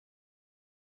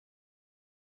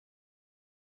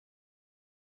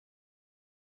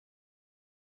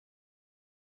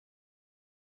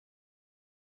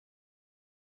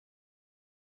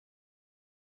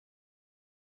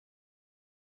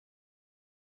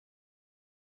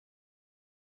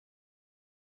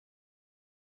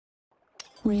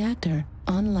Reactor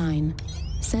online.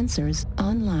 Sensors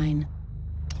online.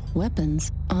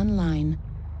 Weapons online.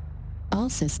 All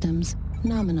systems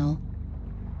nominal.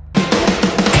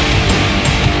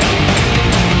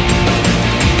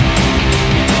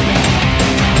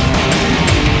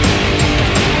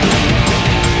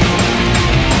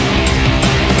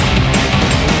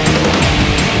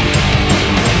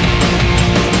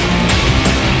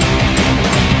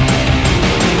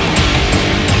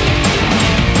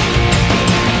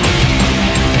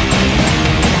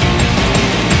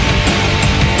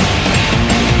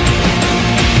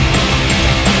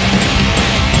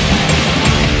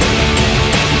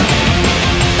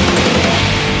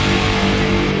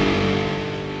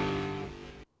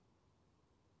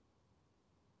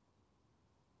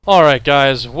 Alright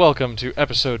guys, welcome to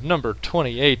episode number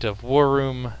 28 of War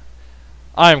Room.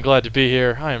 I am glad to be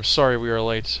here. I am sorry we are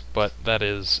late, but that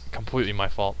is completely my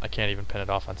fault. I can't even pin it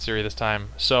off on Siri this time.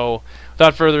 So,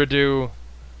 without further ado,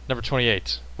 number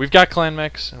 28. We've got clan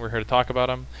mechs, and we're here to talk about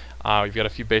them. We've got a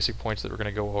few basic points that we're going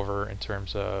to go over in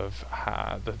terms of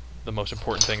the most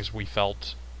important things we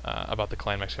felt about the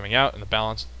clan mechs coming out and the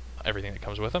balance, everything that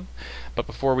comes with them. But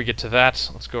before we get to that,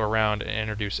 let's go around and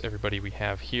introduce everybody we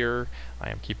have here. I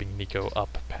am keeping Nico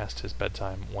up past his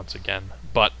bedtime once again,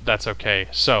 but that's okay.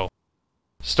 So,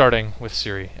 starting with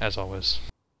Siri, as always.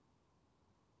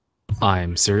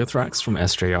 I'm Seriothrax from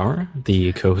SJR,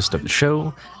 the co-host of the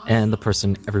show, and the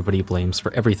person everybody blames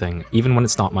for everything, even when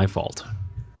it's not my fault.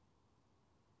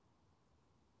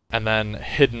 And then,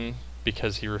 hidden,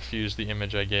 because he refused the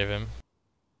image I gave him,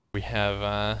 we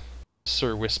have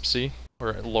Sir Wispsy,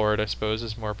 or Lord, I suppose,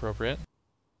 is more appropriate.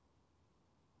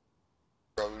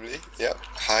 Probably, yep.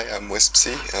 Hi, I'm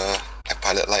Wispsy. I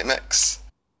pilot light mechs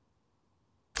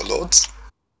for Lords.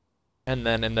 And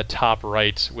then in the top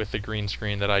right, with the green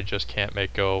screen that I just can't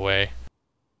make go away,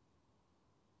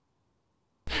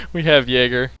 we have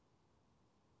Jaeger.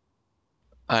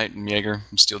 Hi, I'm Jaeger.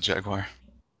 I'm Steel Jaguar.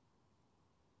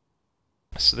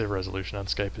 So the resolution on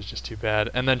Skype is just too bad.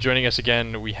 And then joining us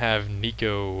again, we have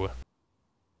Nico.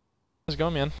 How's it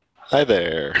going, man? Hi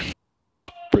there.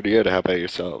 Pretty good. How about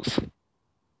yourselves?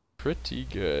 Pretty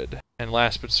good. And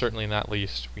last but certainly not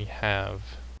least, we have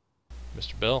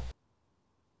Mr. Bill.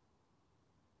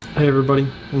 Hey everybody,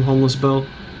 I'm Homeless Bill,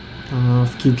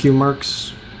 QQ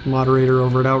Marks, moderator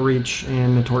over at Outreach,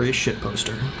 and notorious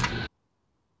shitposter.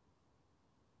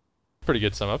 Pretty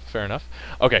good sum up, fair enough.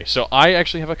 Okay, so I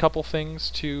actually have a couple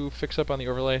things to fix up on the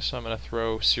overlay, so I'm going to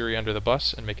throw Siri under the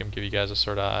bus and make him give you guys a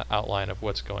sort of outline of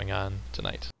what's going on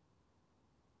tonight.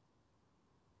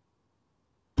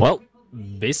 Well,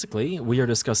 basically, we are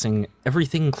discussing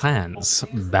everything clans.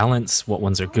 Balance, what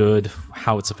ones are good,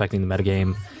 how it's affecting the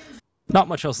metagame. Not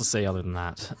much else to say other than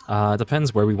that.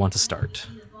 Depends where we want to start.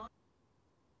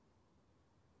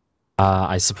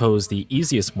 I suppose the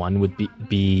easiest one would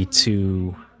be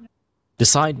to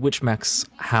decide which mechs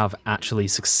have actually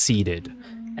succeeded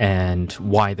and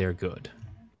why they're good.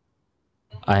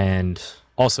 And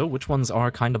also, which ones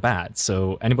are kind of bad.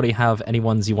 So, anybody have any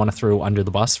ones you want to throw under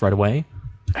the bus right away?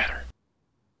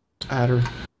 Adder.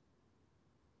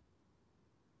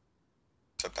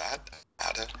 For bad?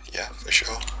 Adder? Yeah, for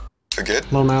sure. For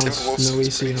good? Low mounts, Timberwolves no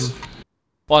is pretty ECM.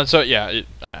 Well, and so, yeah,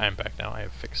 I'm back now. I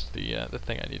have fixed the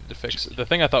thing I needed to fix. The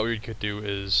thing I thought we could do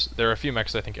is, there are a few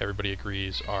mechs that I think everybody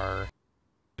agrees are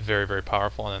very, very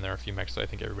powerful, and then there are a few mechs that I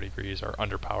think everybody agrees are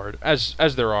underpowered, as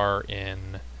there are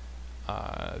in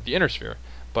the Inner Sphere.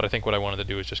 But I think what I wanted to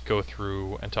do is just go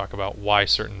through and talk about why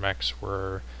certain mechs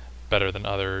were better than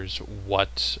others,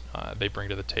 what they bring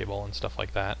to the table, and stuff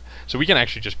like that. So we can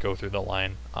actually just go through the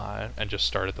line and just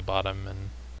start at the bottom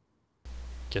and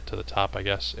get to the top, I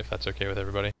guess, if that's okay with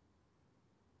everybody.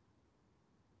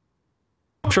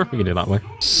 Sure, we can do it that way.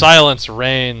 Silence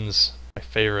reigns, my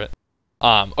favorite.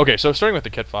 Okay, so starting with the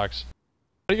Kit Fox.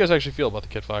 How do you guys actually feel about the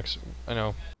Kit Fox? I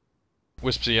know,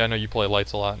 Wispsy, I know you play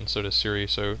lights a lot, and so does Siri,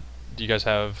 so do you guys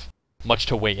have much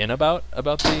to weigh in about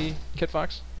the Kit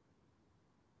Fox?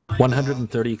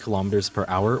 130 kilometers per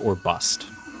hour or bust.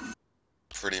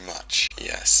 Pretty much,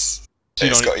 yes. So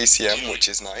you It's don't- got ECM, which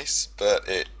is nice, but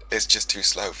it's just too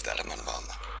slow for that amount of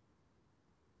armor.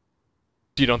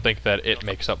 You don't think that it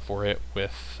makes up for it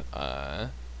with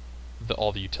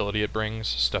all the utility it brings?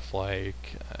 Stuff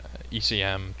like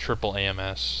ECM, triple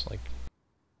AMS, like...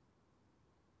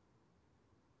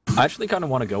 I actually kind of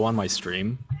want to go on my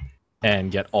stream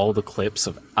and get all the clips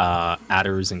of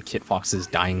adders and Kit Foxes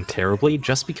dying terribly,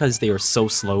 just because they are so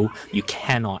slow, you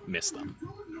cannot miss them.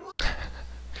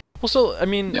 Well, so, I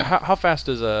mean, Yeah. how fast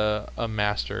does a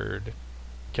mastered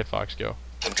Kit Fox go?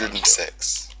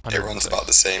 106. It runs 106. about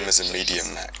the same as a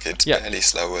medium mech. It's Yeah. barely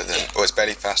slower than, or it's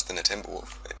barely faster than a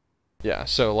Timberwolf. Yeah,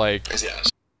 so like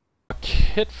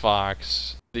Kit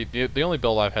Fox, the only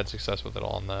build I've had success with at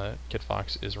all in the Kit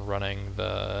Fox is running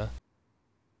the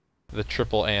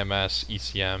triple AMS,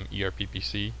 ECM,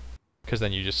 ERPPC, because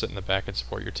then you just sit in the back and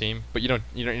support your team. But you're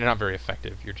not very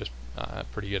effective. You're just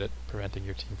pretty good at preventing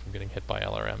your team from getting hit by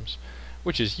LRMs,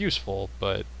 which is useful,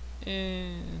 but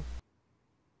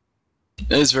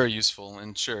It is very useful,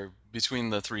 and sure, between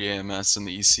the 3 AMS and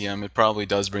the ECM, it probably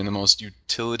does bring the most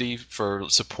utility for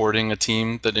supporting a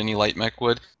team that any light mech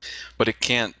would, but it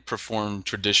can't perform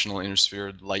traditional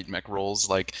intersphere light mech roles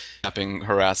like tapping,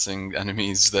 harassing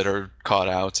enemies that are caught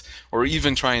out, or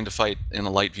even trying to fight in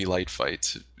a light v light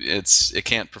fight. It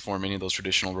can't perform any of those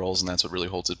traditional roles, and that's what really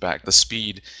holds it back. The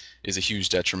speed is a huge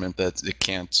detriment that it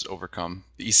can't overcome.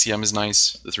 The ECM is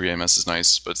nice, the 3 AMS is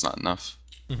nice, but it's not enough.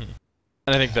 Mm-hmm.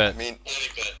 And I think that. I mean,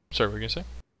 Sorry, what were you gonna say?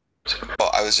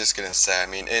 well, I was just gonna say, I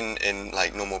mean, in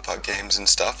like normal pub games and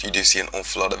stuff, you do see an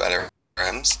awful lot of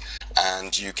LRMs,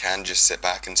 and you can just sit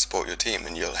back and support your team,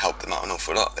 and you'll help them out an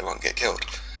awful lot. They won't get killed.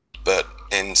 But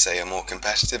in, say, a more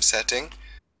competitive setting,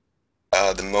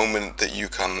 the moment that you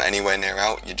come anywhere near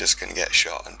out, you're just gonna get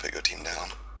shot and put your team down.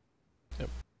 Yep.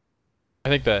 I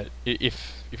think that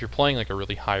if you're playing like a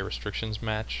really high restrictions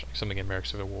match, like something in Merrick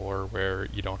Civil War where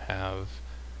you don't have,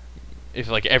 if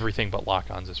like everything but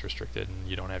lock-ons is restricted and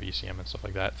you don't have ECM and stuff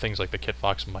like that, things like the Kit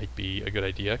Fox might be a good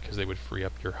idea because they would free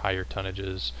up your higher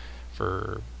tonnages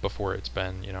for before it's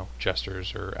been,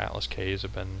 Jesters or Atlas Ks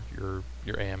have been your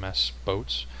AMS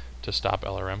boats to stop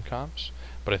LRM comps.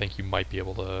 But I think you might be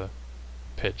able to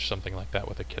pitch something like that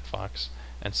with a Kit Fox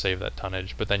and save that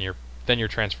tonnage. But then you're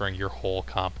transferring your whole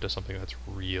comp to something that's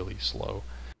really slow,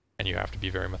 and you have to be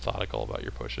very methodical about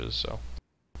your pushes. So,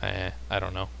 I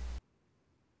don't know.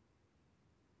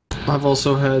 I've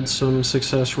also had some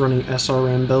success running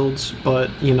SRM builds,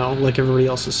 but, like everybody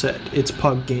else has said, it's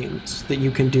pub games that you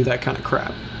can do that kind of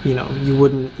crap. You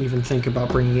wouldn't even think about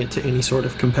bringing it to any sort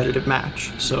of competitive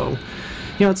match. So,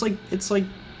 it's like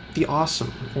the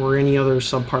Awesome or any other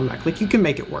subpar mech. Like, you can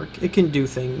make it work. It can do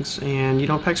things, and, it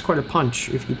packs quite a punch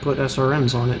if you put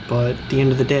SRMs on it, but at the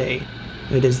end of the day,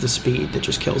 it is the speed that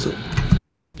just kills it.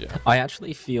 Yeah. I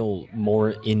actually feel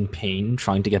more in pain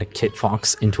trying to get a Kit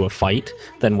Fox into a fight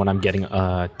than when I'm getting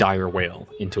a Dire Whale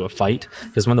into a fight,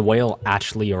 because when the whale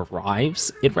actually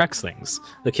arrives, it wrecks things.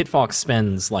 The Kit Fox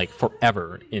spends like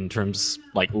forever in terms,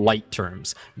 like light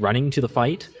terms, running to the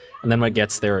fight, and then when it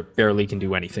gets there, it barely can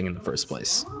do anything in the first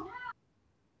place.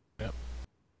 Yep.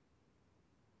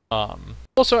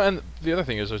 Also, and the other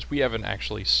thing is we haven't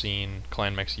actually seen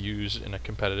clan mechs used in a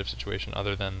competitive situation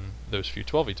other than those few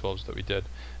 12v12s that we did,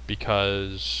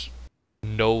 because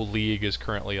no league is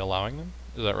currently allowing them.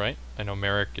 Is that right? I know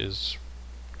Merrick is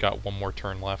got one more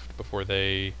turn left before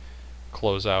they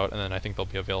close out, and then I think they'll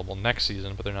be available next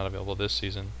season, but they're not available this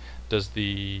season. Does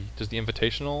the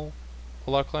Invitational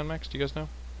allow clan mechs? Do you guys know?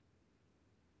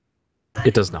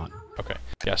 It does not. Okay.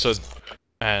 Yeah, so,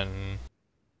 and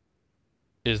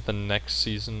is the next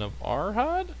season of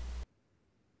Arhad?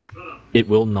 It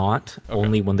will not, Okay.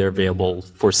 only when they're available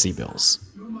for C-bills.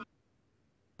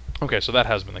 Okay, so that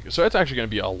has been the case. So it's actually going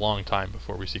to be a long time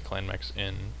before we see clan mechs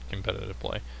in competitive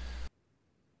play.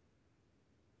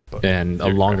 But And a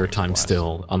they're longer graphics time blast.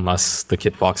 still, unless the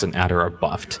Kit Fox and Adder are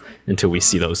buffed, until we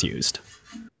see those used.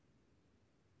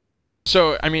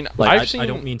 So, I mean, Like, I've seen... I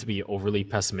don't mean to be overly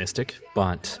pessimistic,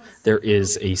 but there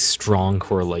is a strong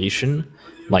correlation,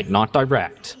 like not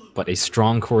direct, but a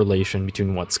strong correlation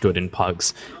between what's good in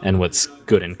pugs and what's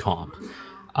good in comp.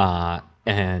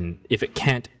 And if it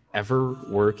can't ever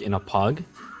work in a pug,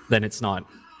 then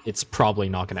it's probably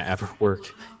not going to ever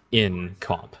work in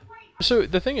comp. So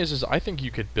the thing is I think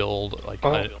you could build like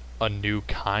a new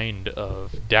kind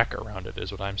of deck around it,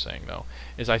 is what I'm saying though.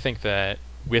 Is I think that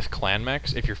with clan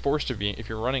mechs, if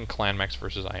you're running clan mechs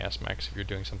versus IS mechs, if you're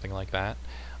doing something like that,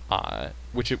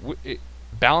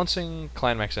 balancing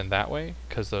clan mechs in that way,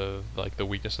 because of like the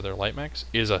weakness of their light mechs,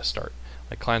 is a start.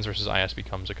 Like clans versus IS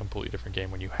becomes a completely different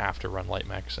game when you have to run light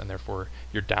mechs, and therefore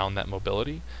you're down that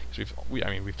mobility. Because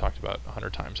we've talked about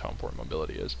 100 times how important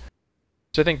mobility is.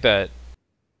 So I think that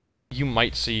you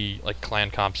might see like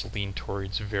clan comps lean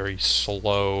towards very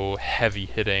slow, heavy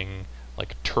hitting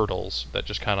like turtles that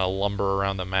just kind of lumber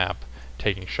around the map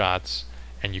taking shots,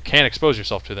 and you can't expose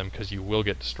yourself to them because you will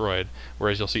get destroyed.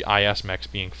 Whereas you'll see IS mechs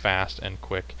being fast and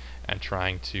quick and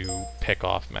trying to pick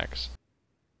off mechs.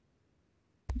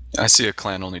 I see a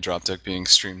clan-only drop deck being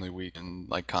extremely weak in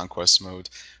like conquest mode.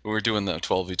 When we were doing the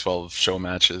 12v12 show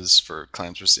matches for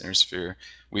clans versus Innersphere,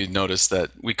 we noticed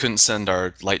that we couldn't send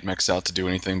our light mechs out to do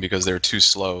anything because they were too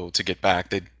slow to get back.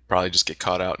 They'd probably just get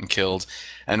caught out and killed.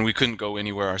 And we couldn't go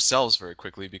anywhere ourselves very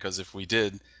quickly because if we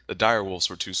did, the direwolves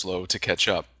were too slow to catch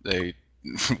up. They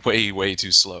way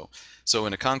too slow. So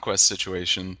in a conquest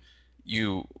situation,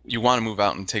 you want to move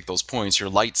out and take those points. Your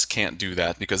lights can't do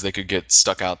that because they could get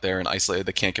stuck out there and isolated.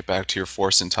 They can't get back to your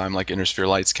force in time like Innersphere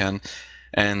lights can.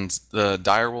 And the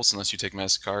direwolves, unless you take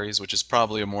Masakaris, which is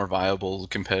probably a more viable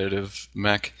competitive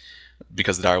mech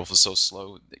because the direwolf is so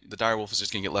slow, the direwolf is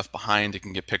just going to get left behind. It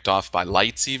can get picked off by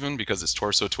lights even because it's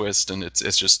torso twist and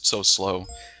it's just so slow.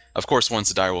 Of course,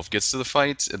 once the direwolf gets to the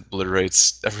fight, it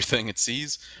obliterates everything it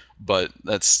sees, but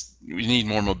we need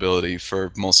more mobility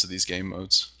for most of these game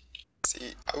modes.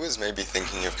 See, I was maybe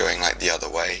thinking of going like the other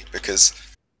way, because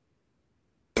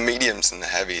the mediums and the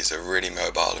heavies are really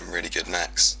mobile and really good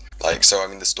mechs. Like, so I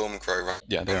mean, the Stormcrow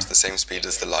runs the same speed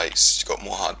as the lights. You've got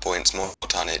more hard points, more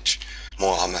tonnage,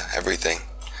 more armor, everything.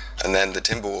 And then the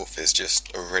Timberwolf is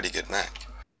just a really good mech.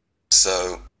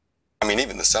 So, I mean,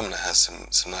 even the Summoner has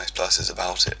some nice pluses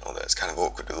about it, although it's kind of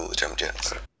awkward with all the jump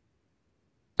jets.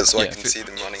 So I can see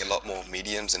them running a lot more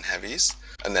mediums and heavies,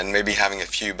 and then maybe having a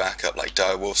few backup like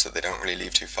direwolves that they don't really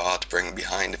leave too far to bring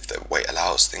behind if the weight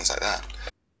allows, things like that.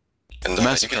 And the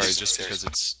Masakari, just because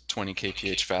it's 20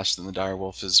 kph faster than the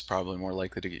direwolf, is probably more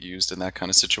likely to get used in that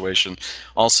kind of situation.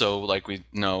 Also, like we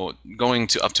know, going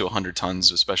to up to 100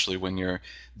 tons, especially when your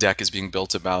deck is being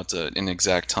built about an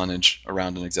exact tonnage,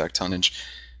 around an exact tonnage,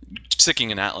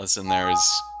 sticking an Atlas in there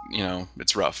is,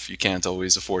 it's rough. You can't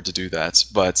always afford to do that.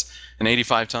 But an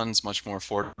 85 ton is much more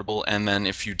affordable. And then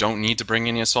if you don't need to bring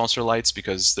any assaults or lights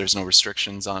because there's no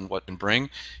restrictions on what you can bring,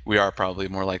 we are probably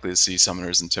more likely to see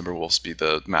Summoners and Timberwolves be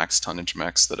the max tonnage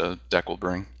mechs that a deck will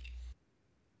bring.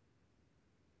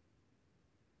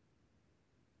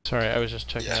 Sorry, I was just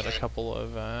checking out a couple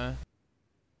of... I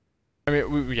mean,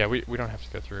 we don't have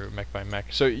to go through mech by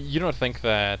mech. So you don't think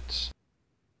that...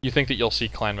 You think that you'll see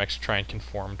clan mechs try and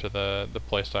conform to the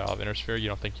playstyle of Innersphere? You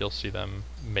don't think you'll see them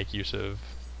make use of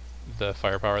the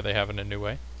firepower they have in a new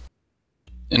way?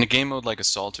 In a game mode like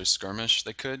Assault or Skirmish,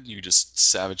 they could. You just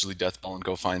savagely deathball and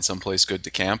go find someplace good to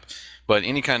camp. But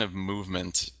any kind of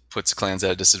movement puts clans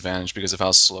at a disadvantage because of how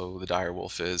slow the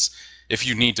direwolf is. If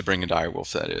you need to bring a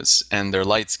direwolf, that is. And their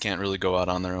lights can't really go out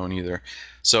on their own either.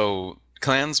 So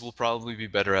clans will probably be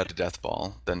better at a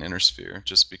deathball than Innersphere,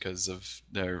 just because of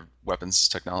their weapons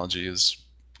technology is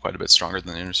quite a bit stronger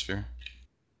than Innersphere.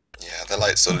 Yeah, the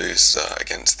lights will lose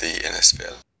against the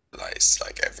Innersphere lights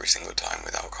like every single time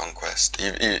without conquest.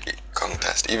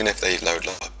 Even if they load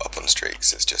up on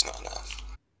streaks, it's just not enough.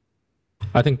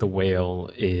 I think the whale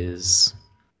is...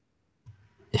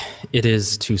 It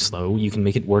is too slow. You can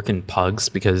make it work in pugs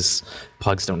because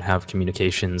pugs don't have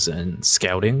communications and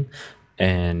scouting,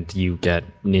 and you get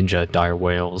ninja dire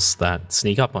whales that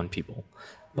sneak up on people.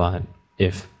 But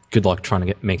good luck trying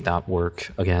to make that work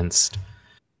against,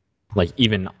 like,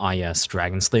 even IS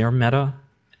Dragon Slayer meta,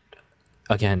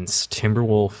 against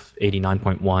Timberwolf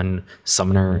 89.1,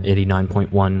 Summoner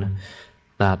 89.1.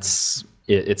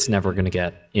 It's never going to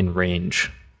get in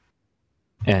range.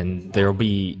 And there'll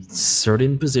be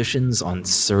certain positions on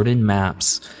certain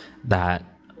maps that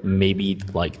maybe,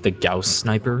 like, the Gauss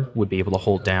sniper would be able to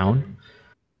hold down,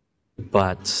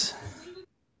 but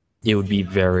it would be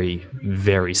very,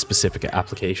 very specific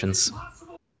applications.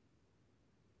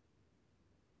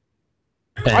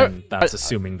 And that's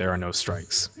assuming there are no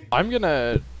strikes. I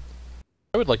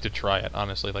would like to try it,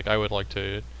 honestly. Like, I'm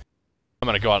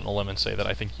gonna go out on a limb and say that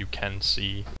I think you can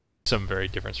see some very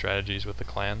different strategies with the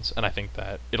clans, and I think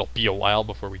that it'll be a while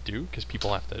before we do, because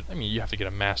people have to, you have to get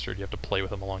them mastered, you have to play with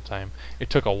them a long time.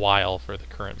 It took a while for the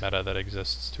current meta that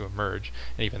exists to emerge,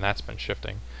 and even that's been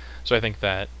shifting. So I think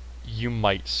that you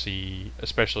might see,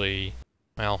 especially,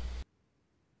 well,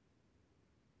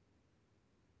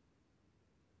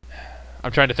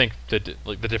 I'm trying to think the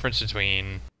difference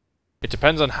between, it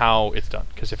depends on how it's done,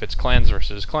 because if it's clans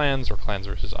versus clans or clans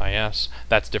versus IS,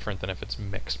 that's different than if it's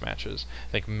mixed matches.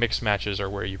 I think mixed matches are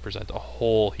where you present a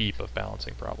whole heap of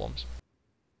balancing problems.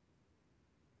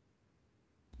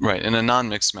 Right, in a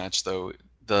non-mixed match, though,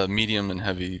 the medium and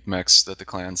heavy mechs that the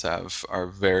clans have are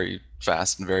very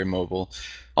fast and very mobile.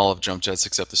 All of jump jets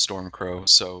except the Stormcrow,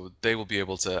 so they will be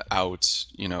able to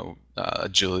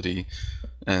agility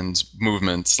and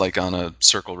movements, like on a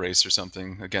circle race or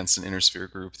something, against an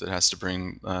Innersphere group that has to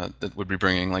bring, that would be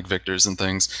bringing like victors and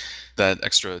things. That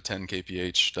extra 10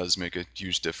 kph does make a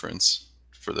huge difference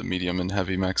for the medium and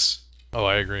heavy mechs. Oh,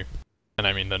 I agree. And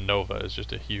I mean, the Nova is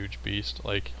just a huge beast.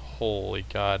 Like, holy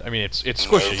god. I mean, it's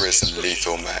squishy. Nova is a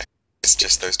lethal mech. It's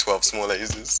just those 12 small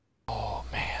lasers. Oh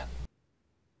man.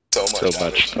 So So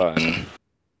much fun.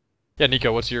 Yeah,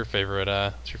 Nico, what's your favorite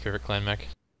clan mech?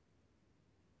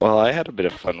 Well, I had a bit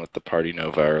of fun with the Party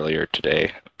Nova earlier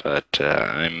today, but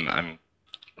I'm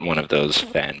one of those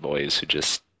fanboys who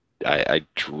just I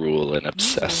drool and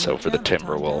obsess over the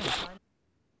Timberwolf.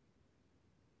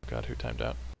 God, who timed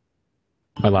out?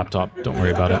 My laptop, don't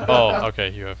worry about it. Oh, okay,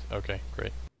 you have. Okay,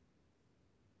 great.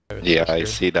 Yeah, I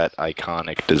see that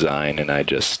iconic design and I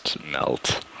just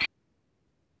melt.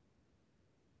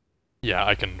 Yeah,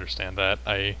 I can understand that.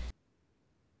 I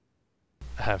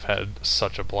have had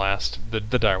such a blast. The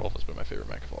Direwolf has been my favorite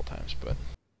mech of all times, but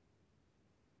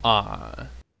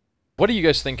what do you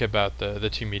guys think about the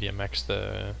two medium mechs,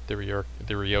 the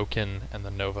Ryokin and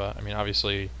the Nova? I mean,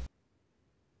 obviously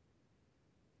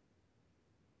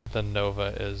the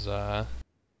Nova is I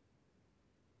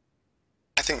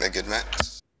think they're good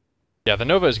mechs. yeah, the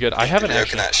Nova is good. I haven't The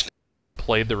Ryokin actually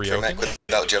played the for a mech Ryokin.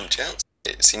 without jump jets,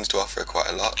 it seems to offer quite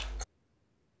a lot.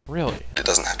 Really? It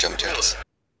doesn't have jump jets.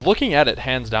 Looking at it,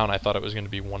 hands down, I thought it was going to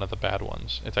be one of the bad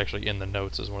ones. It's actually in the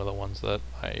notes as one of the ones that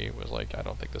I was like, I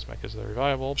don't think this mech is very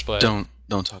viable, but... Don't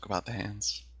talk about the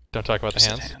hands. Don't talk about Just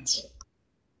the said hands?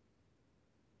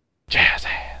 Jazz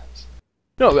hands.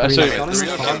 No, I mean, so... I thought it was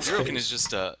Ryokin is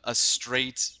just a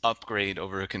straight upgrade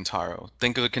over a Kintaro.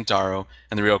 Think of a Kintaro,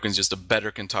 and the Ryokin is just a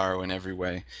better Kintaro in every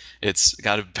way. It's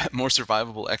got a more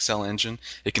survivable XL engine.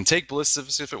 It can take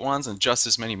ballistics if it wants, and just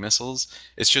as many missiles.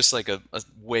 It's just like a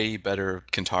way better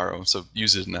Kintaro, so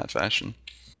use it in that fashion.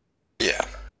 Yeah.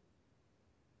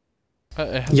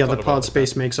 Yeah, the pod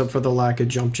space makes up for the lack of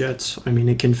jump jets. I mean,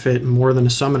 it can fit more than a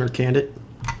summoner, can't it?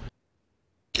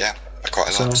 Yeah,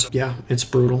 quite a lot. So, yeah, it's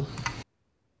brutal.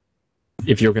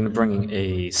 If you're going to bring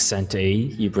a Cent A,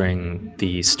 you bring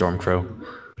the Stormcrow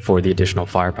for the additional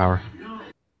firepower.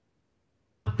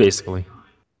 Basically.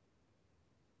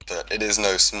 But it is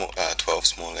no 12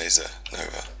 small laser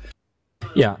Nova.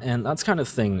 Yeah, and that's kind of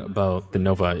the thing about the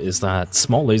Nova is that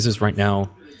small lasers right now,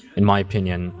 in my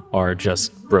opinion, are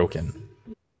just broken.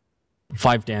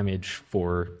 5 damage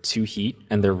for 2 heat,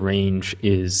 and their range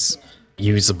is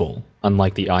usable,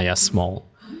 unlike the IS small.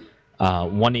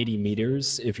 180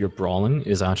 meters, if you're brawling,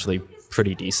 is actually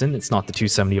pretty decent. It's not the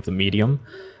 270 of the medium,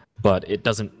 but it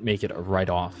doesn't make it a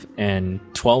write-off. And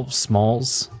 12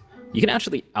 smalls, you can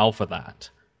actually alpha that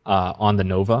on the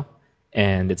Nova,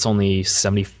 and it's only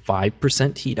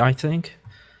 75% heat, I think.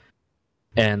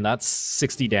 And that's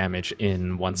 60 damage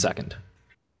in 1 second.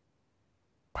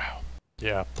 Wow.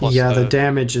 Yeah. Plus Yeah, the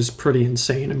damage is pretty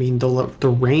insane. I mean,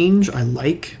 the range I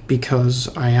like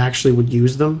because I actually would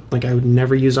use them. Like, I would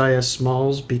never use IS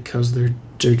smalls because they're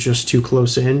just too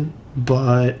close in.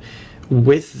 But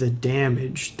with the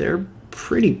damage, they're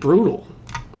pretty brutal.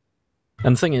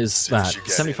 And the thing is So that if you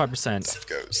get 75%, Stuff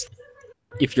goes.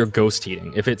 if you're ghost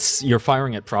heating, if you're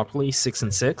firing it properly, 6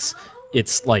 and 6,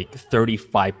 it's like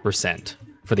 35%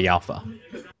 for the alpha.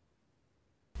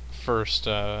 First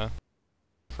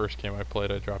game I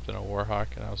played, I dropped in a Warhawk,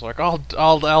 and I was like, I'll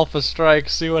alpha strike,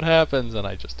 see what happens, and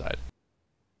I just died.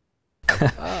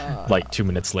 Like 2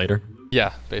 minutes later.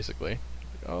 Yeah, basically.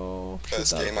 Oh.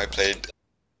 First game I played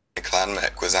in Clan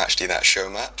Mech was actually that show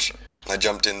match. And I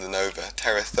jumped in the Nova,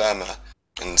 Terra Therma,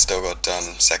 and still got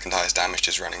second highest damage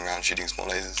just running around shooting small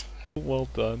lasers. Well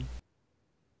done.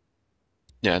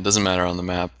 Yeah, it doesn't matter on the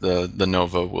map. The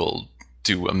Nova will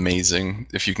do amazing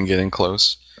if you can get in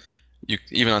close.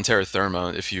 Even on Terra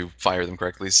Therma, if you fire them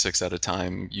correctly 6 at a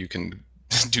time, you can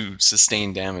do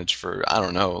sustained damage for, I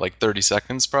don't know, like 30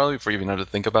 seconds probably before you even have to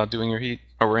think about doing your heat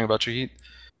or worrying about your heat.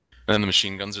 And then the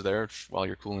machine guns are there while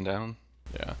you're cooling down.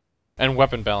 Yeah. And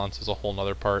weapon balance is a whole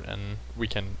nother part, and we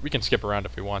can skip around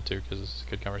if we want to, because it's a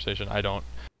good conversation.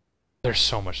 There's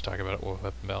so much to talk about with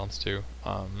weapon balance, too.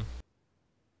 Should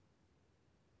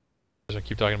I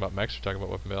keep talking about mechs or talking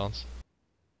about weapon balance?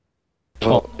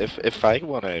 Well, if I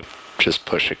want to just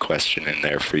push a question in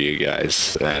there for you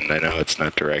guys, and I know it's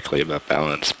not directly about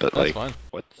balance, but That's like, fine.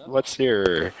 what's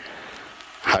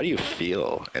how do you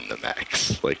feel in the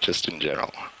mechs, like just in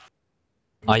general?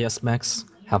 IS mechs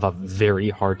have a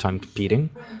very hard time competing.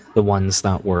 The ones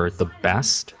that were the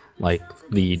best, like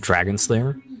the Dragon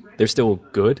Slayer, they're still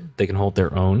good, they can hold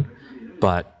their own,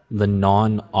 but the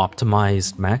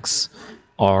non-optimized mechs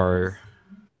are,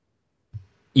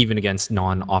 even against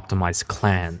non-optimized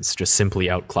clans, just simply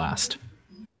outclassed.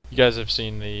 You guys have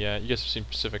seen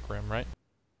Pacific Rim, right?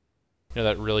 You know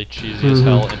that really cheesy as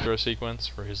hell intro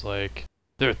sequence where he's like,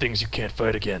 "There are things you can't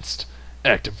fight against.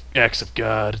 Acts of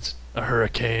God, it's a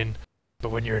hurricane. But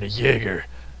when you're in a Jaeger,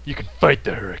 you can fight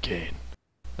the hurricane."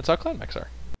 That's how clan mechs are.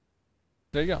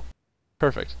 There you go.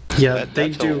 Perfect. Yeah, they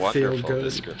that's do a feel wonderful good.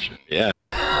 description. Yeah,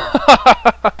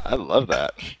 I love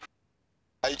that.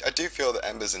 I do feel that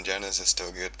Embers and Jenners are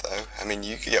still good, though. I mean,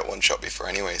 you could get one shot before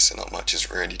anyway, so not much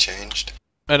has really changed.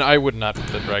 And I would not put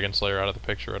the Dragon Slayer out of the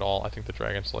picture at all. I think the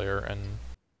Dragon Slayer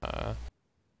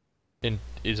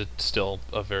is still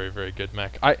a very, very good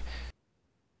mech.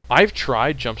 I've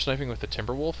tried jump sniping with the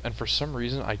Timberwolf, and for some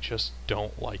reason I just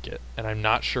don't like it. And I'm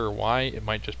not sure why. It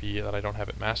might just be that I don't have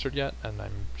it mastered yet, and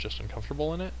I'm just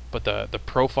uncomfortable in it. But the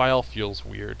profile feels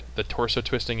weird. The torso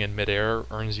twisting in midair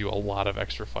earns you a lot of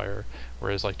extra fire,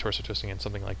 whereas like torso twisting in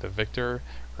something like the Victor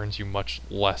earns you much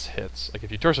less hits. Like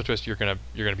if you torso twist, you're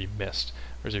gonna be missed.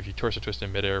 Whereas if you torso twist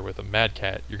in midair with a Mad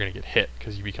Cat, you're gonna get hit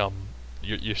because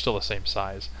you're still the same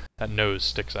size. That nose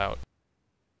sticks out.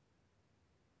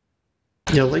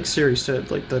 Yeah, like Siri said,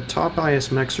 like the top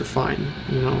IS mechs are fine.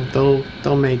 You know,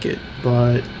 they'll make it,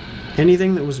 but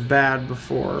anything that was bad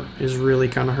before is really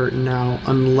kind of hurting now,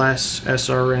 unless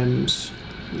SRMs,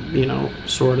 you know,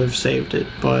 sort of saved it.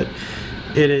 But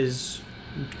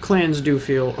clans do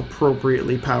feel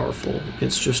appropriately powerful.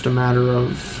 It's just a matter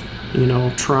of, you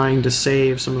know, trying to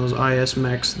save some of those IS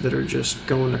mechs that are just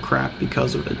going to crap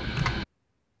because of it.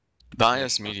 The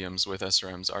IS mediums with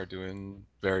SRMs are doing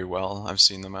very well. I've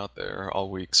seen them out there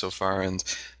all week so far, and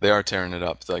they are tearing it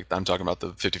up. Like I'm talking about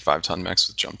the 55-ton mechs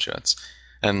with jump jets,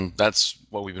 and that's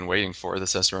what we've been waiting for.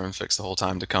 This SRM fix the whole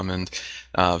time to come and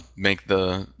make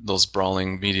those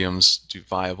brawling mediums do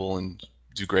viable and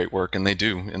do great work, and they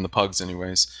do in the pugs,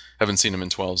 anyways. Haven't seen them in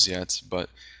 12s yet, but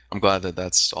I'm glad that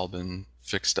that's all been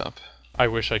fixed up. I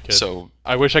wish I could. So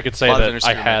I wish I could say that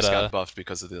I had got buffed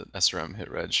because of the SRM hit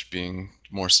reg being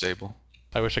more stable.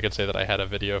 I wish I could say that I had a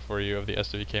video for you of the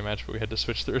SWK match, but we had to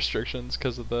switch the restrictions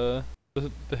because of the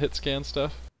hit scan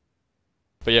stuff.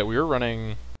 But yeah, we were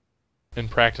running, in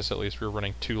practice at least, we were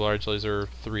running 2 large laser,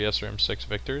 3 SRM6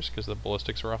 Victors because the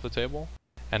ballistics were off the table,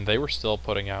 and they were still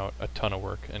putting out a ton of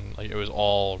work, and like it was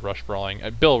all rush brawling.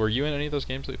 Bill, were you in any of those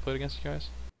games that we played against you guys?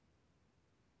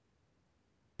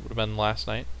 Would have been last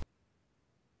night.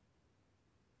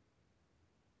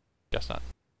 Guess not.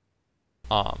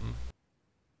 Oh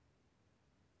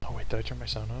wait, did I turn my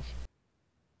sound off?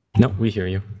 No, we hear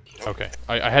you. Okay,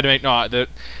 I had to make so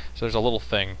there's a little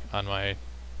thing on my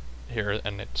here,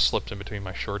 and it slipped in between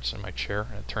my shorts and my chair,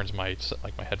 and it turns my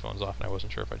headphones off, and I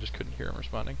wasn't sure if I just couldn't hear him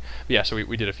responding. But yeah, so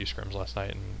we did a few scrims last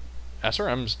night, and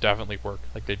SRMs definitely work.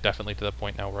 Like they're definitely to the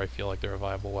point now where I feel like they're a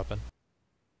viable weapon.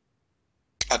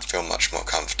 I'd feel much more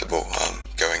comfortable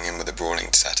going in with a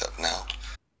brawling setup now.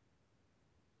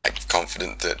 I'm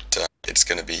confident that it's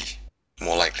going to be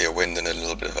more likely a win than a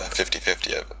little bit of a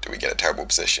 50-50 of do we get a terrible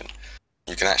position.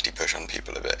 You can actually push on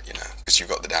people a bit, you know, because you've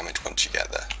got the damage once you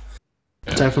get there.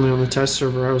 Yeah. Definitely on the test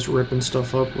server, I was ripping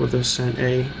stuff up with Ascent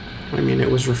A. I mean, it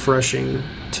was refreshing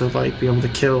to like be able to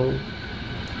kill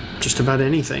just about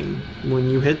anything when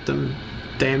you hit them.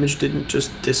 Damage didn't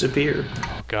just disappear.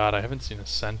 Oh god, I haven't seen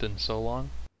Ascent in so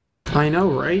long. I know,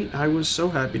 right? I was so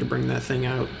happy to bring that thing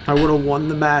out. I would have won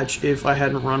the match if I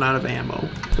hadn't run out of ammo.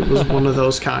 It was one of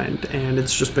those kind, and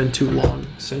it's just been too long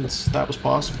since that was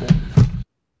possible.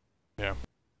 Yeah.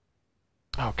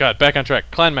 Oh god, back on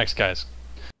track. Clan mechs, guys.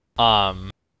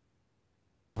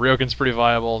 Ryoken's pretty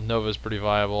viable, Nova's pretty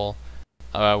viable.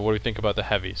 What do we think about the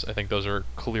heavies? I think those are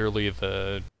clearly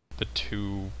the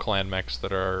 2 clan mechs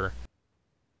that are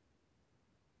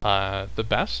the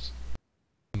best.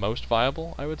 Most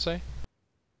viable, I would say.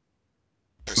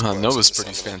 Nova's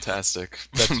pretty fantastic.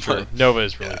 That's true. Nova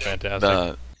is really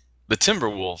fantastic. The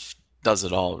Timberwolf does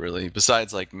it all, really.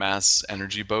 Besides like mass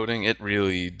energy boating, it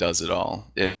really does it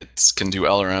all. It can do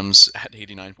LRMs at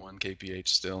 89.1 kph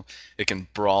still. It can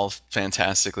brawl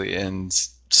fantastically and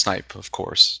snipe, of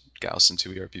course. Gauss and 2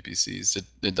 ERPPCs.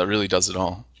 It really does it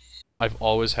all. I've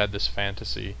always had this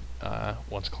fantasy,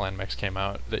 once Clan Mechs came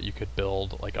out, that you could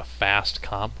build like a fast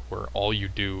comp where all you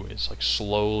do is like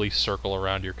slowly circle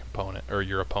around your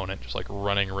opponent, just like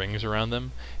running rings around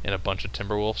them in a bunch of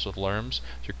Timberwolves with Lerms.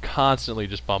 So you're constantly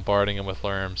just bombarding them with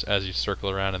Lerms as you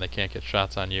circle around and they can't get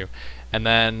shots on you. And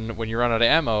then when you run out of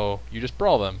ammo, you just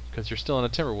brawl them because you're still in a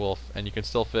Timberwolf and you can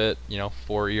still fit,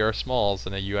 4 ER smalls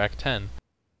in a UAC 10.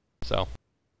 So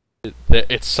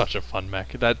it's such a fun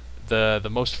mech. The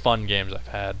most fun games I've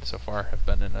had so far have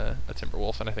been in a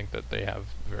Timberwolf, and I think that they have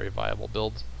very viable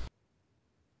builds.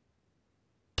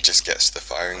 It just gets to the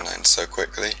firing line so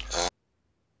quickly.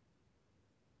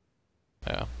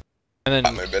 Yeah. And then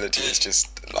that mobility is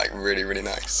just like really, really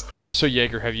nice. So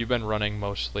Jaeger, have you been running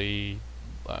mostly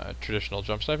traditional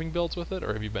jump sniping builds with it,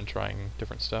 or have you been trying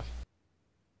different stuff?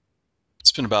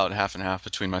 It's been about half and half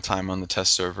between my time on the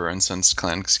test server and since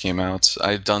Clans came out.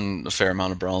 I've done a fair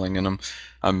amount of brawling in them.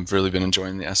 I've really been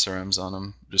enjoying the SRMs on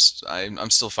them. I'm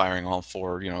still firing all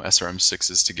 4, SRM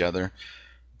 6s together.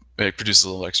 It produces a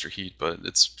little extra heat, but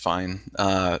it's fine.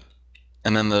 And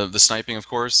then the sniping, of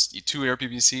course, 2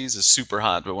 ARPBCs is super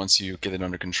hot, but once you get it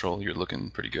under control, you're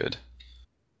looking pretty good.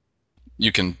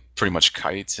 You can pretty much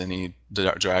kite any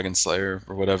Dragon Slayer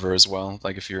or whatever as well.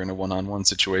 Like if you're in a one-on-one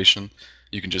situation,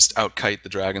 you can just out-kite the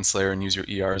Dragon Slayer and use your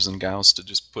ERs and Gauss to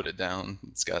just put it down.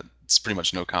 It's pretty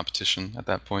much no competition at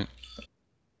that point.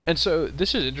 And so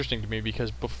this is interesting to me because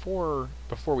before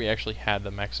we actually had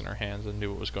the mechs in our hands and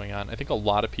knew what was going on, I think a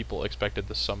lot of people expected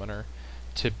the summoner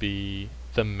to be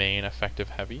the main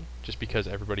effective heavy, just because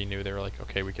everybody knew they were like,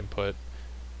 okay, we can put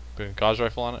a Gauss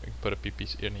rifle on it, we can put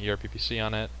an ER PPC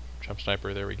on it, jump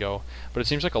sniper, there we go. But it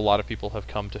seems like a lot of people have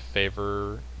come to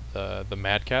favor the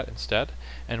Mad Cat instead.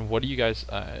 And what do you guys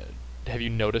have you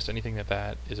noticed anything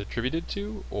that is attributed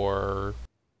to, or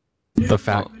The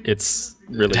fact it's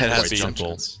really It has quite jump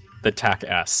simple. jets. The TAC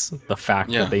S. The fact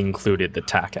Yeah. that they included the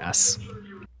TAC S.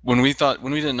 When we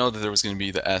didn't know that there was going to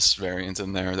be the S variant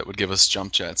in there that would give us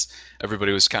jump jets,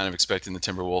 everybody was kind of expecting the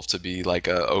Timberwolf to be like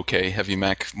a okay heavy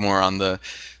mech, more on the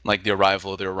like the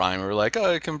arrival of the Orion. We were like,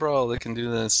 oh, it can brawl, it can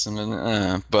do this, and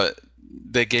then, but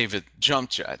they gave it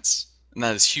jump jets, and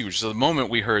that is huge. So the moment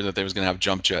we heard that they was going to have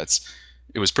jump jets,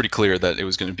 it was pretty clear that it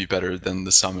was going to be better than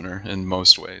the Summoner in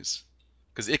most ways.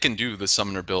 Because it can do the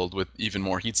Summoner build with even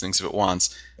more heat sinks if it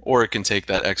wants, or it can take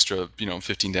that extra,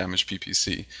 15 damage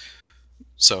PPC.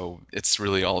 So it's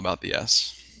really all about the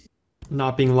S.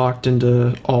 Not being locked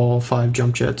into all 5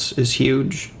 jump jets is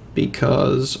huge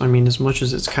because, I mean, as much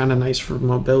as it's kind of nice for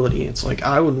mobility, it's like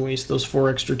I wouldn't waste those 4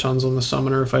 extra tons on the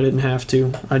Summoner if I didn't have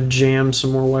to. I'd jam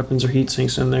some more weapons or heat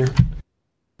sinks in there.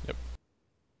 Yep.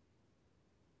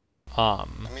 I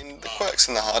mean, the quirks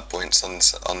and the hard points on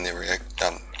the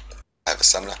I have a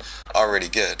summoner are really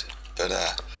good, but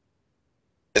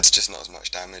it's just not as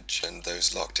much damage, and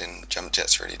those locked-in jump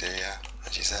jets really do, yeah,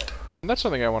 as you said. And that's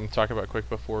something I want to talk about quick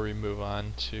before we move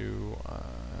on to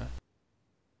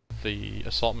the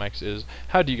assault mechs. Is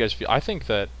how do you guys feel? I think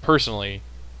that personally,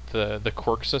 the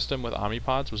quirk system with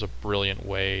Omnipods was a brilliant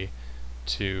way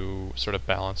to sort of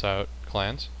balance out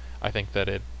clans. I think that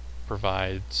it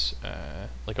provides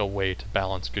like a way to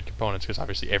balance good components, because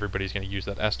obviously everybody's going to use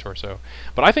that S torso.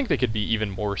 But I think they could be even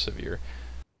more severe.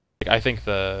 Like, I think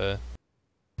the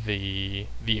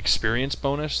experience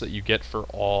bonus that you get for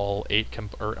all 8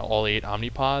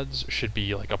 Omnipods should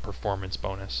be like a performance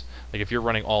bonus. Like if you're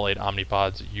running all 8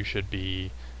 Omnipods, you should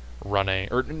be running,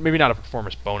 or maybe not a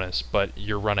performance bonus, but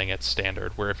you're running at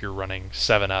standard, where if you're running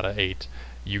 7 out of 8,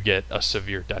 you get a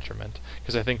severe detriment.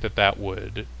 Because I think that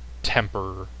would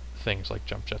temper things like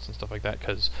jump jets and stuff like that,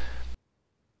 because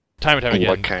time and time again...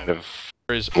 What kind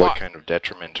of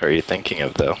detriment are you thinking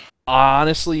of, though?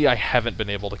 Honestly, I haven't been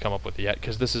able to come up with it yet,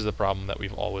 because this is the problem that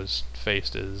we've always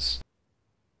faced, is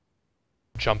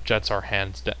jump jets are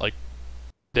like,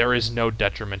 there is no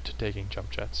detriment to taking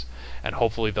jump jets. And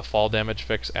hopefully the fall damage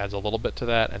fix adds a little bit to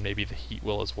that, and maybe the heat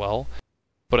will as well.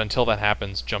 But until that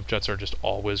happens, jump jets are just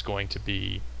always going to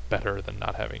be better than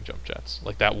not having jump jets.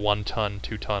 Like that 1 ton,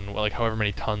 2 ton, like however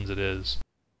many tons it is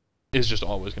just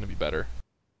always going to be better.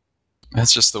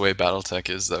 That's just the way BattleTech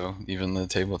is, though. Even the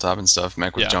tabletop and stuff,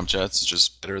 mech with jump jets is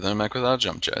just better than a mech without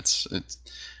jump jets.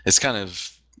 It's kind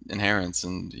of inherent,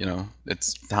 and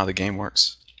it's how the game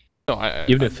works. No,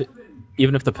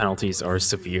 Even if the penalties are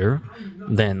severe,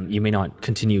 then you may not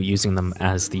continue using them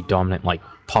as the dominant like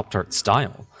Pop-Tart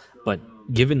style. But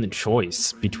given the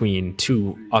choice between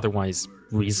 2 otherwise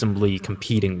reasonably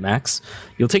competing mechs,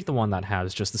 you'll take the one that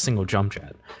has just a single jump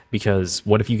jet. Because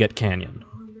what if you get Canyon?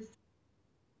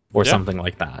 Or something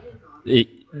like that.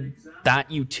 That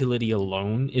utility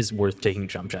alone is worth taking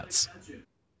jump jets.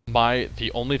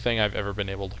 The only thing I've ever been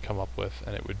able to come up with,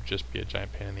 and it would just be a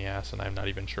giant pain in the ass, and I'm not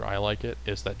even sure I like it,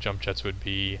 is that jump jets would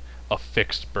be a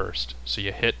fixed burst. So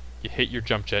you hit your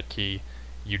jump jet key,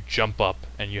 you jump up,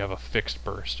 and you have a fixed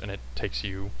burst, and it takes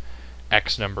you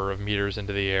X number of meters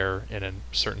into the air in a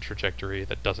certain trajectory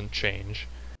that doesn't change,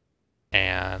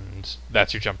 and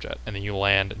that's your jump jet. And then you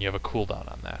land, and you have a cooldown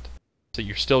on that. So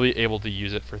you're still be able to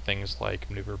use it for things like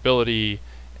maneuverability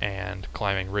and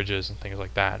climbing ridges and things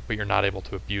like that, but you're not able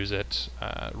to abuse it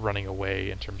running away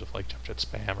in terms of like jump jet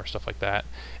spam or stuff like that,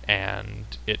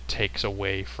 and it takes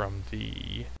away from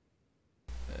the...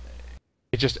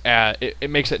 It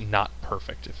makes it not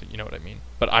perfect, if you know what I mean.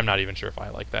 But I'm not even sure if I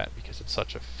like that, because it's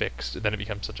such a fixed... Then it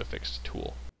becomes such a fixed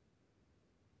tool.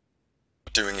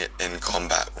 Doing it in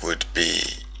combat would be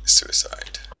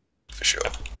suicide, for sure,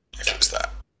 if it was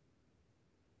that.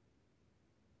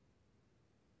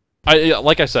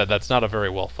 Like I said, that's not a very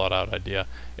well thought out idea.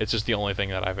 It's just the only thing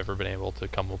that I've ever been able to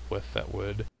come up with that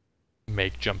would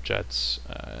make jump jets.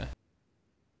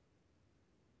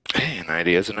 Hey, an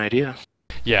idea is an idea.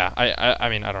 Yeah, I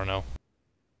mean, I don't know.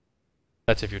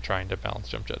 That's if you're trying to balance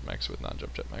jump jet mechs with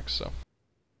non-jump jet mechs. So.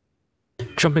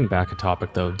 Jumping back a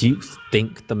topic though, do you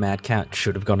think the Mad Cat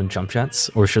should have gotten jump jets,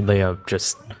 or should they have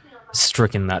just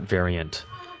stricken that variant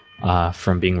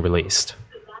from being released?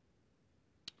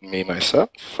 Me,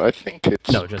 myself, I think it's...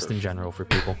 No, just in general for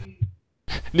people.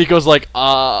 Nico's like,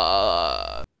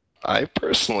 I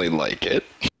personally like it.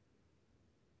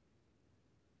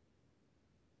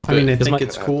 I mean, I Is think my-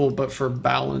 it's cool, but for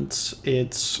balance,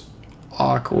 it's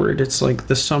awkward. It's like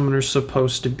the summoner's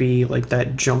supposed to be like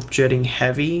that jump jetting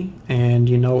heavy, and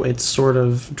you know, its sort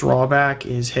of drawback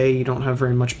is, hey, you don't have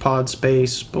very much pod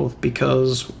space, both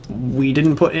because we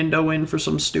didn't put Endo in for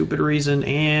some stupid reason,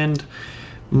 and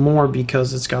more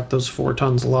because it's got those 4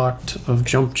 tons locked of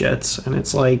jump jets, and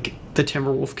it's like the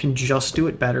Timberwolf can just do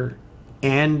it better,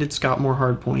 and it's got more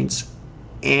hard points,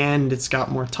 and it's got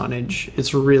more tonnage.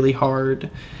 It's really hard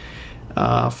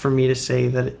for me to say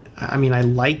that. I mean, I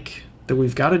like that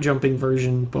we've got a jumping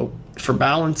version, but for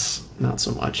balance, not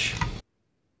so much.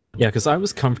 Yeah, because I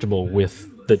was comfortable with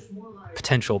the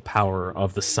potential power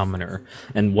of the summoner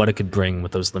and what it could bring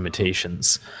with those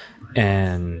limitations,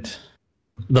 and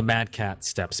the Mad Cat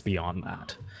steps beyond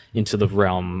that into the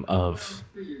realm of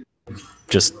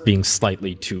just being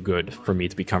slightly too good for me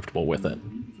to be comfortable with it.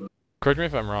 correct me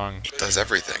if I'm wrong. It does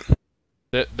everything.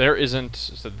 There isn't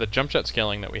so the jump jet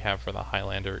scaling that we have for the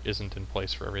Highlander isn't in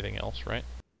place for everything else, right?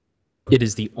 It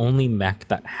is the only mech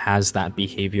that has that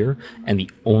behavior, and the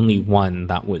only one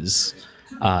that was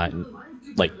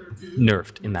like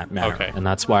nerfed in that manner. Okay. And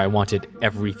that's why I wanted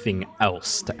everything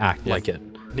else to act like it.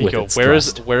 Nico, with its where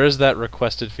thrust. is that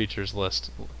requested features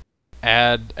list?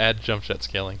 Add jump jet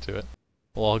scaling to it.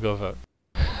 We'll all go vote.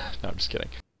 No, I'm just kidding.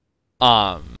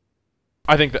 I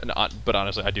think that, but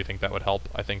honestly, I do think that would help.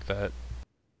 I think that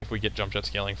if we get jump jet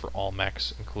scaling for all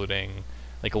mechs, including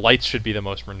like lights, should be the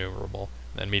most maneuverable,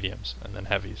 then mediums, and then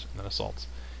heavies, and then assaults,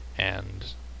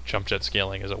 and jump jet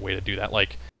scaling is a way to do that.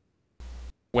 Like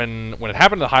when it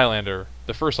happened to the Highlander,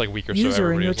 the first like week or so, User in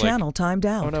everybody your was like, channel timed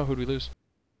out. "Oh no, who'd we lose?"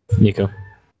 Nico.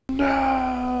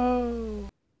 No.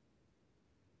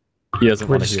 He doesn't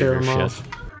Way want to to scare hear your him shit. off.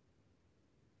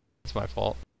 It's my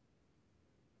fault.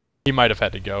 He might have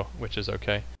had to go, which is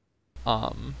okay.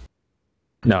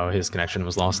 No, his connection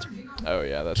was lost. Oh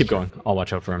yeah, that's Keep true. going. I'll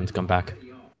watch out for him to come back.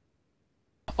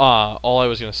 All I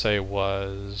was gonna say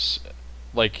was,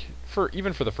 like,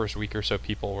 even for the first week or so,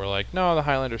 people were like, "No, the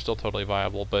Highlander's still totally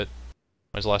viable." But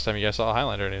when's the last time you guys saw a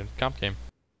Highlander in a comp game?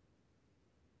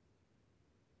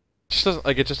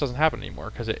 It just doesn't happen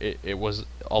anymore because it was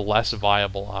a less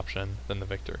viable option than the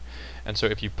Victor. And so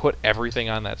if you put everything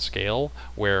on that scale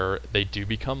where they do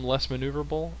become less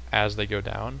maneuverable as they go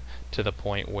down to the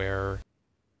point where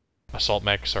assault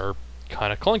mechs are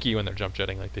kind of clunky when they're jump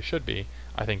jetting like they should be,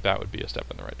 I think that would be a step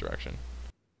in the right direction.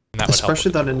 And that would help Especially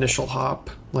with the that rule. initial hop.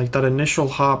 Like that initial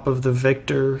hop of the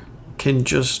Victor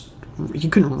you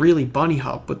can really bunny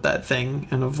hop with that thing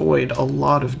and avoid a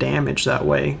lot of damage that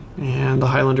way. And the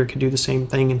Highlander could do the same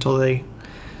thing until they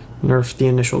nerfed the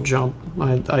initial jump.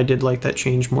 I did like that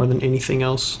change more than anything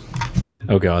else.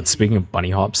 Oh god, speaking of bunny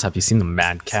hops, have you seen the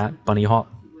Mad Cat bunny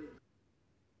hop?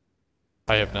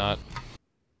 I have not.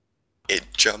 It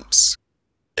jumps.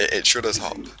 It sure does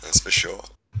hop, that's for sure.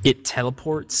 It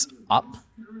teleports up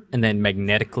and then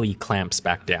magnetically clamps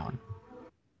back down.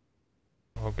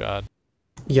 Oh god.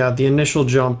 Yeah, the initial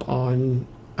jump on,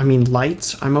 I mean,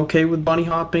 lights, I'm okay with bunny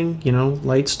hopping. You know,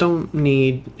 lights don't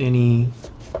need any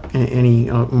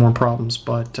more problems,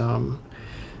 but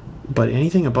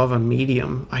anything above a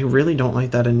medium, I really don't like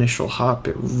that initial hop.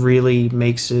 It really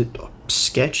makes it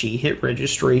sketchy. Hit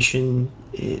registration,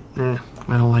 I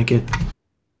don't like it.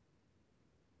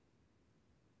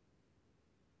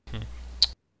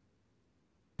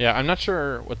 Yeah, I'm not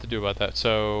sure what to do about that.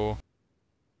 So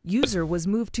User was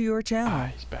moved to your channel.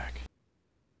 he's back.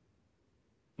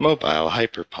 Mobile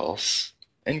hyperpulse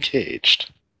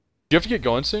engaged. Do you have to get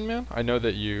going soon, man? I know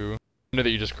that you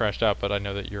just crashed out, but I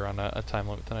know that you're on a time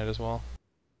limit tonight as well.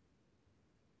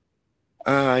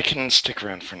 I can stick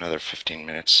around for another 15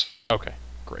 minutes, Okay,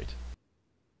 great.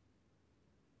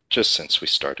 just since we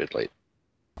started late.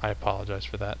 I apologize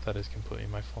for that. That is completely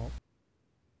my fault.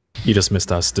 You just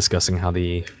missed us discussing how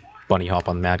the bunny hop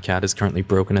on Mad Cat is currently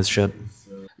broken as shit.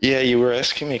 Yeah, you were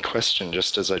asking me a question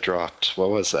just as I dropped. What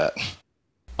was that?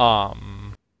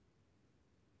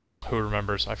 Who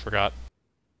remembers? I forgot.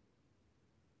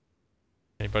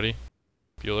 Anybody?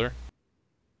 Bueller?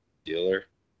 Dealer?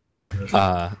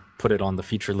 put it on the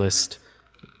feature list,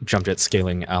 jump jet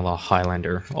scaling a la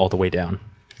Highlander all the way down.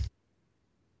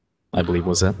 I believe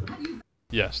was it.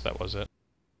 Yes, that was it.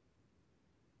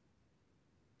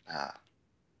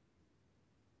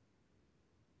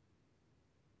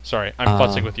 Sorry, I'm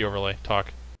futzing with the overlay.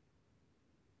 Talk.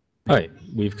 Alright,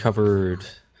 we've covered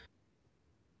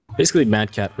basically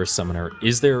Mad Cat versus Summoner.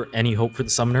 Is there any hope for the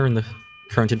Summoner in the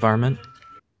current environment?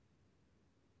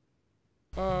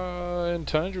 In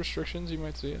tonnage restrictions, you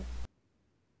might see it.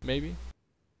 Maybe.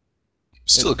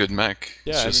 Still a good mech.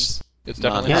 Yeah, it's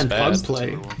definitely Yeah, not and bad. Pug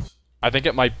play. I think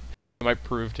it might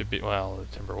prove to be, well,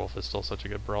 the Timberwolf is still such a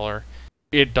good brawler.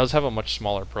 It does have a much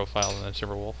smaller profile than the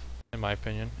Timberwolf, in my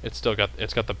opinion. It's got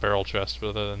the barrel chest, but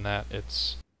other than that,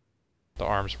 the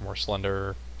arms are more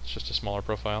slender. It's just a smaller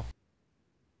profile.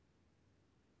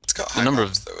 It's got high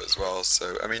arms though as well,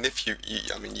 so I mean, if you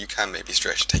can maybe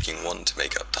stretch taking one to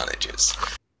make up tonnages.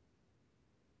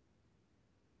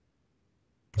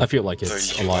 I feel like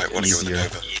it's a lot easier.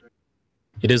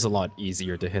 It is a lot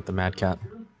easier to hit the Mad Cat.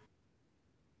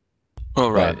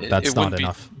 Well, right. That's not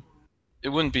enough. It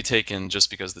wouldn't be taken just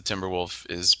because the Timberwolf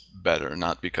is better,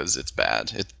 not because it's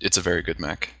bad. It's a very good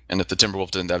mech. And if the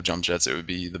Timberwolf didn't have jump jets, it would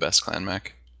be the best clan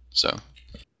mech. So.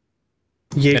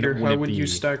 Jaeger, how would you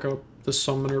stack up the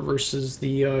Summoner versus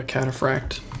the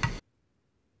Cataphract?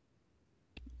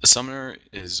 The Summoner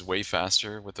is way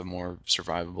faster with a more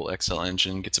survivable XL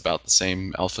engine. Gets about the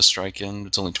same alpha strike in.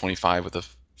 It's only 25 with a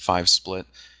 5 split.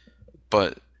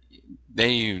 But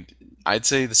I'd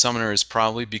say the Summoner is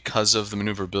probably, because of the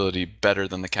maneuverability, better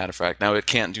than the Cataphract. Now, it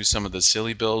can't do some of the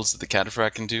silly builds that the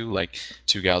Cataphract can do, like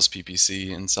 2 gals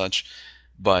PPC and such,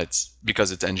 but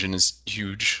because its engine is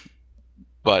huge.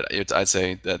 But I'd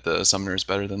say that the Summoner is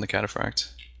better than the Cataphract.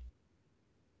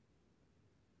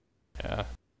 Yeah,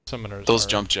 Summoners. Those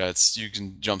jump jets, you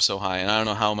can jump so high, and I don't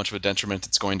know how much of a detriment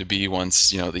it's going to be once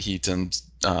the heat and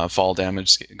fall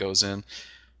damage goes in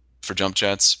for jump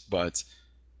jets, but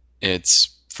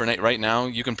it's. For right now,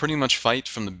 you can pretty much fight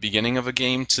from the beginning of a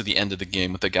game to the end of the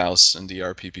game with the Gauss and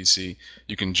DR PPC.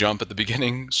 You can jump at the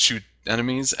beginning, shoot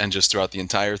enemies, and just throughout the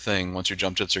entire thing, once your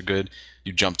jump jets are good,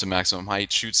 you jump to maximum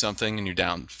height, shoot something, and you're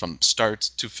down from start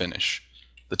to finish.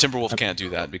 The Timberwolf can't do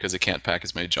that because it can't pack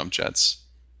as many jump jets.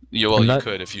 You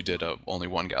could if you did only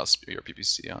 1 Gauss or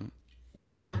PPC on.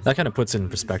 That kind of puts it in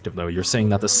perspective, though. You're saying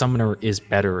that the Summoner is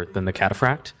better than the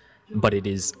Cataphract, but it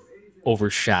is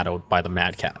overshadowed by the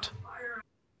Mad Cat.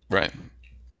 Right.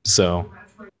 So.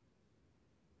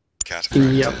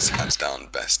 Cataphract is hands down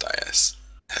best IS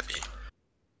heavy.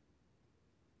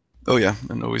 Oh yeah,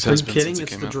 and always has been since it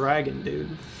came out. It's the dragon, dude.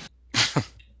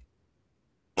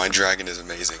 My dragon is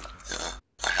amazing. Yeah,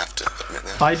 I have to admit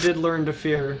that. I did learn to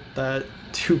fear that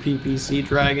 2 PPC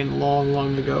dragon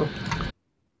long ago.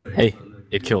 Hey,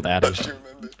 it killed Addy. I actually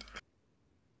remembered.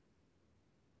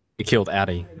 It killed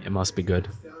Addy. It must be good.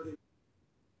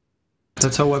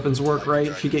 That's how weapons work, right?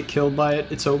 If you get killed by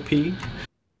it, it's OP. It's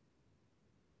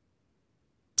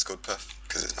called Puff,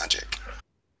 because it's magic.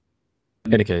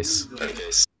 In any case.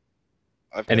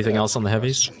 Anything else on the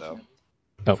heavies?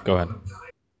 Oh, go ahead.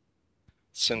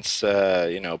 Since,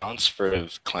 balance for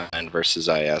clan versus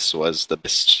IS was the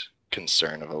biggest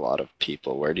concern of a lot of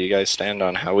people, where do you guys stand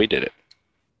on how we did it?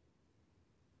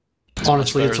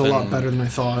 Honestly, it's a lot better than I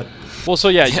thought. Well, so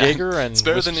yeah, Jaeger and... It's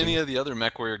better than any of the other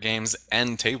MechWarrior games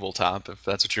and tabletop, if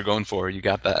that's what you're going for. You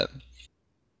got that.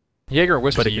 Jaeger and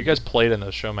Whiskey, you guys played in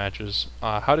those show matches.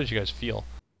 How did you guys feel?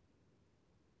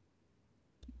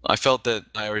 I felt that,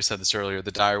 I already said this earlier,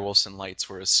 the Direwolves and Lights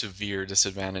were a severe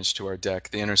disadvantage to our deck.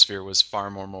 The Inner Sphere was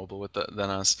far more mobile than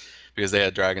us, because they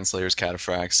had Dragon Slayers,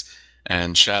 Cataphracts,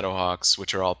 and Shadowhawks,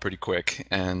 which are all pretty quick,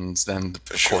 and then,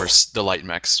 of course, the Light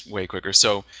Mechs way quicker.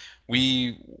 So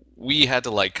we had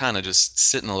to kind of just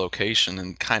sit in a location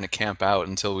and kind of camp out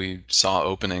until we saw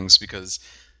openings, because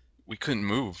we couldn't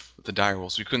move with the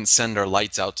Direwolves. We couldn't send our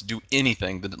Lights out to do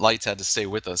anything. The Lights had to stay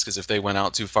with us, because if they went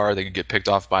out too far, they could get picked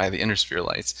off by the Inner Sphere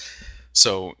Lights.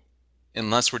 So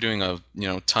unless we're doing a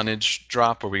tonnage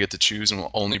drop where we get to choose and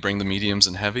we'll only bring the mediums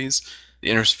and heavies, the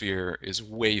Inner Sphere is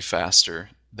way faster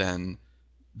than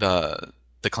the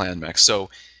clan mech. So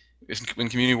when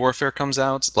Community Warfare comes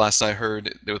out, last I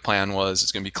heard, the plan was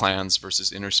it's going to be clans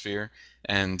versus Inner Sphere,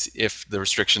 and if the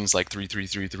restrictions like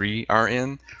 3333 are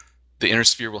in, the Inner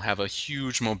Sphere will have a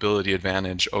huge mobility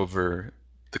advantage over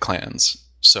the clans.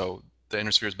 So the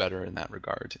Inner Sphere is better in that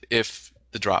regard, if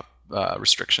the drop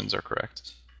restrictions are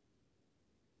correct.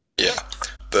 Yeah,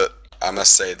 but I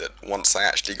must say that once I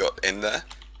actually got in there,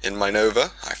 in my Nova,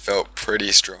 I felt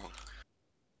pretty strong.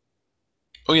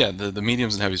 Oh yeah, the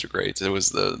mediums and heavies are great. It was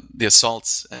the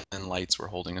assaults and lights were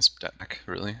holding us back,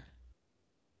 really.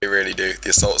 They really do.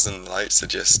 The assaults and lights are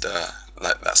just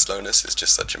like that slowness is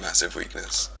just such a massive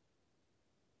weakness.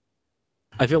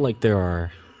 I feel like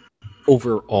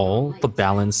overall, the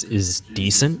balance is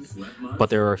decent, but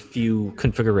there are a few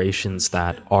configurations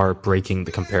that are breaking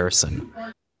the comparison.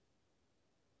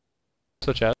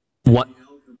 Such as? What?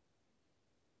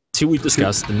 Two we've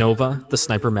discussed, the Nova, the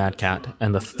Sniper Mad Cat,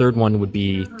 and the third one would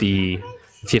be the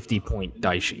 50-point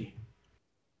Daishi.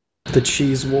 The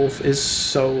Cheese Wolf is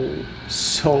so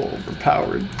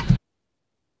overpowered.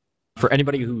 For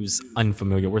anybody who's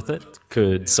unfamiliar with it,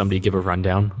 could somebody give a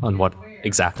rundown on what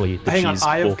exactly the Hang on, Cheese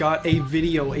I have Wolf... got a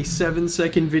video, a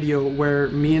 7-second video, where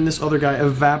me and this other guy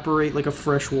evaporate like a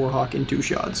fresh Warhawk in 2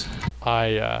 shots.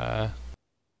 There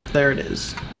it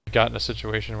is. Got in a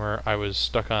situation where I was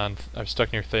stuck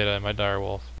near Theta and my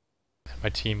direwolf. My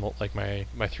team, like my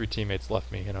 3 teammates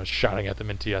left me, and I was shouting at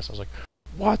them in TS. I was like,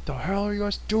 "What the hell are you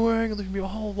guys doing? Leave me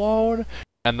all alone!"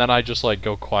 And then I just like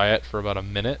go quiet for about a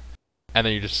minute, and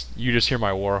then you just hear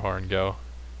my war horn go.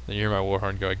 Then you hear my war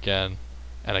horn go again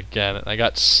and again, and I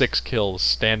got 6 kills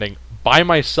standing by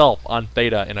myself on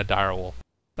Theta in a direwolf.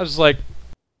 I was just like,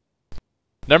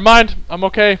 never mind, I'm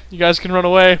okay. You guys can run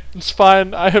away. It's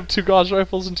fine. I have 2 Gauss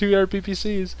rifles and 2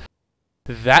 RPPCs.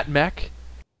 That mech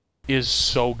is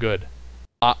so good.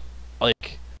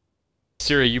 Like,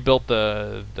 Siri, you built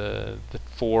the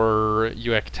 4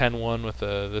 UX 10 one with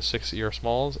the 6 ER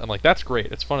smalls, and like that's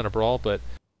great. It's fun in a brawl, but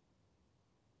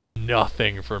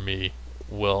nothing for me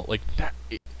will like that.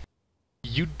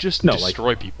 You just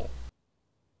destroy people.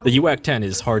 The UAC-10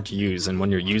 is hard to use, and when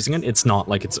you're using it, it's not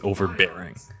like it's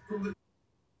overbearing.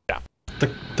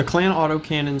 The clan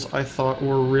autocannons I thought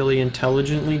were really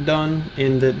intelligently done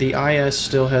in that the IS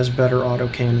still has better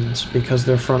autocannons because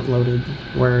they're front loaded,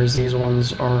 whereas these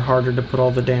ones are harder to put all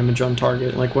the damage on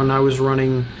target. Like when I was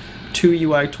running 2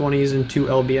 UI-20s and 2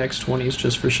 LBX-20s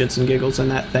just for shits and giggles in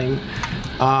that thing,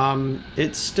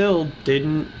 it still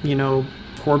didn't,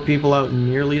 pour people out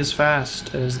nearly as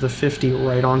fast as the 50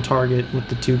 right on target with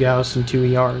the 2 Gauss and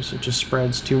 2 ERs. It just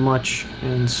spreads too much,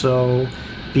 and so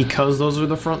because those are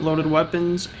the front-loaded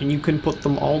weapons, and you can put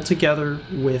them all together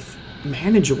with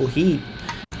manageable heat,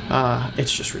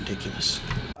 it's just ridiculous.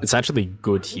 It's actually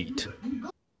good heat.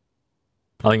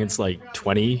 I think it's like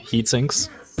 20 heat sinks.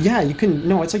 Yeah, you can...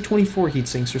 No, it's like 24 heat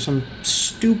sinks or some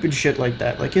stupid shit like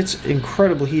that. Like, it's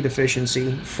incredible heat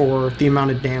efficiency for the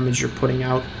amount of damage you're putting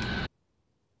out.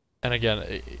 And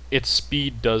again, its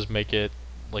speed does make it,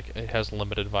 like, it has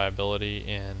limited viability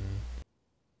in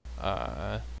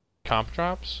comp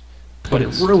drops. But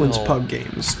it ruins pub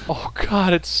games. Oh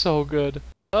god, it's so good.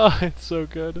 Oh, it's so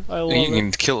good. I love it. You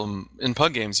can kill them in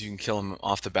pug games. You can kill them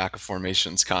off the back of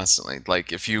formations constantly.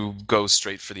 Like if you go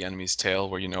straight for the enemy's tail,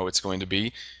 where you know it's going to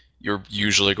be, you're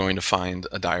usually going to find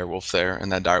a direwolf there,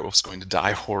 and that direwolf's going to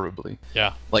die horribly.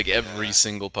 Yeah. Like every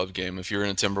single pub game, if you're in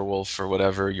a timberwolf or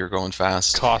whatever, you're going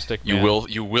fast. Caustic. You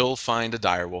will find a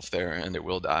direwolf there, and it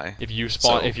will die. If you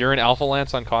spawn, if you're an alpha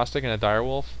lance on caustic and a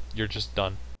direwolf, you're just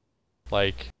done.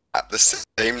 Like. At the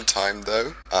same time,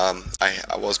 though,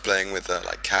 I was playing with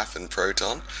like Calf and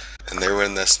Proton, and they were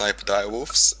in their sniper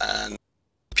direwolves, and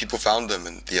people found them,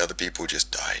 and the other people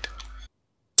just died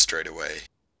straight away.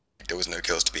 There was no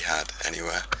kills to be had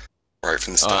anywhere, right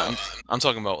from the start. I'm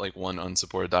talking about like one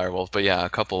unsupported direwolf, but yeah, a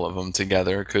couple of them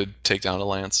together could take down a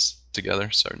lance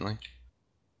together, certainly.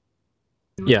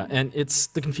 Yeah, and it's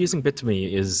the confusing bit to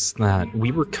me is that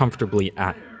we were comfortably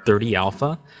at 30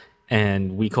 alpha,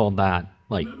 and we called that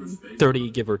like 30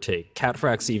 give or take.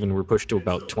 Catfrax even were pushed to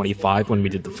about 25 when we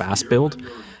did the fast build,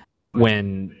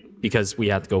 because we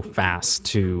had to go fast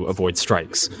to avoid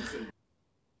strikes.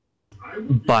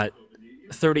 But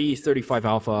 30, 35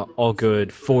 alpha, all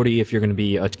good. 40 if you're going to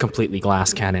be a completely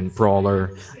glass cannon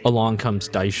brawler. Along comes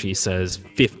Daishi, says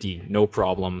 50, no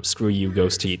problem. Screw you,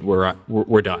 Ghost Heat.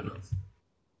 We're done.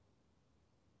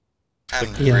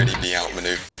 And really be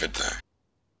outmaneuvered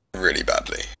though, really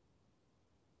badly.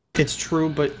 It's true,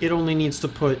 but it only needs to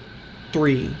put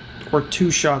 3 or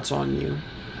 2 shots on you,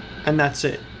 and that's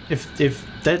it. If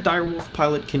that direwolf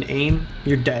pilot can aim,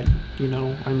 you're dead. I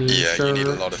mean, yeah, sure, you need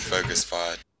a lot of focus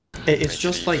fire. It's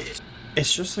just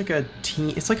like a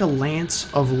team. It's like a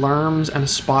lance of lerms and a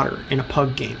spotter in a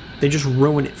pug game. They just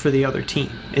ruin it for the other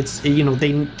team. It's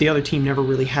the other team never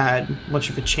really had much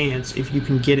of a chance if you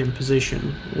can get in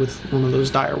position with one of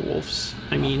those direwolves.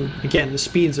 I mean, again, the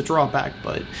speed's a drawback,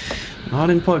 but not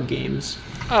in pug games.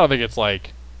 I don't think it's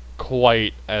like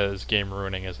quite as game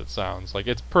ruining as it sounds. Like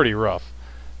it's pretty rough,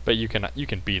 but you can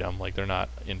beat them. Like they're not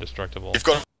indestructible. You've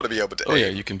got to be able to. Oh yeah,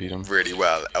 you can beat them really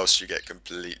well, else you get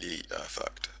completely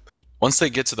fucked. Once they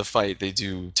get to the fight, they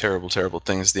do terrible, terrible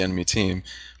things to the enemy team.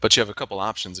 But you have a couple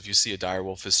options. If you see a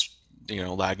direwolf is,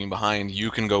 lagging behind,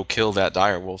 you can go kill that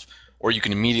direwolf, or you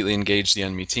can immediately engage the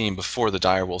enemy team before the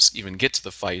direwolves even get to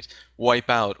the fight, wipe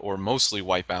out or mostly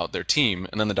wipe out their team,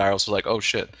 and then the direwolves are like, "Oh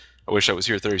shit, I wish I was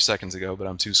here 30 seconds ago, but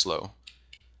I'm too slow."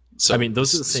 So I mean,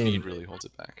 those are the same. Speed really holds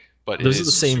it back. But Those it are the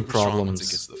is same super strong problems. once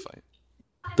it gets to the fight.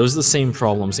 Those are the same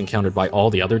problems encountered by all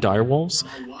the other direwolves,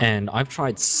 and I've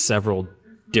tried several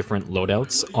different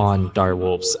loadouts on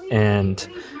direwolves, and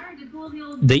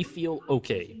they feel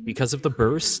okay because of the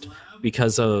burst,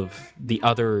 because of the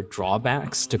other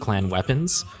drawbacks to clan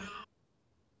weapons.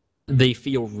 They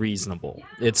feel reasonable.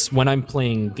 It's when I'm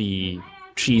playing the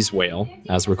cheese whale,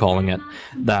 as we're calling it,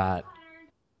 that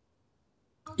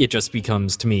it just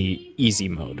becomes, to me, easy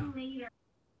mode.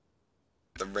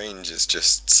 The range is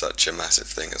just such a massive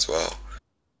thing as well.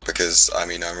 Because, I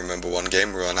mean, I remember one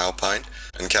game we were on Alpine,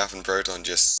 and Cav and Proton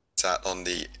just sat on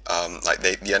the,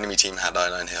 the enemy team had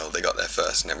Eyeline Hill, they got there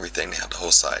first and everything, they had the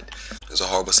whole side. It was a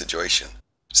horrible situation.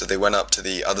 So they went up to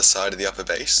the other side of the upper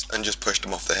base, and just pushed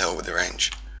them off the hill with the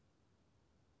range.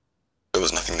 There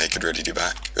was nothing they could really do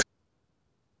back.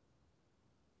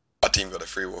 Our team got a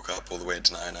free walk up all the way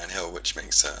to 99 Hill, which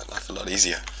makes life a lot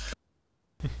easier.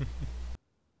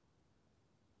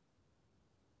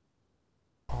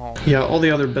 Yeah, all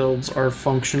the other builds are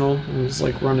functional. It was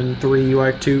like running 3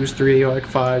 UAC 2s, 3 UAC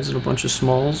 5s, and a bunch of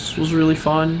smalls was really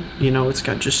fun. It's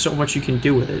got just so much you can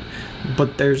do with it.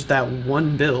 But there's that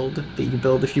one build that you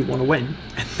build if you want to win,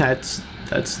 and that's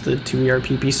the 2 ER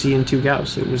PPC and 2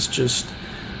 Gauss. It was just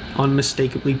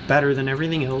unmistakably better than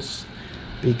everything else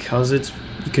because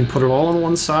you can put it all on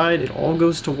one side, it all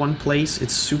goes to one place,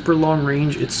 it's super long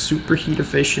range, it's super heat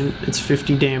efficient, it's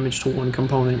 50 damage to one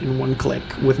component in one click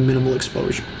with minimal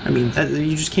exposure. I mean,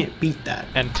 you just can't beat that.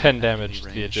 And 10 damage to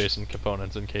the adjacent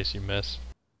components in case you miss.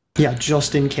 Yeah,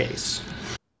 just in case.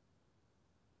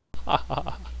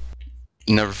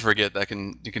 Never forget that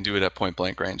you can do it at point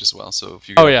blank range as well. So if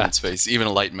you go in space, even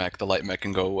a light mech, the light mech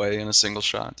can go away in a single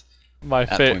shot at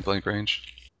point blank range.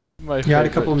 You had a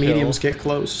couple of mediums get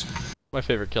close. My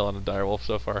favorite kill on a direwolf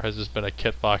so far has just been a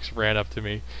kitfox ran up to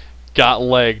me, got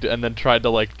legged, and then tried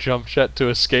to jump jet to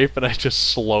escape, and I just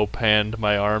slow panned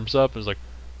my arms up. It was like,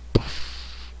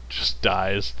 poof, just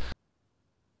dies.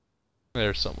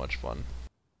 They're so much fun.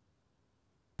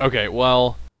 Okay,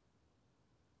 well,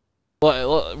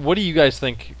 what do you guys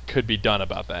think could be done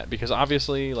about that? Because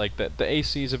obviously, the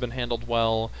ACs have been handled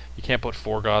well. You can't put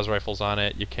 4 Gauss rifles on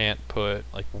it. You can't put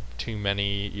too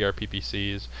many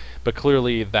ERPPCs. But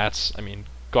clearly, Gauss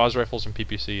rifles and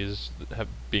PPCs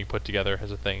being put together is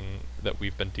a thing that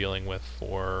we've been dealing with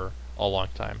for a long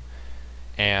time.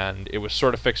 And it was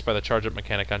sort of fixed by the charge-up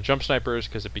mechanic on jump snipers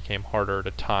because it became harder to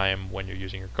time when you're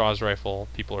using your Gauss rifle.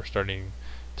 People are starting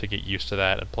to get used to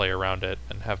that and play around it,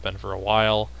 and have been for a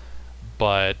while.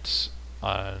 But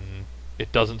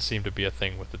it doesn't seem to be a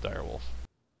thing with the direwolf.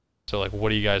 So, what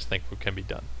do you guys think can be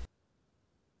done?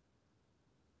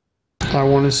 I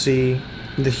want to see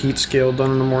the heat scale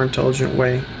done in a more intelligent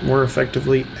way. More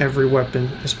effectively, every weapon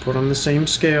is put on the same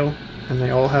scale, and they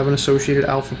all have an associated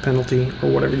alpha penalty, or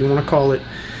whatever you want to call it,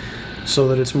 so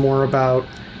that it's more about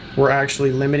we're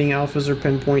actually limiting alphas or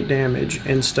pinpoint damage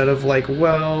instead of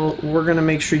well, we're going to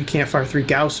make sure you can't fire 3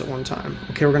 Gauss at one time.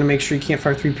 Okay, we're going to make sure you can't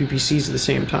fire 3 PPCs at the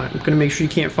same time. We're going to make sure you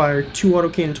can't fire 2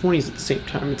 autocannon 20s at the same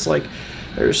time. It's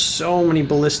there's so many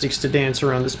ballistics to dance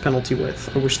around this penalty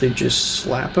with. I wish they'd just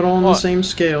slap it all on the same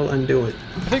scale and do it.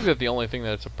 I think that the only thing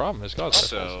that's a problem is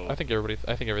Gauss rifles. I think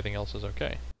everything else is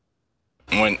okay.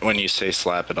 When you say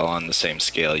slap it all on the same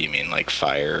scale, you mean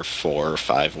fire 4 or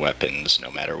 5 weapons, no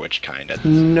matter which kind?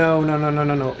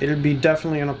 No. It'll be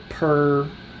definitely on a per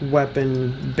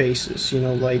weapon basis.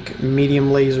 Medium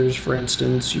lasers, for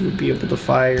instance, you would be able to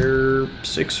fire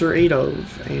 6 or 8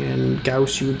 of, and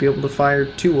Gauss you would be able to fire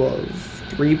 2 of,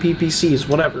 3 PPCs,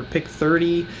 whatever. Pick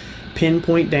 30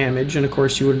 pinpoint damage, and of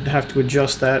course you would have to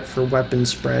adjust that for weapon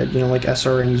spread.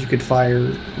 SRNs, you could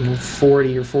fire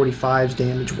 40 or 45's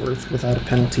damage worth without a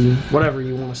penalty, whatever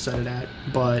you want to set it at.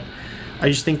 But I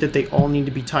just think that they all need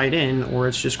to be tied in, or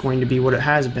it's just going to be what it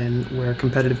has been, where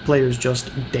competitive players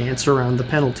just dance around the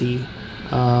penalty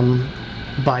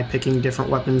by picking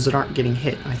different weapons that aren't getting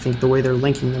hit. I think the way they're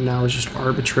linking them now is just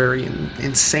arbitrary and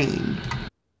insane.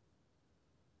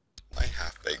 My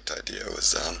half-baked idea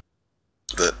was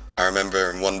that I remember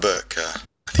in one book,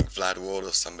 I think Vlad Ward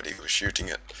or somebody was shooting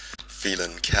at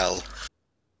Phelan Kell,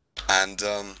 and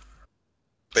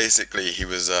basically he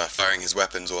was firing his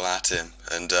weapons all at him,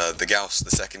 and the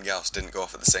second Gauss didn't go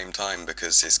off at the same time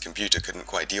because his computer couldn't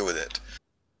quite deal with it.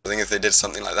 I think if they did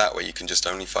something like that where you can just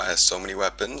only fire so many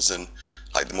weapons and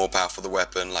like the more powerful the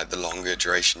weapon, like the longer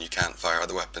duration you can't fire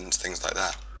other weapons, things like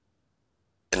that.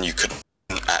 And you couldn't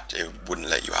it wouldn't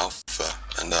let you alpha,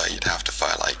 and you'd have to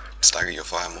fire like stagger your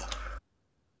fire more.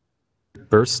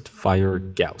 Burst Fire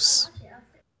Gauss.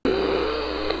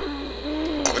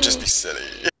 That would just be silly.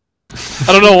 I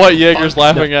don't know what Jaeger's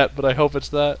laughing at, but I hope it's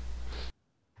that.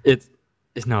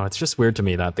 No, it's just weird to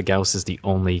me that the Gauss is the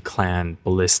only clan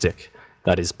ballistic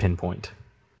that is pinpoint.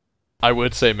 I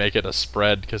would say make it a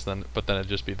spread, but then it'd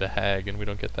just be the Hag, and we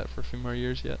don't get that for a few more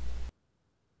years yet.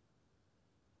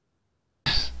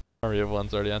 Mario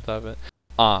 1's already on top of it.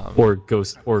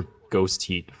 Or ghost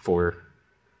heat for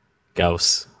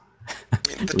Gauss. I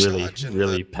mean,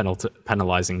 really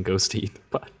penalizing ghost heat,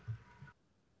 but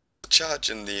the charge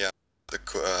and the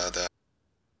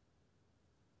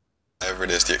whatever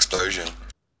it is, the explosion,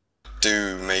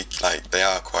 do make like they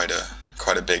are quite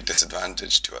a big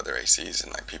disadvantage to other ACs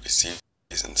and like PPCs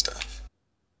and stuff.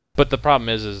 But the problem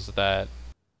is that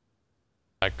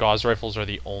Gauss rifles are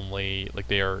the only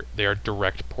they are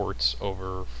direct ports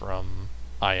over from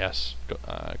IS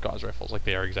Gauss rifles. Like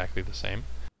they are exactly the same,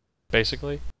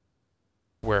 basically.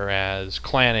 Whereas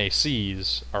clan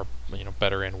ACs are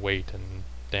better in weight and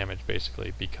damage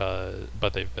basically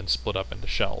but they've been split up into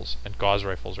shells, and Gauss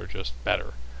rifles are just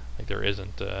better. Like there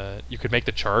isn't you could make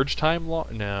the charge time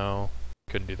no,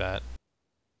 couldn't do that.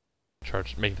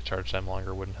 Making the charge time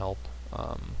longer wouldn't help.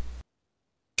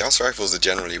 Gauss rifles are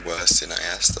generally worse in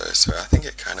IS though, so I think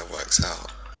it kind of works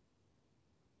out.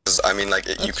 Because I mean, like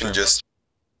you can just,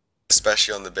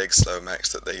 especially on the big slow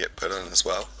mechs that they get put on as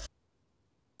well.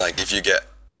 Like if you get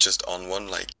just on one,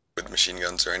 like with machine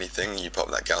guns or anything, you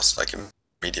pop that Gauss like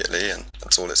immediately, and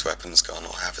that's all its weapons gone,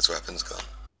 or half its weapons gone.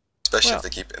 Especially if they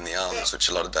keep it in the arms, which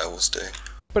a lot of devils do.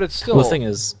 But it's still the thing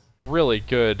is really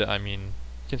good. I mean,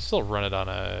 you can still run it on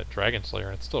a Dragon Slayer,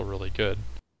 and it's still really good.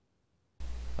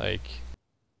 Like,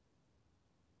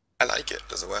 I like it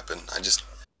as a weapon. I just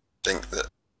think that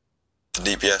the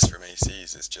DPS from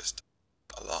ACs is just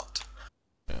a lot.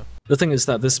 The thing is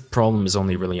that this problem is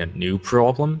only really a new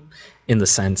problem, in the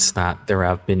sense that there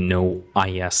have been no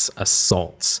IS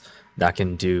assaults that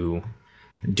can do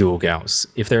dual Gauss.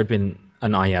 If there had been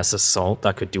an IS assault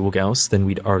that could dual Gauss, then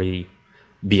we'd already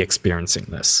be experiencing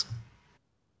this.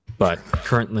 But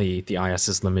currently, the IS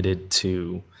is limited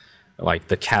to, like,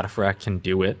 the Cataphract can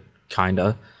do it,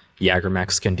 kinda.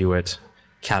 Jagermechs can do it.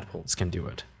 Catapults can do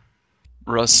it.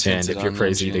 Russ, and if you're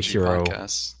crazy, the hero.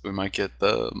 Podcast, we might get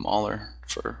the Mauler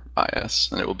for IS,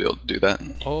 and it will be able to do that.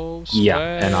 Oh, swag. Yeah,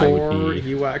 and I would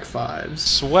be UAC 5s.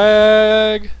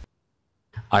 Swag.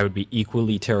 I would be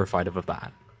equally terrified of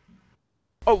that.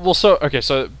 Oh well, okay,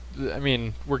 so I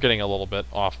mean, we're getting a little bit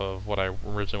off of what I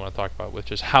originally want to talk about,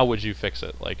 which is how would you fix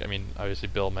it? Like, I mean, obviously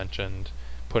Bill mentioned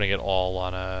putting it all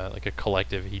on a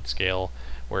collective heat scale,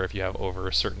 where if you have over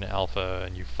a certain alpha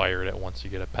and you fire it at once, you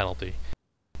get a penalty.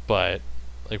 But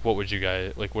like, what would you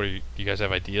guys like? Do you guys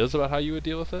have ideas about how you would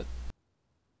deal with it?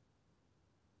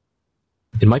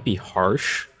 It might be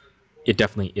harsh. It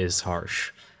definitely is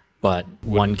harsh, but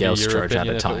one Gauss charge at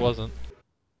a time. If it wasn't.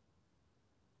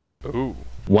 Ooh.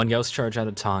 One Gauss charge at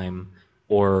a time,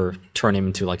 or turn him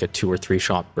into like a 2 or 3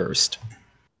 shot burst.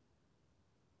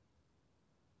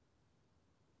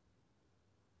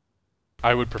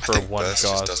 I would prefer one burst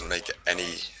Gauss. Just doesn't make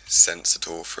any sense at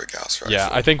all for a Gauss rifle. Yeah,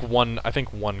 I think one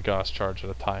Gauss charge at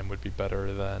a time would be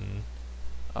better than,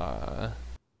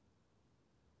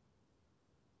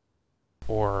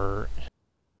 or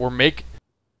make.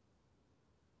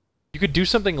 You could do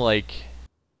something like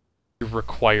you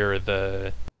require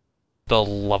the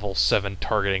level 7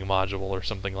 targeting module or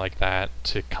something like that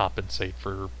to compensate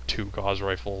for 2 Gauss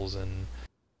rifles, and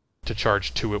to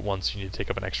charge 2 at once you need to take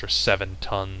up an extra 7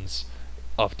 tons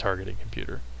of targeting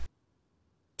computer.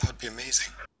 That would be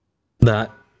amazing.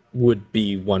 That would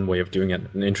be one way of doing it.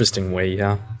 An interesting way,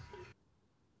 yeah.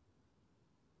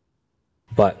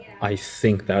 But I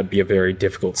think that would be a very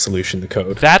difficult solution to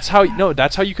code. That's how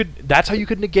you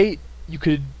could negate. You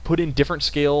could put in different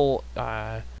scale.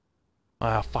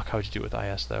 Fuck, how would you do it with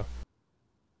IS though?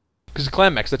 Because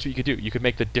clan mechs, that's what you could do. You could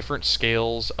make the different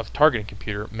scales of targeting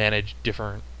computer manage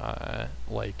different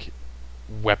like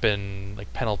weapon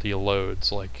penalty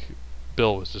loads, like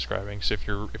Bill was describing. So if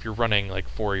you're running like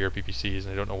 4 of your PPCs,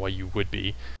 and I don't know why you would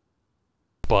be,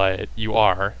 but you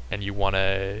are, and you want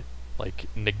to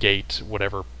negate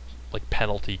whatever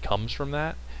penalty comes from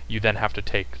that, you then have to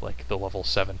take the level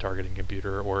 7 targeting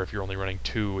computer. Or if you're only running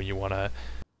 2 and you want to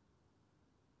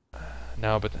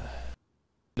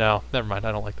no, never mind,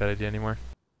 I don't like that idea anymore.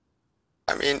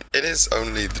 I mean, it is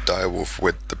only the direwolf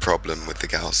with the problem with the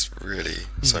Gauss, really.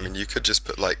 So I mean, you could just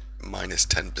put like minus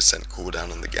 10%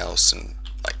 cooldown on the Gauss and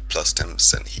like plus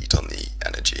 10% heat on the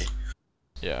energy.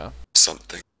 Yeah.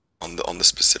 Something on the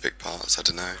specific parts. I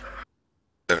don't know.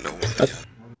 Don't know what they are.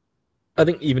 I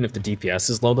think even if the DPS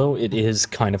is low, though, it is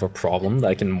kind of a problem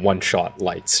that can one-shot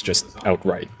lights just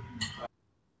outright.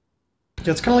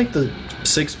 Yeah, it's kind of like the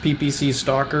 6 PPC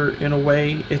Stalker in a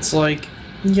way. It's like,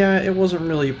 yeah, it wasn't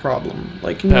really a problem.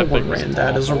 Like, no That one thing was ran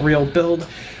that as a awful. real build.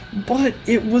 But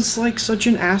it was like such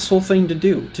an asshole thing to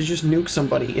do, to just nuke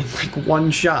somebody in like 1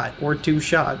 shot or 2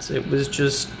 shots. It was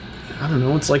just, I don't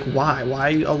know, it's like, why?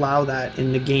 Why allow that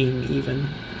in the game even?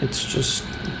 It's just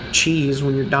cheese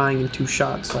when you're dying in 2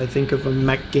 shots. I think of a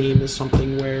mech game as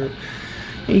something where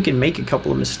you can make a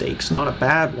couple of mistakes. Not a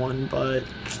bad one, but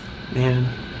man,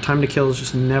 time to kill has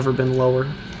just never been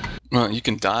lower. Well, you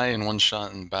can die in 1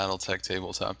 shot in BattleTech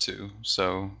Tabletop too,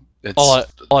 so it's All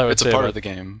I would it's a say part about of the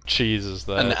game. cheese is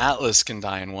that An Atlas can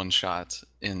die in 1 shot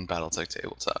in BattleTech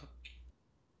Tabletop.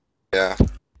 Yeah.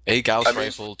 A Gauss I mean-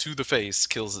 rifle to the face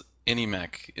kills any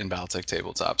mech in BattleTech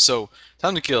Tabletop. So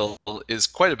time to kill is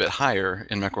quite a bit higher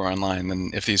in MechWar Online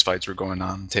than if these fights were going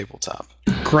on Tabletop.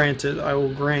 Granted, I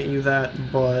will grant you that,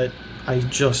 but I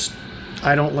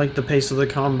don't like the pace of the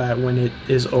combat when it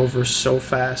is over so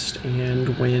fast,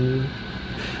 and when,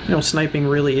 sniping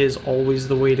really is always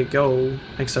the way to go,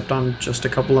 except on just a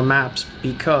couple of maps,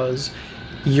 because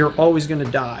you're always going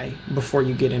to die before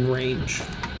you get in range.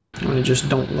 And I just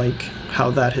don't like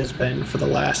how that has been for the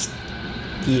last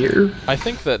year. I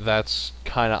think that that's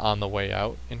kind of on the way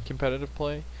out in competitive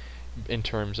play, in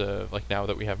terms of, like, now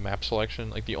that we have map selection.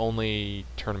 Like, the only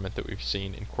tournament that we've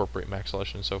seen incorporate map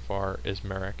selection so far is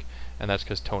Mech, and that's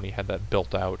because Tony had that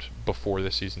built out before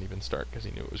the season even started, because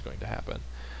he knew it was going to happen.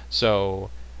 So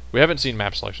we haven't seen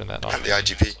map selection that often. And the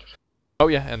IGP. Oh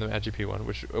yeah, and the IGP one,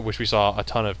 which we saw a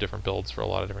ton of different builds for a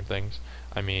lot of different things.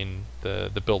 I mean,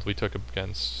 the build we took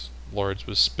against Lords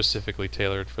was specifically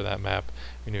tailored for that map.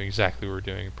 We knew exactly what we were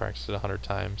doing, we practiced it 100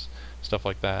 times, stuff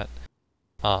like that.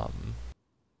 We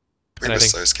And I were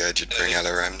think- so scared you'd bring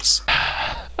LRMs.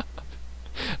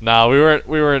 Nah, we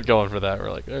weren't going for that.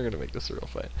 We're like, they're gonna make this a real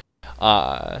fight.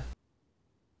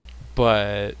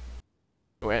 But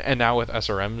and now with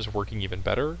SRMs working even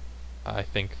better, I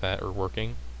think that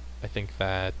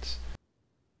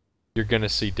you're gonna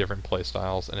see different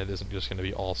playstyles, and it isn't just gonna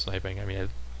be all sniping. I mean,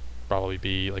 it'd probably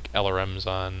be like LRMs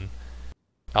on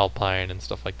Alpine and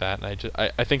stuff like that, and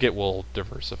I think it will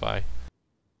diversify.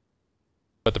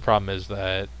 But the problem is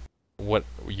that what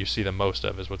you see the most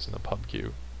of is what's in the pub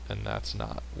queue, and that's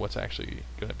not what's actually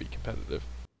going to be competitive.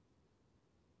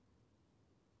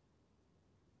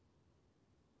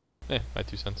 My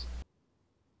 2 cents.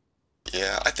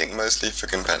 Yeah, I think mostly for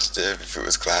competitive, if it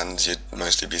was clans, you'd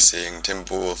mostly be seeing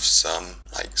Timberwolves,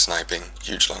 like sniping,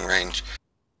 huge long range,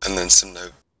 and then some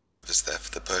Novas there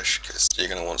for the push, because you're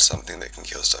going to want something that can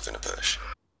kill stuff in a push.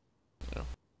 Yeah.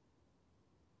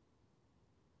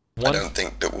 I don't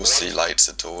think that we'll see lights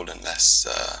at all unless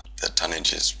the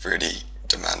tonnage is really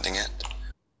demanding it.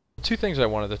 2 things I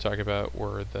wanted to talk about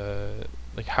were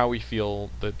how we feel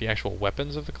that the actual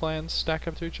weapons of the clans stack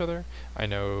up to each other. I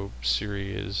know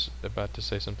Siri is about to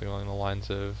say something along the lines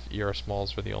of ER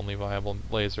smalls are the only viable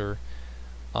laser,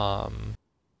 and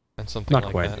something Not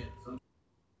like quite. that.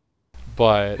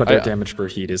 But their damage per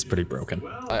heat is pretty broken.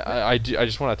 I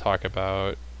just want to talk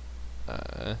about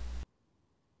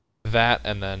that,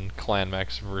 and then clan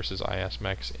mechs versus IS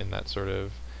mechs in that sort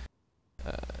of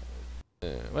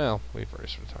well, we've already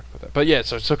sort of talked about that. But yeah,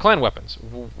 so clan weapons.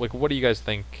 Like, what do you guys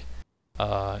think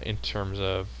in terms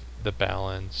of the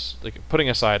balance? Like, putting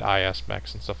aside IS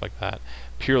mechs and stuff like that,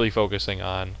 purely focusing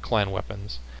on clan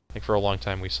weapons. Like, for a long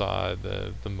time we saw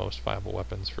the most viable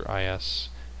weapons for IS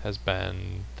has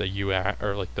been the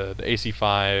the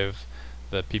AC5,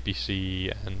 the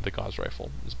PPC, and the Gauss rifle.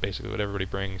 Is basically what everybody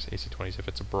brings. AC20s if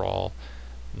it's a brawl,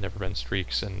 never been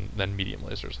streaks, and then medium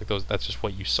lasers. Like, those, that's just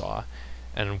what you saw.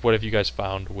 And what have you guys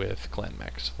found with clan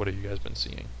mechs? What have you guys been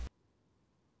seeing?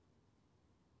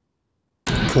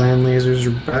 Clan lasers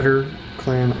are better.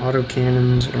 Clan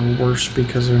autocannons are worse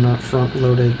because they're not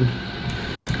front-loaded.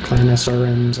 Clan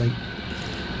SRMs,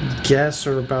 I guess,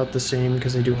 are about the same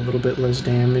because they do a little bit less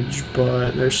damage,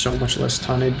 but there's so much less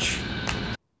tonnage.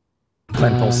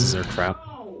 Clan pulses are crap.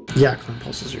 Yeah, clan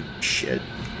pulses are shit.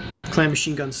 Clan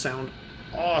machine guns sound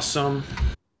awesome.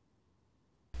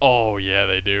 Oh yeah,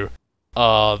 they do.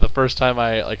 The first time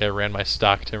I ran my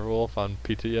stock Timberwolf on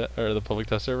PT or the public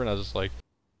test server, and I was just like,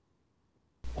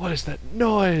 "What is that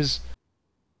noise?"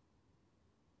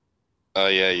 Oh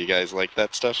yeah, you guys like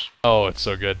that stuff? Oh, it's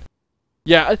so good.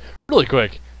 Yeah, really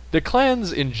quick. The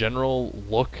clans in general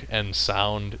look and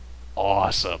sound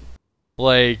awesome.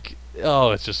 Like,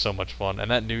 oh, it's just so much fun. And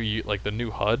that new, like, the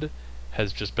new HUD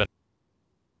has just been...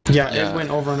 Yeah, Yeah. it went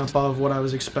over and above what I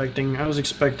was expecting. I was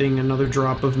expecting another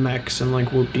drop of mechs and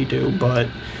like whoop-de-doo, but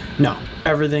no.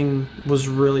 Everything was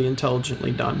really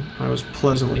intelligently done. I was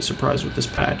pleasantly surprised with this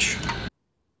patch.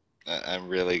 I'm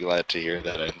really glad to hear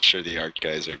that. I'm sure the art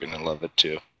guys are going to love it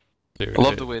too. Dude, I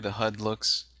love the way the HUD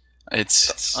looks.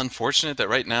 It's unfortunate that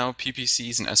right now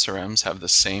PPCs and SRMs have the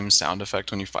same sound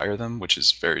effect when you fire them, which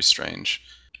is very strange.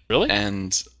 Really?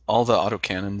 And all the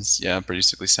autocannons, yeah,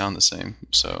 basically sound the same.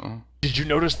 So Did you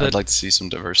notice that I'd like to see some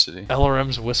diversity.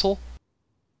 LRMs whistle?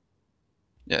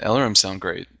 Yeah, LRMs sound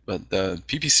great, but the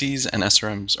PPCs and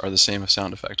SRMs are the same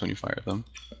sound effect when you fire them.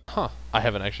 Huh. I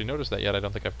haven't actually noticed that yet. I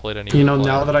don't think I've played any. You know, of the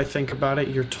now clan. that I think about it,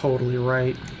 you're totally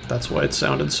right. That's why it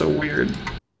sounded so weird.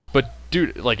 But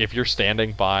dude, like if you're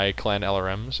standing by clan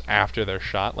LRMs after they're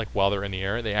shot, like while they're in the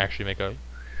air, they actually make a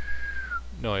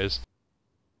noise.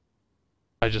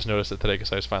 I just noticed it today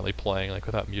because I was finally playing like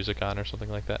without music on or something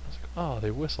like that. I was like, oh,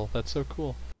 they whistle. That's so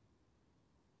cool.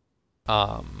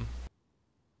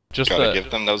 Just Gotta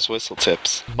give them those whistle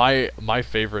tips. my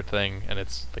favorite thing, and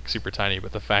it's like super tiny,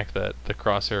 but the fact that the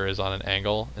crosshair is on an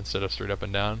angle instead of straight up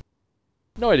and down.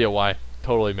 No idea why.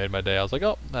 Totally made my day. I was like,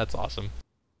 oh, that's awesome.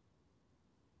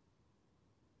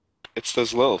 It's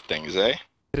those little things, eh?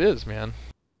 It is, man.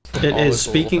 It All is. those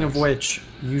little Speaking of things. which,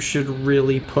 you should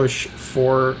really push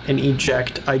for an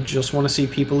eject. I just want to see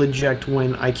people eject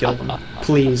when I kill them.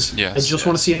 Please. Yes, I just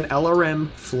want to see an LRM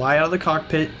fly out of the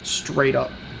cockpit straight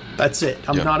up. That's it.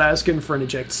 I'm Yep. not asking for an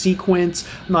eject sequence.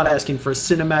 I'm not asking for a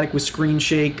cinematic with screen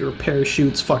shake or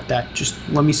parachutes. Fuck that. Just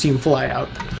let me see them fly out.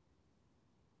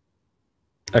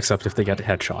 Except if they get a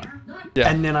headshot. Yeah.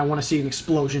 And then I want to see an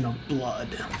explosion of blood.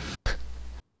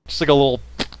 Just like a little,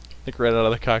 like right out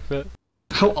of the cockpit.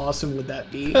 How awesome would that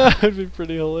be? That'd be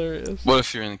pretty hilarious. What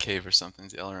if you're in a cave or something?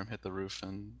 The LRM hit the roof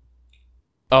and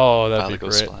Oh, that'd pilot be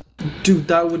goes great. flat. Dude,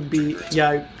 that would be...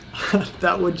 Yeah,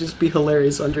 that would just be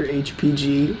hilarious under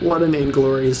HPG. What an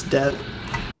inglorious death.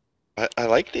 I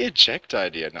like the eject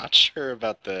idea. Not sure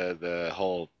about the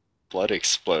whole blood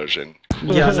explosion.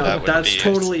 Yeah, As no, that would that's be.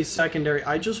 totally secondary.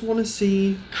 I just want to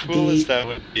see Cool as the that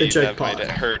would be, eject that might pod.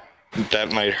 hurt.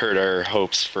 That might hurt our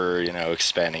hopes for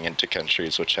expanding into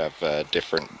countries which have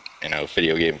different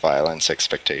video game violence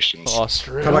expectations.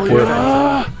 Australia. How about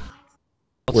Canada?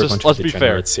 We're a bunch Let's of be fair.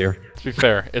 degenerates here. Let's be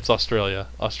fair. It's Australia.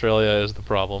 Australia is the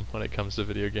problem when it comes to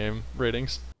video game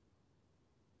ratings.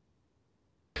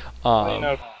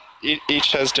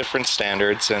 Each has different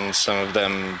standards, and some of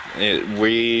them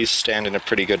we stand in a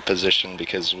pretty good position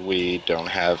because we don't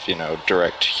have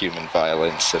direct human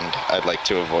violence, and I'd like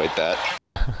to avoid that.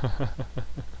 I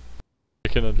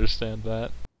can understand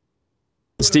that.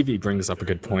 Stevie brings up a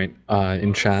good point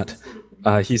in chat.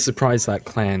 He's surprised that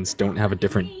clans don't have a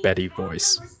different Betty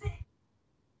voice.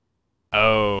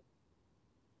 Oh.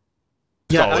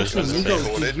 Yeah, always actually, been Nico,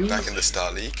 Recorded did you, back in the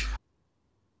Star League.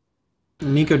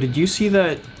 Nico, did you see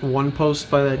that one post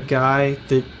by that guy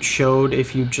that showed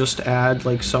if you just add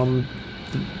like some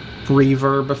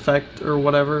reverb effect or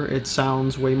whatever, it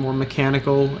sounds way more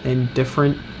mechanical and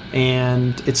different,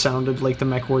 and it sounded like the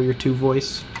MechWarrior 2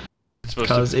 voice? It's supposed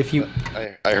Because to, if you...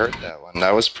 I heard that one.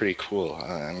 That was pretty cool.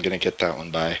 I'm gonna get that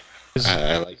one by. is,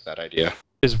 I like that idea.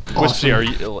 Awesome.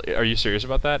 are you serious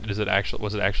about that? Was it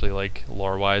actually like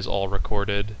lore-wise all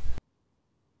recorded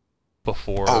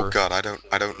before? Oh god, I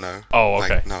don't know. Oh,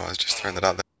 okay. Like, no, I was just throwing that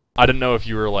out there. I didn't know if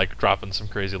you were like dropping some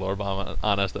crazy lore bomb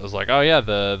on us that was like, oh yeah,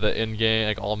 the in-game,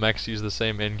 like all mechs use the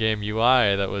same in-game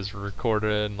UI that was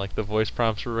recorded, and like the voice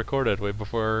prompts were recorded way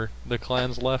before the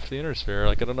clans left the Inner Sphere.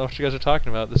 Like, I don't know what you guys are talking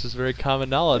about. This is very common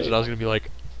knowledge, and I was gonna be like,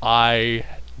 I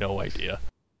had no idea.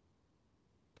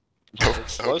 I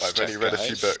hope I've only read a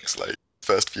few guys. books, like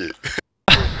first few.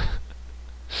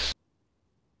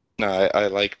 No, I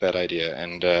like that idea.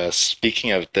 And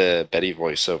speaking of the Betty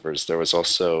voiceovers, there was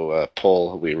also a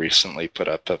poll we recently put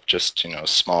up of just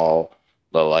small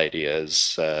little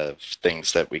ideas of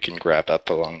things that we can grab up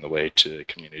along the way to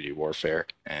community warfare.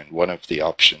 And one of the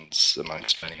options,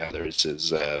 amongst many others,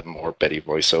 is more Betty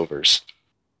voiceovers.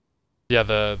 Yeah,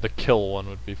 the kill one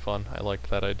would be fun. I liked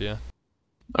that idea.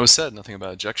 I was sad nothing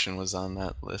about ejection was on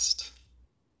that list.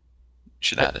 You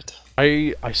should add it.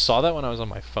 I saw that when I was on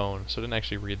my phone, so I didn't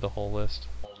actually read the whole list.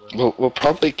 We'll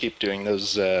probably keep doing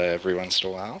those every once in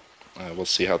a while. We'll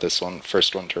see how this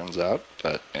first one turns out.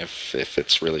 But if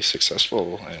it's really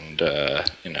successful and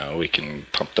we can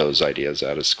pump those ideas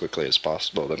out as quickly as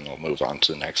possible, then we'll move on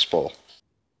to the next poll.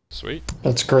 Sweet.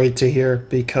 That's great to hear,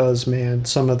 because, man,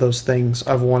 some of those things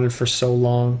I've wanted for so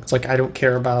long. It's like I don't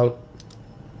care about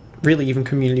really even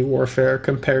community warfare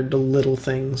compared to little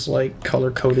things like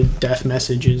color-coded death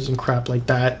messages and crap like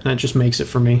that. And that just makes it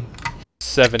for me.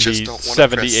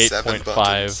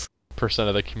 78.5%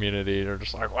 of the community are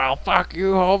just like, well, fuck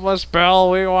you, homeless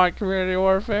Bill, we want community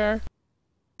warfare.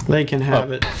 They can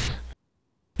have it.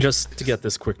 Just to get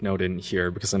this quick note in here,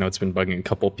 because I know it's been bugging a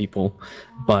couple people,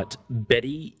 but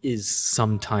Betty is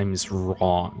sometimes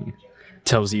wrong.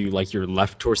 Tells you, like, your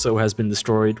left torso has been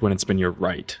destroyed when it's been your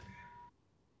right.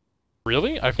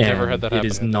 Really? I've never had that happen. It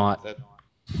is not...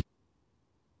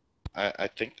 I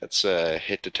think that's a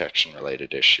hit detection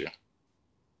related issue.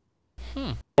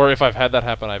 Or if I've had that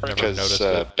happen, I've never noticed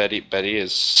it. Betty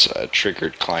is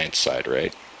triggered client side,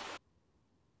 right?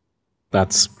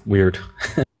 That's weird.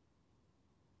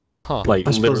 Huh. Like,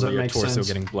 I suppose literally that your makes torso sense.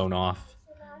 getting blown off,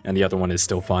 and the other one is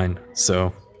still fine,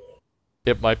 so...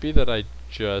 It might be that I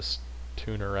just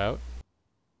tune her out.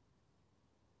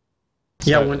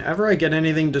 Yeah, So- whenever I get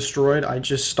anything destroyed, I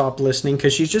just stop listening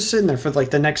because she's just sitting there for like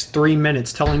the next 3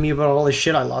 minutes telling me about all the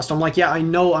shit I lost. I'm like, yeah, I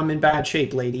know I'm in bad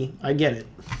shape, lady. I get it.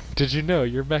 Did you know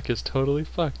your mech is totally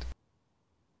fucked?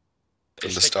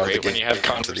 From the start of the great when game you have to the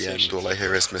end, conversations? all I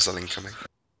hear is missile incoming.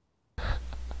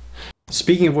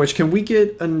 Speaking of which, can we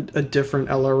get a different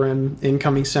LRM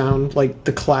incoming sound? Like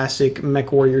the classic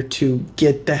MechWarrior 2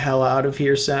 get the hell out of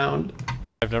here sound?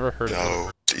 I've never heard of it.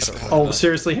 No, please I don't no. know. Oh,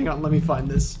 seriously, hang on, let me find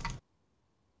this.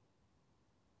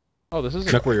 Oh, this is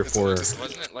MechWarrior 4.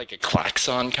 Wasn't it like a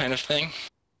klaxon kind of thing?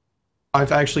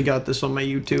 I've actually got this on my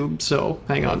YouTube, so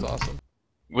hang on. That's awesome.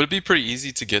 Would it be pretty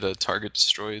easy to get a target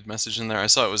destroyed message in there? I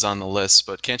saw it was on the list,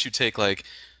 but can't you take like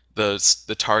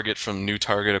the target from new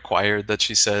target acquired that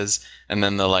she says, and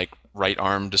then the like right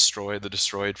arm destroyed, the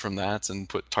destroyed from that, and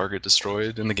put target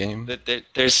destroyed in the game?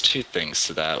 There's two things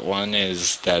to that. One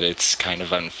is that it's kind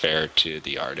of unfair to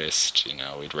the artist. You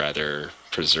know, we'd rather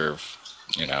preserve,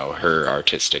 you know, her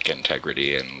artistic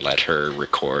integrity and let her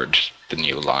record the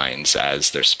new lines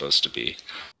as they're supposed to be.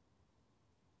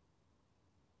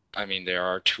 I mean, there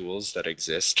are tools that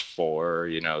exist for,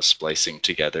 you know, splicing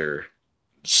together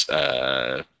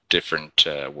different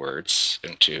words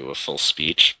into a full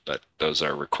speech, but those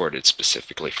are recorded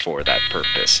specifically for that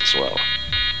purpose as well.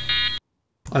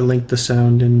 I linked the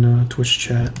sound in Twitch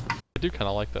chat. I do kind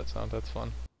of like that sound. That's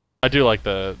fun. I do like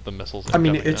the missiles. I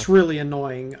mean, incoming, it's yeah. really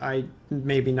annoying.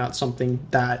 Maybe not something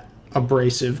that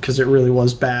abrasive because it really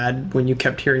was bad when you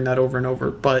kept hearing that over and over,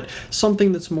 but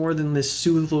something that's more than this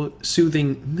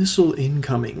soothing missile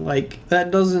incoming. Like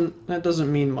that doesn't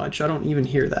mean much. I don't even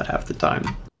hear that half the time.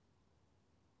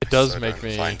 It does So I make don't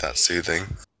me. find that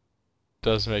soothing.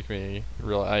 Does make me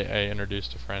real. I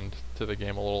introduced a friend to the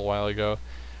game a little while ago,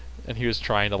 and he was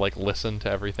trying to like listen to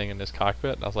everything in his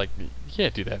cockpit, and I was like, "You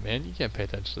can't do that, man. You can't pay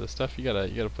attention to this stuff. You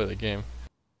gotta play the game."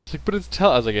 He's like, "But it's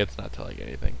I was like, "It's not telling you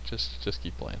anything. Just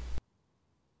keep playing.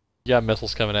 You got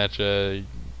missiles coming at you.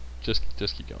 Just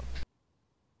keep going."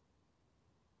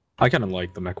 I kind of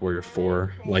like the MechWarrior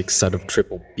 4 like set of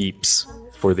triple beeps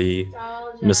for the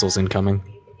missiles incoming.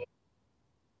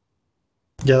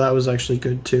 Yeah, that was actually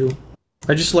good too.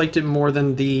 I just liked it more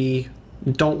than the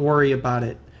 "don't worry about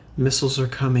it, missiles are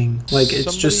coming." Like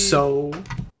it's just so.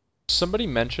 Somebody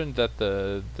mentioned that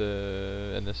the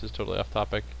and this is totally off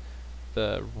topic,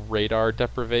 the radar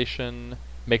deprivation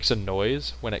makes a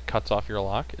noise when it cuts off your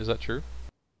lock. Is that true?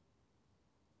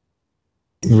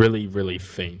 Really, really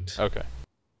faint. Okay.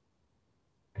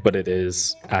 But it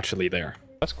is actually there.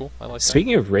 That's cool. I like that.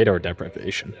 Speaking of radar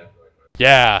deprivation,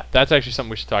 Yeah, that's actually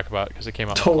something we should talk about because it came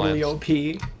out in Totally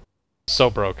Clans. OP. So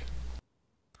broke.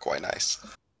 Quite nice.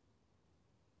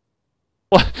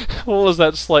 What was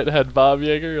that slight head bob,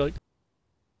 Jaeger? You're like,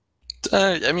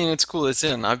 I mean, it's cool it's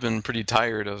in. I've been pretty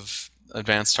tired of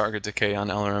advanced target decay on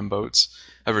LRM boats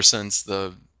ever since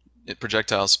the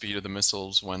projectile speed of the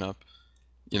missiles went up.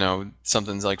 You know,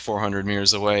 something's like 400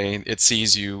 meters away. It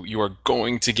sees you. You are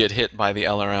going to get hit by the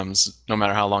LRMs no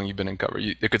matter how long you've been in cover.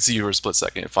 It could see you for a split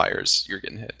second. It fires. You're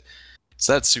getting hit.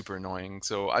 So that's super annoying.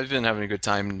 So I've been having a good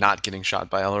time not getting shot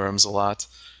by LRMs a lot.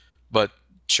 But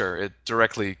sure, it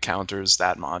directly counters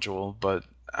that module. But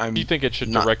do you think it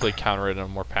should directly counter it in a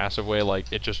more passive way,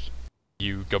 like it just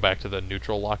you go back to the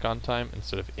neutral lock-on time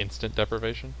instead of instant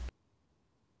deprivation?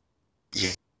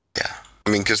 Yeah. I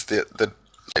mean, because the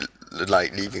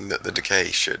like leaving the decay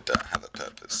should have a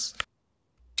purpose.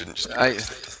 Shouldn't just be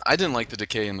wasted. I didn't like the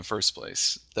decay in the first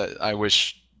place. That I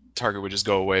wish target would just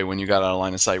go away when you got out of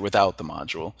line of sight without the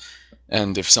module.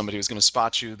 And if somebody was going to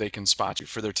spot you, they can spot you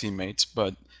for their teammates.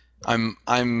 But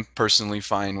I'm personally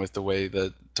fine with the way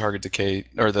that target decay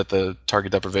or that the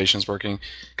target deprivation is working,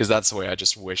 because that's the way I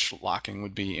just wish locking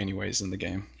would be anyways in the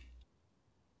game.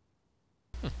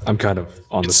 I'm kind of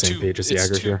on the same page as It's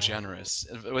Jagger too here. generous,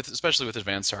 especially with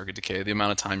advanced target decay. The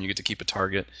amount of time you get to keep a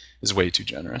target is way too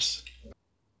generous.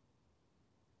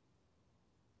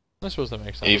 I suppose that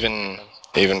makes sense.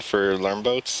 Even for learn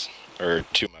boats, or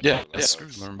too much. Yeah, learn screw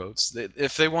boats? learn boats.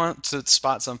 If they want to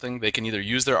spot something, they can either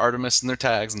use their Artemis and their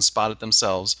tags and spot it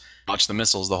themselves, watch the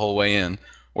missiles the whole way in,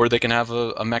 or they can have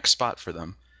a mech spot for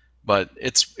them. But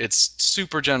it's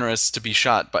super generous to be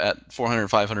shot at 400,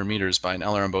 500 meters by an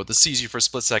LRM boat that sees you for a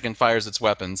split second, fires its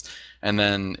weapons, and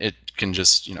then it can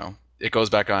just, it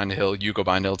goes back behind the hill, you go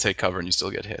behind the hill, take cover, and you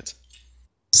still get hit.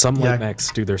 Some Yeah. light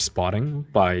mechs do their spotting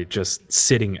by just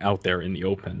sitting out there in the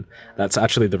open. That's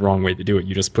actually the wrong way to do it.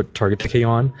 You just put target decay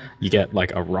on, you get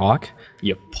like a rock,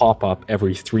 you pop up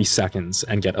every 3 seconds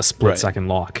and get a split-second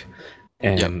lock.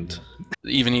 And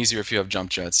even easier if you have jump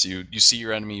jets. You see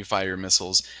your enemy, you fire your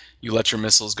missiles, you let your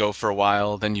missiles go for a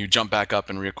while, then you jump back up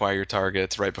and reacquire your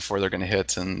target right before they're going to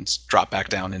hit and drop back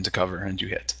down into cover and you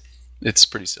hit. It's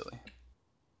pretty silly.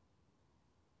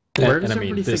 Where and does I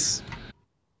mean, everybody this think...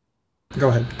 Go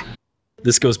ahead.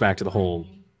 this goes back to the whole,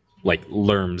 like,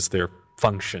 LRMs, their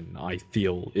function, I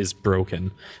feel, is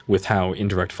broken with how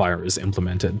indirect fire is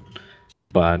implemented.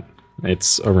 But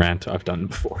it's a rant I've done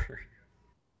before,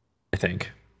 I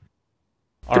think.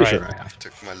 Pretty sure I have.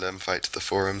 Took my learn fight to the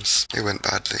forums. It went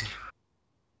badly.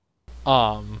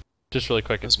 Just really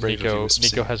quick, That's brave of you, Nico Mr.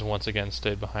 C. has once again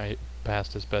stayed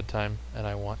past his bedtime, and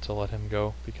I want to let him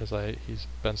go because he's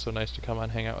been so nice to come on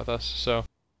and hang out with us. So,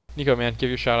 Nico, man, give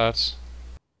your shout-outs.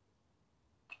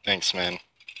 Thanks, man.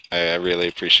 I really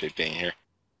appreciate being here.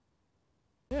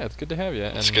 Yeah, it's good to have you.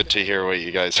 It's good to hear what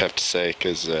you guys have to say,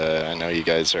 because I know you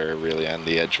guys are really on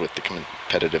the edge with the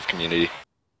competitive community.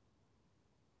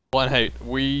 Well, and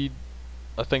hey,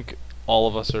 I think all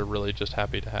of us are really just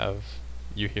happy to have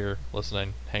you here,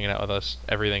 listening, hanging out with us.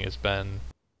 Everything has been,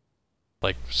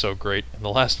 like, so great in the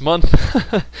last month.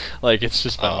 Like, it's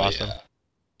just been awesome.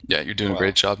 Yeah, you're doing a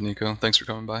great job, Nico. Thanks for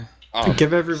coming by.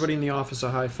 Give everybody in the office a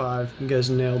high five. You guys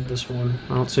nailed this one.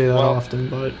 I don't say that often,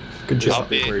 but good job.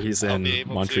 Where he's in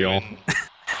Montreal.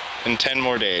 In 10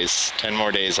 more days,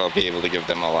 I'll be able to give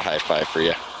them all a high five for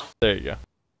you. There you go.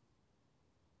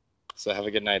 So have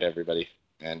a good night, everybody.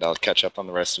 And I'll catch up on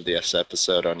the rest of this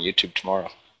episode on YouTube tomorrow.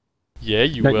 Yeah,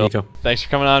 you Night, will. Nico. Thanks for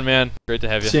coming on, man. Great to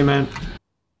have you. See you, man.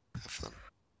 Have fun.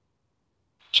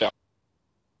 Ciao.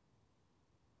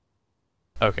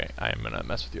 Okay, I am gonna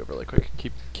mess with you over really quick.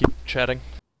 Keep chatting.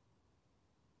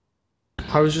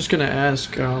 I was just gonna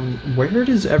ask, where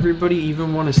does everybody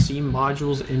even want to see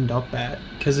modules end up at?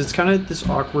 Because it's kind of this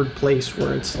awkward place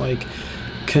where it's like,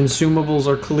 consumables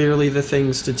are clearly the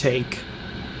things to take,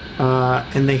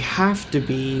 and they have to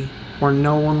be, or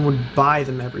no one would buy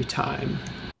them every time.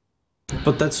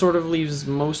 But that sort of leaves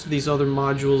most of these other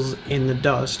modules in the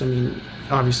dust. I mean,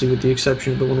 obviously with the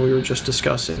exception of the one we were just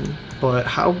discussing. But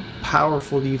how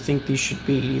powerful do you think these should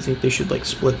be? Do you think they should, like,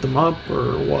 split them up,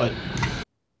 or what?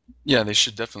 Yeah, they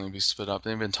should definitely be split up.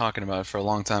 They've been talking about it for a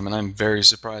long time, and I'm very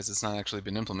surprised it's not actually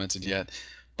been implemented yet.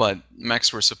 But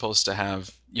mechs were supposed to have,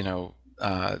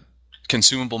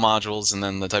 consumable modules, and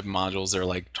then the type of modules they're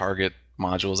like target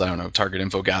modules, I don't know, target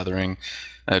info gathering,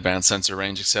 advanced sensor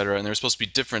range, etc. And there were supposed to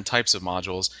be different types of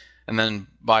modules, and then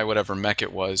by whatever mech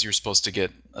it was, you're supposed to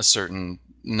get a certain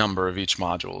number of each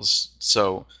modules.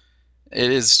 So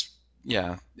it is,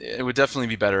 yeah, it would definitely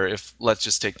be better if, let's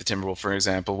just take the Timberwolf for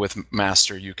example. With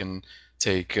Master, you can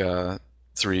take 3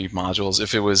 modules.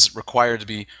 If it was required to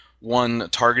be one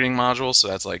targeting module, so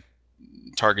that's like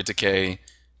target decay,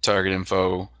 target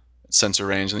info, sensor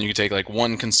range, and then you could take like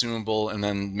one consumable, and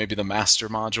then maybe the Master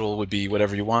module would be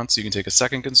whatever you want, so you can take a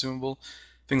second consumable,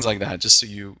 things like that, just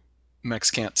so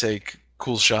mechs can't take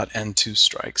Cool Shot and 2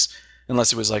 strikes,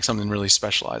 unless it was like something really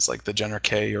specialized, like the Jenner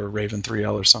K or Raven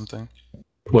 3L or something.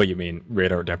 Well, you mean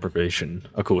radar deprivation,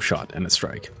 a cool shot, and a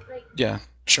strike. Yeah,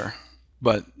 sure,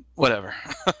 but whatever.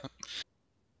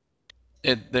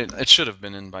 It should have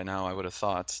been in by now. I would have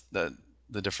thought that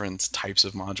the different types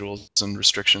of modules and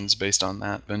restrictions based on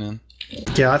that been in.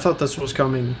 Yeah, I thought this was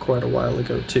coming quite a while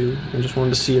ago too. I just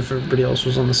wanted to see if everybody else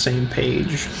was on the same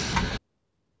page.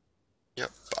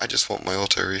 Yep, I just want my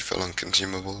auto refill on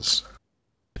consumables.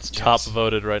 It's top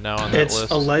voted right now on that It's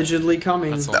list. allegedly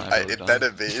coming. That's the one I voted It on.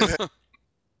 better be.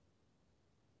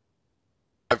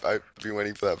 I've been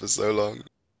waiting for that for so long.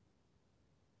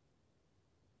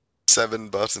 7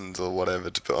 buttons or whatever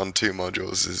to put on 2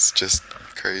 modules is just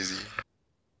crazy.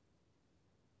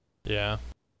 Yeah.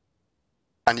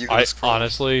 And you I can scroll.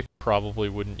 honestly probably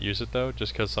wouldn't use it though,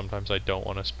 just because sometimes I don't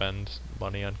want to spend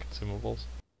money on consumables.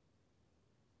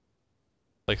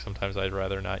 Like sometimes I'd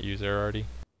rather not use Air already.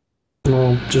 Well,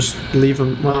 Well, just leave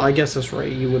them. Well, I guess that's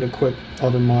right. You would equip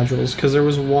other modules because there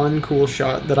was one cool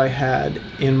shot that I had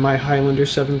in my Highlander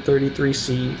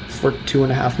 733C for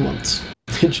 2.5 months.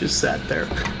 It just sat there.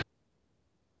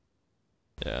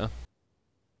 Yeah.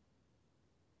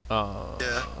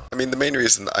 Yeah. I mean, the main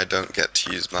reason that I don't get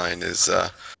to use mine is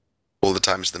all the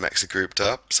times the mechs are grouped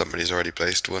up, somebody's already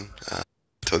placed one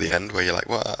till the end, where you're like,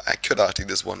 well, I could arty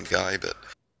this one guy, but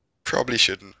probably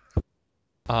shouldn't.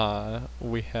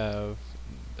 We have,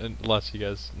 unless you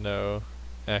guys know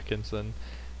Atkinson,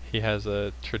 he has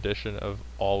a tradition of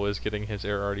always getting his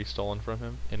air arty stolen from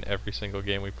him in every single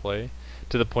game we play,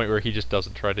 to the point where he just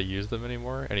doesn't try to use them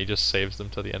anymore, and he just saves them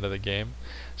till the end of the game.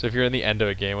 So if you're in the end of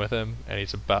a game with him, and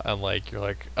he's about, and like, you're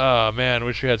like, oh man,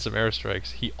 wish we had some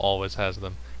airstrikes, he always has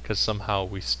them, because somehow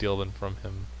we steal them from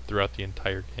him throughout the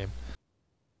entire game.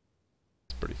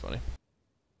 It's pretty funny.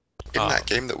 In that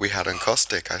game that we had on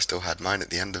Caustic, I still had mine at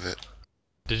the end of it.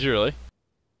 Did you really?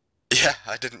 Yeah,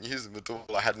 I didn't use them at all.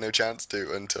 I had no chance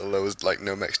to until there was like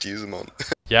no mechs to use them on.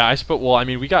 Yeah, well, I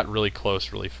mean, we got really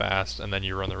close really fast, and then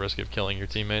you run the risk of killing your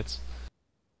teammates.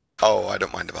 Oh, I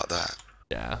don't mind about that.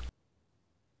 Yeah.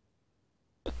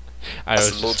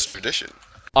 That's the Lord's tradition.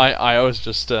 I always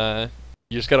just, you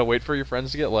just gotta wait for your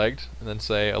friends to get legged, and then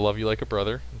say, I love you like a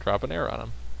brother, and drop an arrow on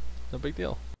them. No big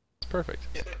deal. It's perfect.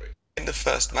 Yeah. In the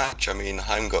first match, I mean,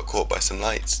 Heim got caught by some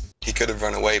lights. He could have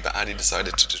run away, but Addy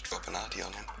decided to just drop an arty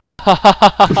on him.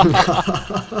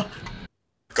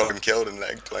 Got him killed and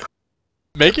legged. Like,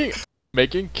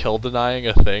 making kill denying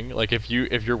a thing, like if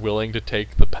you're willing to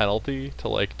take the penalty to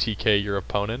like TK your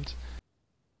opponent,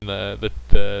 the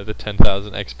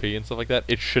 10,000 XP and stuff like that,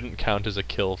 it shouldn't count as a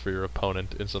kill for your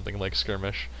opponent in something like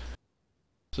skirmish.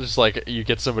 So just like, you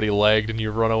get somebody legged and you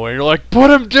run away and you're like,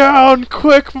 put him down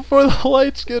quick before the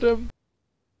lights get him!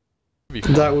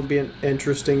 That would be an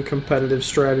interesting competitive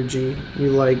strategy.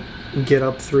 You like, get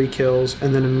up 3 kills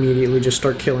and then immediately just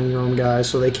start killing your own guys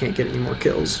so they can't get any more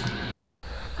kills.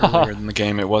 Earlier in the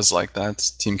game it was like that.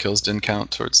 Team kills didn't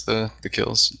count towards the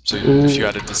kills. So if you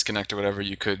had a disconnect or whatever,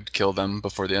 you could kill them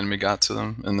before the enemy got to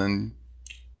them, and then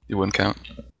it wouldn't count.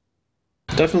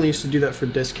 Definitely used to do that for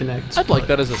disconnects. I'd like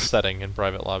that as a setting in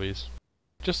private lobbies.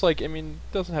 Just like, I mean,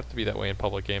 it doesn't have to be that way in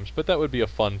public games, but that would be a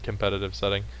fun competitive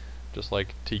setting. Just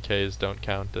like TKs don't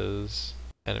count as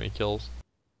enemy kills.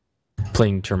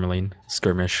 Playing Tourmaline,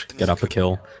 skirmish, get up a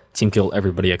kill, team kill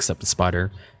everybody except the spider.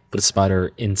 Put a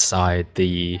spider inside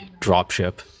the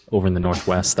dropship over in the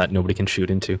northwest that nobody can shoot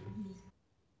into.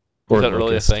 Or is that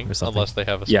really a thing? Unless they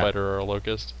have a spider or a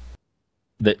locust?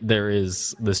 There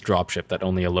is this dropship that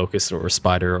only a locust or a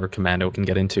spider or a commando can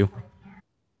get into.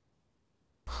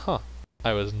 Huh.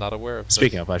 I was not aware of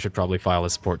Speaking of, I should probably file a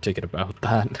support ticket about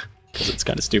that, because it's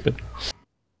kind of stupid.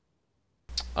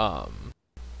 Yeah,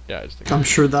 I just think I'm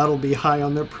sure that'll be high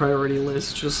on their priority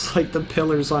list, just like the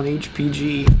pillars on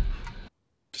HPG.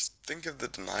 just think of the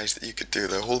denies that you could do,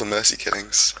 though. All the mercy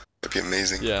killings. It'd be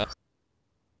amazing. Yeah.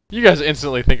 You guys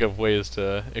instantly think of ways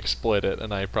to exploit it,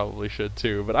 and I probably should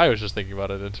too, but I was just thinking about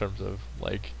it in terms of,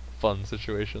 like, fun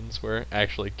situations where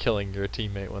actually killing your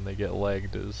teammate when they get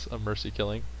legged is a mercy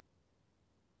killing.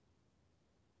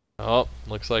 Oh,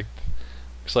 looks like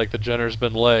the Jenner's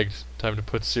been legged. Time to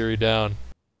put Siri down.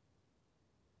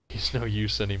 He's no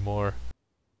use anymore.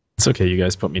 It's okay, you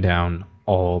guys put me down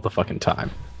all the fucking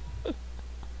time.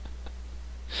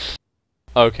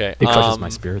 Okay, It crushes my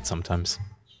spirit sometimes.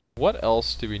 What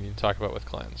else do we need to talk about with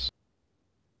clans?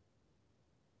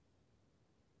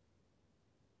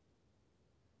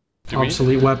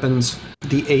 Obsolete weapons.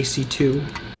 The AC2.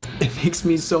 It makes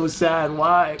me so sad.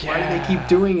 Why? Yeah. Why do they keep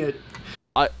doing it?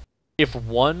 If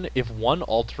one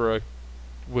Ultra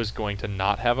was going to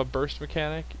not have a burst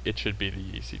mechanic, it should be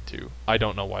the AC2. I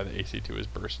don't know why the AC2 is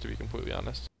burst, to be completely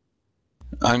honest.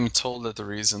 I'm told that the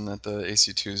reason that the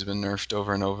AC2 has been nerfed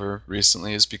over and over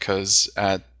recently is because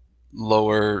at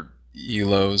lower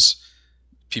elos,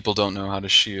 people don't know how to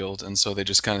shield, and so they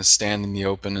just kind of stand in the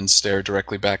open and stare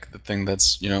directly back at the thing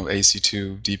that's, you know,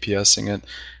 AC2 DPSing it,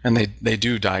 and they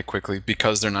do die quickly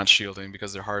because they're not shielding,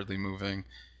 because they're hardly moving.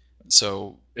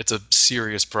 So it's a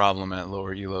serious problem at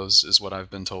lower elos, is what I've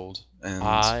been told. And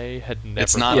I had never.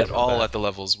 it's not heard at of all that. at the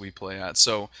levels we play at.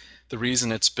 So the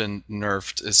reason it's been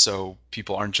nerfed is so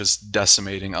people aren't just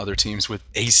decimating other teams with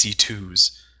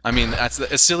AC2s. I mean, that's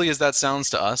as silly as that sounds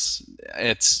to us.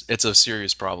 It's a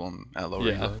serious problem at lower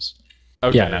elos.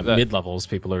 Okay, Yeah, and at mid-levels,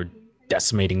 people are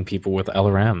decimating people with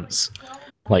LRMs.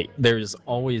 Like, there's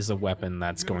always a weapon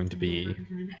that's going to be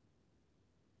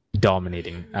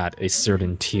dominating at a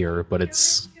certain tier, but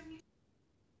it's...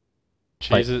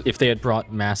 Like, if they had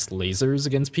brought massed lasers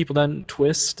against people that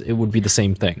twist, it would be the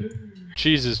same thing.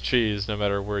 cheese is cheese, no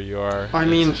matter where you are. I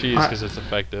mean, it's cheese because it's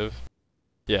effective.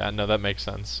 Yeah, no, that makes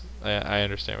sense. I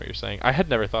understand what you're saying. I had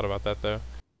never thought about that, though.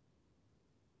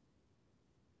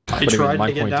 I tried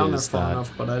to get down there far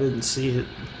enough, but I didn't see it.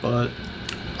 But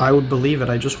I would believe it.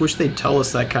 I just wish they'd tell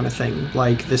us that kind of thing.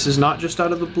 Like, this is not just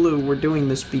out of the blue. We're doing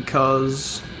this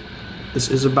because this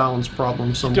is a balance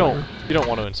problem somewhere. You don't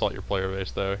want to insult your player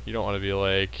base, though. You don't want to be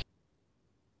like,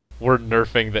 we're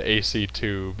nerfing the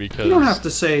AC2 because... You don't have to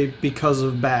say because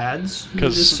of bads. You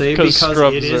just say because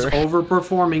it is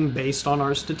overperforming based on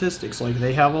our statistics. Like,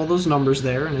 they have all those numbers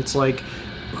there, and it's like,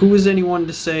 who is anyone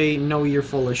to say, no, you're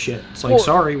full of shit? It's like,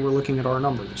 sorry, we're looking at our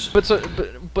numbers.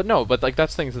 But no, like,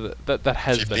 that's things that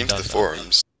has been done. The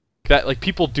forums. That, like,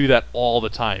 people do that all the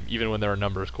time, even when there are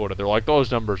numbers quoted. They're like, those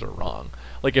numbers are wrong.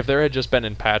 Like, if there had just been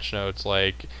in patch notes,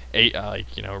 like,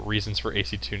 reasons for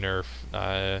AC2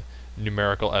 nerf,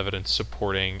 numerical evidence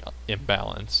supporting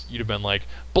imbalance, you'd have been like,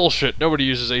 bullshit, nobody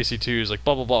uses AC2s, like,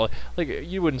 blah blah blah. Like,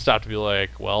 you wouldn't stop to be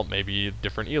like, well, maybe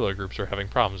different ELO groups are having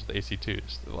problems with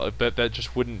AC2s. That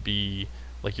just wouldn't be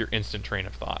like your instant train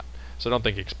of thought. So I don't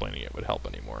think explaining it would help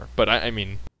anymore. But I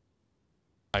mean,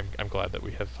 I'm glad that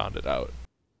we have found it out.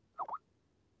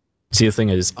 See, the thing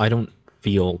is, I don't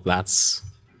feel that's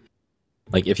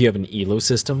like, if you have an ELO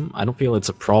system, I don't feel it's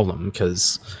a problem,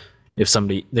 because if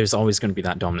somebody, there's always going to be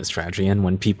that dominant strategy, and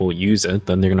when people use it,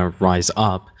 then they're going to rise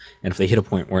up, and if they hit a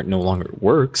point where it no longer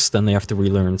works, then they have to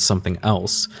relearn something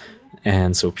else,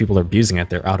 and so if people are abusing it,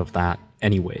 they're out of that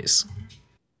anyways.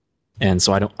 And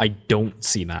so I don't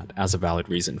see that as a valid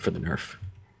reason for the nerf.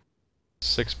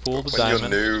 6 pool to when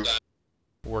diamond. You're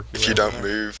new, if you don't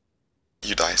move,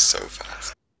 you die so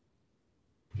fast.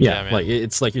 Yeah, like,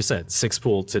 it's like you said, 6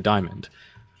 pool to diamond.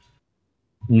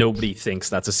 Nobody thinks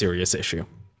that's a serious issue.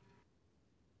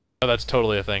 Oh, that's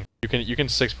totally a thing. You can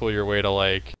 6 pool your way to,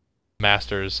 like,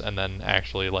 masters and then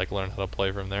actually, like, learn how to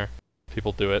play from there.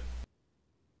 People do it.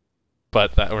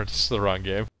 But that was the wrong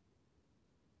game.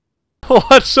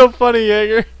 What's so funny,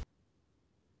 Jaeger?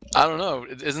 I don't know.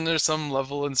 Isn't there some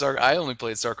level in StarCraft? I only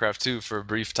played StarCraft 2 for a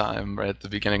brief time right at the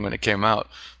beginning when it came out.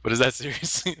 But is that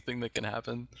seriously a thing that can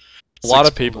happen? A lot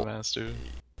of people. Master.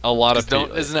 A lot of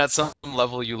people. Isn't that some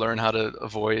level you learn how to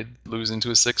avoid losing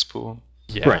to a 6 pool?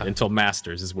 Yeah. Right, until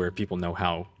Masters is where people know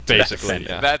how to basically.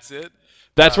 Yeah. That's it?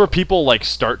 That's where people, like,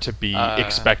 start to be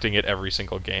expecting it every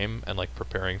single game and, like,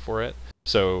 preparing for it.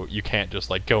 So you can't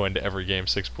just, like, go into every game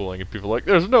 6 pooling and people are like,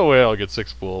 there's no way I'll get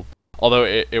 6 pooled. Although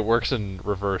it works in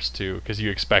reverse too, because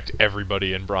you expect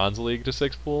everybody in Bronze League to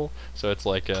 6 pool, so it's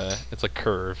like a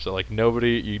curve. So, like,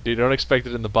 you don't expect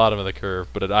it in the bottom of the curve,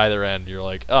 but at either end you're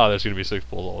like, oh, there's gonna be 6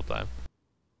 pools all the time.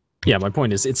 Yeah, my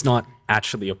point is, it's not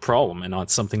actually a problem and not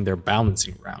something they're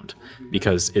balancing around,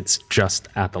 because it's just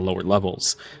at the lower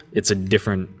levels. It's a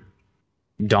different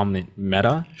dominant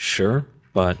meta, sure,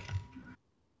 but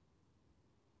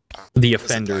the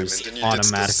offenders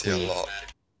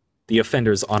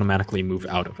automatically move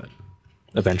out of it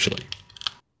eventually.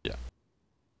 Yeah,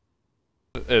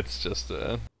 it's just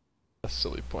a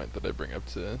silly point that I bring up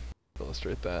to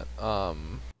illustrate that.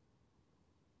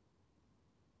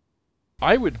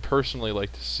 I would personally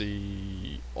like to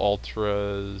see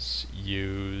ultras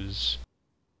use,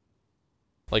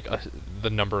 like,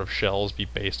 the number of shells be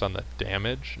based on the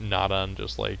damage, not on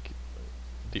just, like,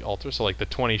 the ultra. So, like, the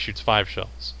 20 shoots 5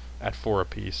 shells at 4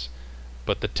 apiece,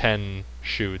 but the 10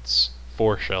 shoots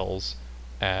 4 shells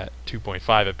at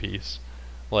 2.5 apiece.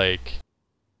 Like,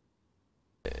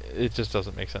 it just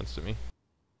doesn't make sense to me.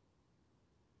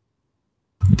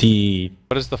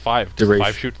 What is the 5? Does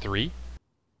 5 shoot 3?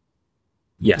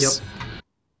 Yes. Yep.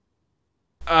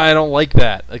 I don't like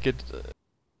that. Like, it...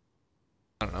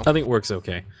 I don't know. I think it works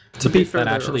okay. To be fair,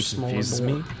 that actually confuses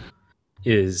me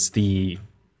is the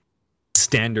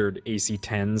standard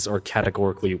AC10s are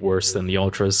categorically worse than the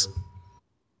ultras.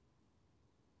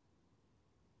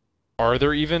 Are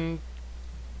there even...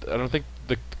 I don't think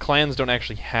the clans don't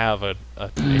actually have a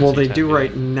well, they do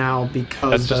right now,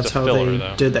 because that's how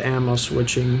they did the ammo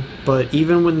switching. But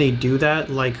even when they do that,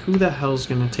 like, who the hell's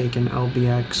gonna take an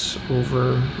LBX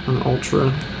over an Ultra?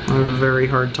 I have a very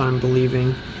hard time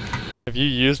believing. Have you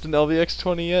used an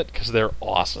LVX-20 yet? Because they're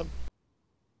awesome.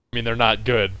 I mean, they're not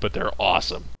good, but they're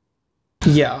awesome.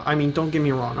 Yeah, I mean, don't get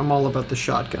me wrong, I'm all about the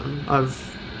shotgun.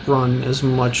 I've run as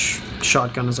much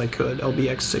shotgun as I could,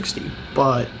 LBX 60,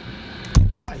 but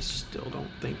I still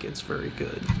don't think it's very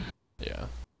good. Yeah.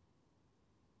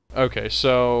 Okay,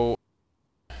 so...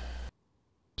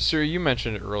 Sir, you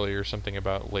mentioned earlier something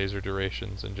about laser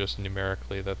durations and just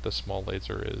numerically that the small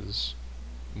laser is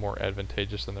more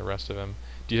advantageous than the rest of them.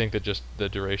 Do you think that just the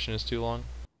duration is too long?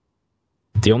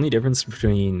 The only difference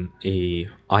between a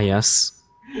IS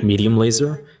medium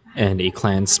laser and a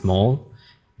clan small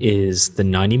is the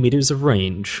 90 meters of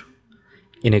range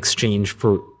in exchange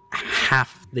for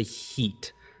half the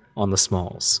heat on the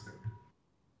smalls.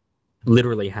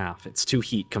 Literally half. It's 2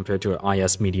 heat compared to an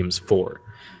IS medium's 4.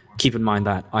 Keep in mind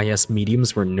that IS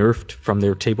mediums were nerfed from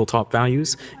their tabletop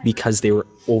values because they were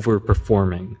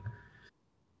overperforming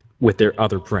with their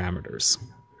other parameters.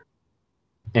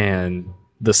 And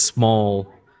the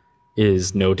small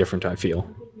is no different, I feel.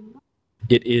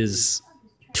 It is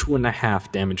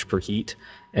 2.5 damage per heat,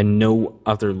 and no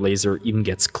other laser even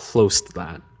gets close to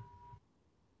that.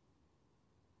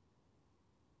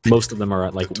 Most of them are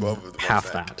at like 12 of them on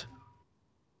half mech. that.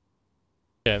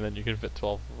 Yeah, and then you can fit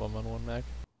 12 of them on one mech.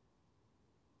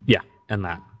 Yeah, and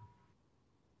that.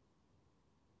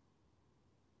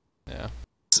 Yeah.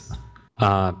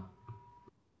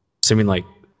 So I mean, like,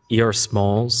 ER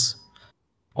smalls,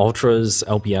 ultras,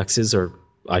 LBXs are,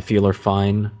 I feel, are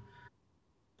fine.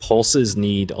 Pulses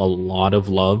need a lot of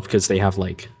love because they have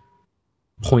like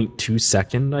 0.2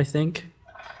 second, I think.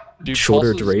 Dude,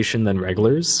 Shorter pulses- duration than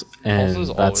regulars, and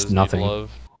Pulses that's always nothing. need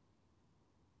love.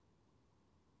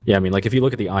 Yeah, I mean, like, if you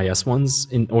look at the IS ones,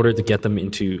 in order to get them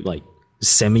into like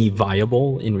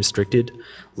semi-viable in restricted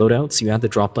loadouts, you have to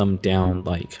drop them down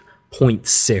like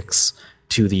 0.6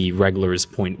 to the regulars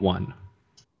 0.1.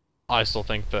 I still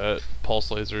think that pulse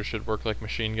lasers should work like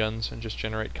machine guns and just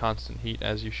generate constant heat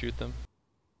as you shoot them.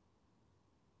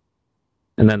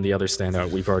 And then the other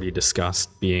standout we've already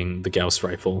discussed being the Gauss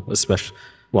rifle, especially,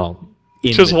 well,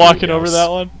 in Just the walking dual over Gauss. that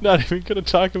one? Not even gonna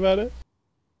talk about it?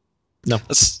 No.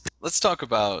 Let's talk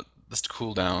about this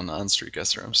cooldown on Streak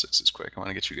SRM6s quick. I want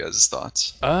to get you guys'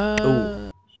 thoughts.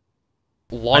 Longest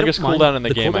I don't mind. cooldown in the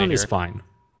The game, I cooldown hear. is fine.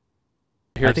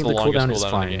 I hear I it's think the the longest cooldown is cooldown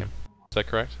in fine. the game. Is that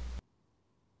correct?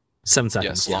 7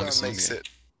 seconds. Yes, Yeah, longest that in the makes game. it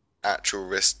actual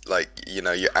risk, like, you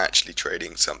know, you're actually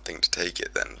trading something to take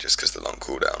it then, just because the long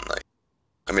cooldown, like,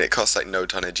 I mean, it costs like no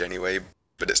tonnage anyway,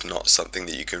 but it's not something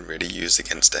that you can really use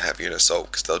against a heavier assault,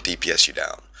 because they'll DPS you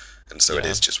down, and so it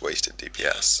Yeah. is just wasted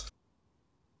DPS.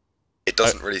 It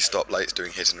doesn't really stop lights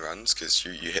doing hit and runs, because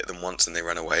you hit them once and they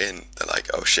run away, and they're like,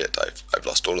 oh shit, I've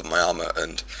lost all of my armor,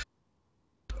 and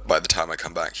by the time I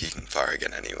come back, he can fire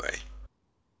again anyway.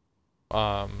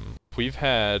 We've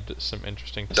had some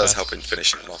interesting It does tests help in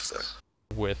finishing them off,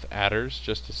 though. with adders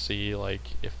just to see like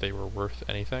if they were worth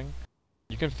anything.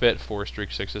 You can fit 4 streak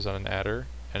 6s on an adder,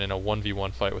 and in a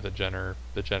 1v1 fight with a Jenner,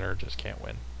 the Jenner just can't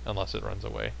win unless it runs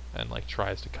away and like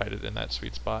tries to kite it in that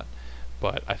sweet spot.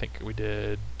 But I think we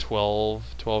did 12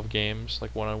 games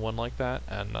like one-on-one like that,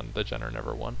 and the Jenner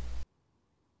never won.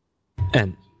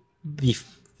 And the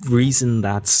reason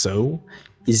that's so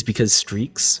is because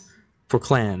streaks for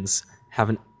clans have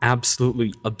an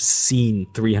absolutely obscene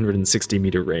 360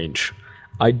 meter range.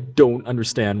 I don't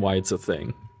understand why it's a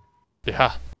thing.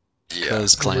 Yeah. Yeah.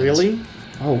 Because clans. Really?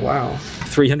 Oh wow,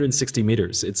 360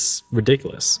 meters, it's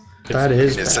ridiculous. that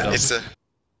is It's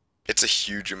bad. a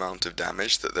huge amount of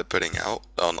damage that they're putting out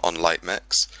on light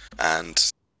mechs,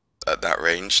 and at that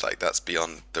range, like, that's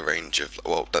beyond the range of,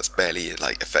 well, that's barely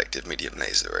like effective medium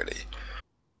laser really.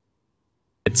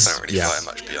 It's Don't really yeah, fire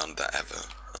much beyond that ever.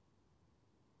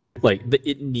 like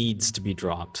it needs to be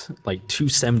dropped. Like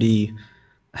 270,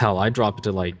 hell, I drop it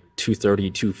to like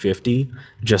 230, 250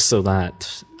 just so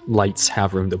that lights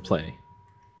have room to play.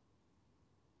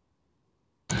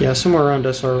 Yeah, somewhere around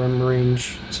SRM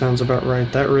range sounds about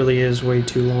right. That really is way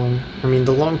too long. I mean,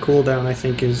 the long cooldown I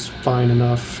think is fine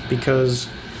enough because,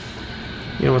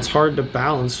 you know, it's hard to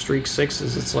balance streak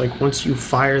 6s. It's like once you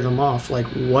fire them off, like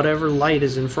whatever light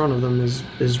is in front of them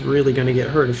is really going to get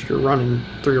hurt if you're running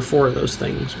 3 or 4 of those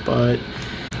things. But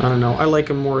I don't know. I like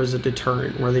them more as a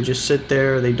deterrent where they just sit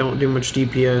there, they don't do much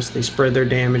DPS, they spread their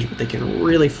damage, but they can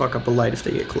really fuck up a light if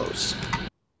they get close.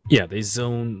 Yeah, they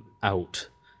zone out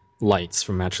lights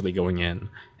from actually going in,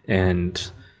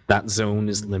 and that zone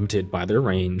is limited by their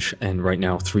range, and right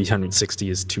now 360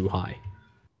 is too high.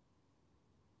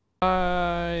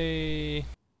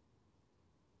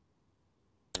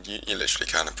 You literally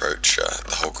can't approach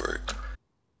the whole group,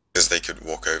 because they could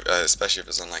walk over, especially if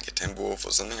it's on like a Timberwolf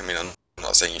or something. I mean, I'm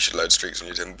not saying you should load streaks on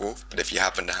your Timberwolf, but if you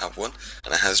happen to have one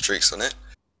and it has streaks on it,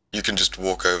 you can just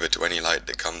walk over to any light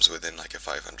that comes within like a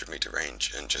 500 meter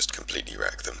range and just completely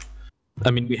wreck them. I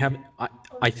mean, we haven't.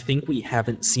 I think we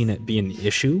haven't seen it be an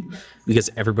issue because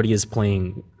everybody is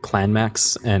playing clan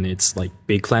max, and it's like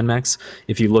big clan max.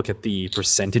 If you look at the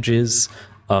percentages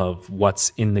of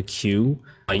what's in the queue,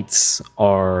 lights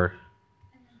are.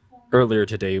 Earlier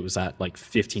today, it was at like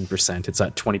 15%. It's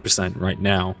at 20% right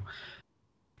now,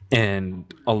 and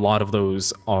a lot of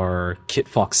those are kit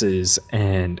foxes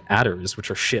and adders, which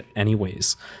are shit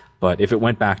anyways. But if it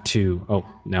went back to,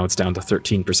 now it's down to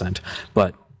 13%.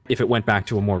 But if it went back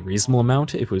to a more reasonable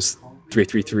amount, it was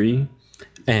 333,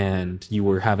 and you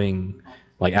were having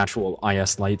like actual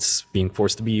IS lights being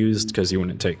forced to be used because you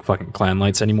wouldn't take fucking clan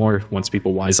lights anymore once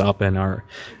people wise up and are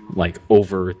like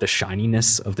over the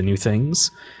shininess of the new things.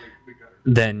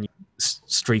 Then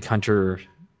Streak Hunter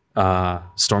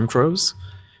Stormcrows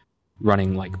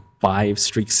running like 5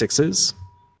 Streak 6s.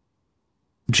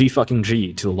 G fucking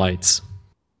G to the lights.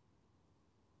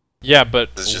 Yeah,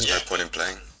 but There's just no point in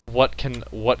playing. what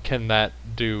can that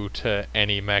do to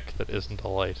any mech that isn't a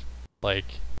light? Like,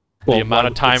 Well, the amount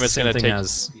of time it's the going to take.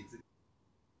 it's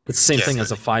the same thing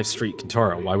as a 5 Streak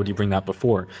Kintara. Why would you bring that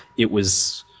before? It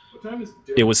was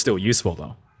still useful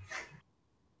though.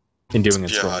 In doing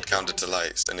its You're role. hard counted to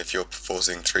lights, and if you're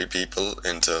forcing 3 people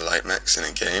into light mechs in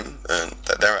a game, then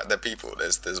they're people.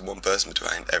 There's one person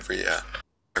behind every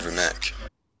mech,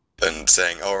 and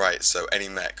saying, all right, so any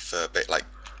mech for a bit like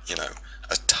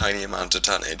a tiny amount of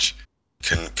tonnage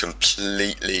can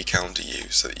completely counter you,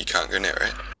 so that you can't go near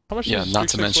it. How much Yeah, does not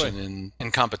to Streak 6 mention weigh?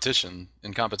 in competition,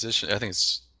 I think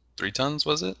it's 3 tons,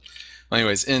 was it? Well,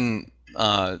 anyways, in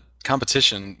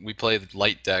competition, we play the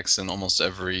light decks in almost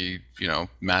every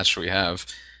match we have,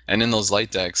 and in those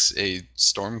light decks, a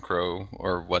Stormcrow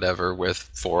or whatever with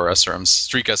 4 SRM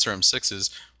Streak SRM 6s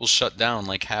will shut down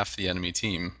like half the enemy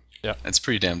team. Yeah, it's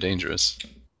pretty damn dangerous.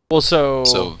 Well,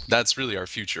 so that's really our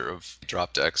future of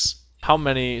drop decks. How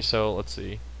many? So let's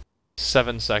see,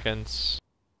 7 seconds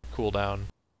cooldown.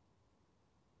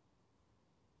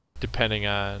 Depending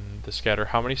on the scatter,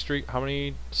 how many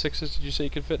 6s did you say you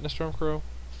could fit in a Stormcrow?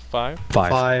 5?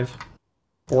 5.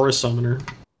 Or a summoner.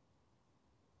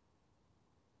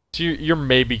 So you're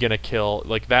maybe gonna kill,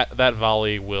 like, that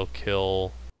volley will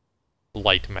kill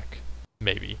light mech,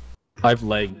 maybe. I've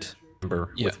legged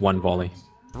with 1 volley.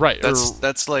 Right.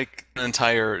 That's like an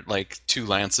entire 2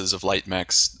 lances of light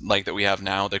mechs that we have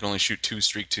now. They can only shoot 2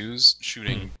 Streak 2s,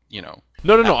 shooting No.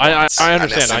 I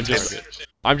understand.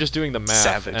 I'm just doing the math,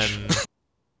 Savage. and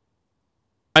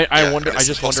I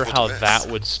just wonder how that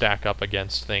would stack up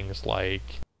against things like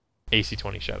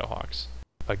AC-20 Shadowhawks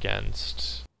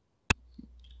against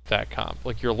that comp.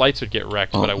 Like, your lights would get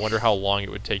wrecked, but I wonder how long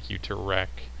it would take you to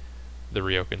wreck the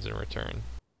Ryokens in return.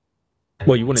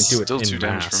 Well, you wouldn't do it Still in 2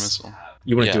 damage per mass. missile.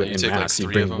 You wouldn't do you it in take, mass. You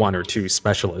 3 bring of them. 1 or 2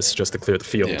 specialists just to clear the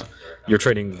field. Yeah. You're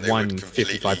trading They one would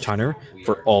 55-tonner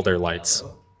for all their lights.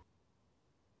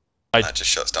 That just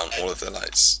shuts down all of the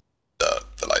lights.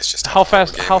 The lights just. How have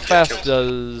fast? all the game How and get killed. fast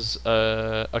does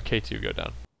a K2 go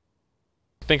down?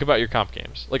 Think about your comp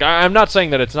games. Like, I'm not saying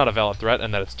that it's not a valid threat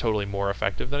and that it's totally more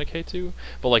effective than a K2,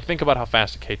 but like, think about how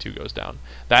fast a K2 goes down.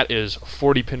 That is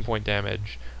 40 pinpoint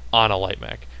damage on a light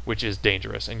mech, which is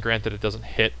dangerous. And granted, it doesn't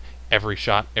hit every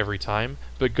shot every time,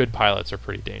 but good pilots are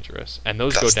pretty dangerous, and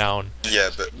those go down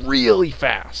really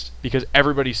fast because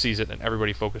everybody sees it and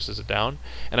everybody focuses it down.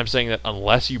 And I'm saying that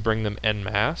unless you bring them en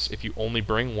masse, if you only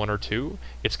bring 1 or 2,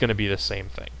 it's going to be the same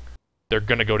thing. They're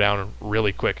going to go down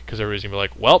really quick because everybody's going to be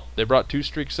like, well, they brought 2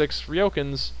 Streak 6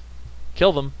 Ryokens,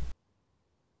 kill them.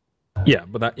 Yeah,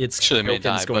 but it's Sure, they may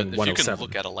die, but if you 107. can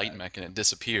look at a light mech and it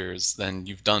disappears, then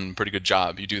you've done a pretty good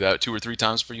job. You do that 2 or 3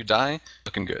 times before you die,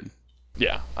 looking good.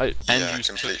 Yeah, you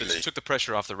took the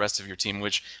pressure off the rest of your team,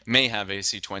 which may have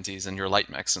AC-20s and your light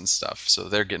mechs and stuff, so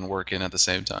they're getting work in at the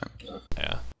same time.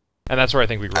 Yeah, and that's where I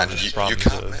think we run into You problems.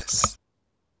 can't miss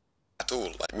at all.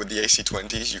 Like with the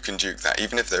AC-20s, you can duke that.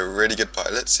 Even if they're really good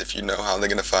pilots, if you know how they're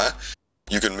going to fire,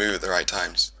 you can move at the right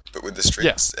times. But with the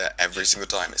Streaks, every single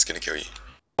time it's going to kill you.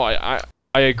 Oh, I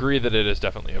agree that it is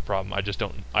definitely a problem. I just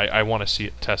don't. I want to see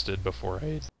it tested before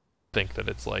I think that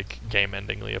it's like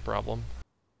game-endingly a problem.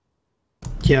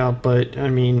 Yeah, but I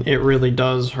mean, it really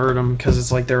does hurt them because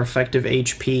it's like their effective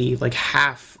HP, like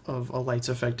half of a light's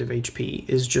effective HP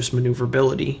is just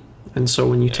maneuverability. And so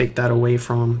when you take that away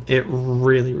from them, it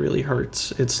really, really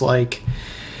hurts. It's like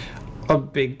a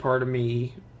big part of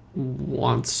me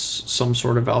wants some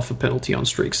sort of alpha penalty on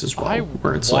streaks as well,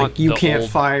 where it's like you can't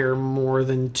fire more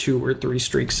than 2 or 3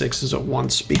 Streak 6s at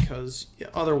once because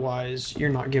otherwise you're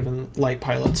not giving light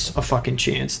pilots a fucking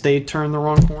chance. They turn the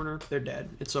wrong corner, they're dead.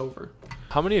 It's over.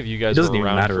 How many of you guys were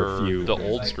around for the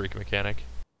old streak mechanic?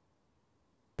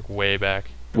 Like way back.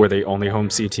 Were they only home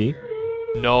CT?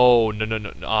 No.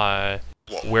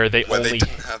 Where they didn't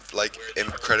have like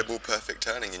incredible perfect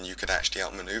turning and you could actually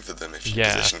outmaneuver them if you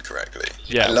positioned correctly.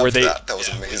 Yeah, I loved that. That was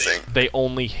amazing. They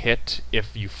only hit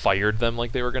if you fired them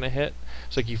like they were gonna hit.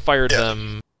 So like you fired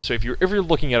them So if you're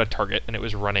looking at a target and it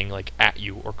was running like at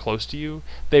you or close to you,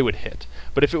 they would hit.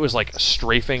 But if it was like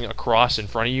strafing across in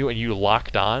front of you and you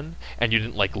locked on and you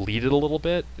didn't like lead it a little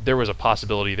bit, there was a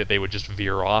possibility that they would just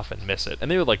veer off and miss it.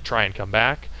 And they would like try and come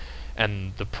back.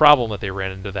 And the problem that they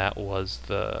ran into that was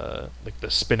the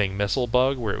spinning missile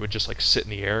bug, where it would just like sit in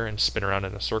the air and spin around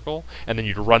in a circle, and then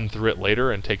you'd run through it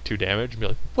later and take 2 damage and be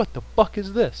like, "What the fuck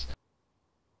is this?"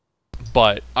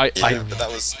 But but that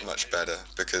was much better,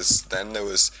 because then there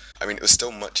was, I mean, it was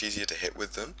still much easier to hit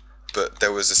with them, but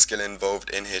there was a skill involved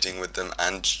in hitting with them,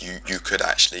 and you could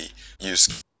actually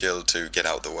use skill to get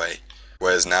out of the way.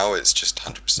 Whereas now it's just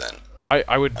 100%.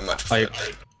 I would. I much prefer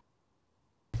that.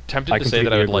 Tempted to say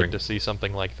that I would agree. like to see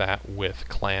something like that with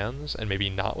clans and maybe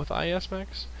not with IS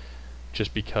mechs,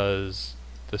 just because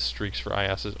the streaks for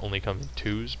ISs only come in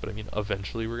 2s, but I mean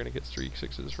eventually we're gonna get streak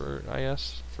 6s for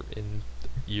IS for in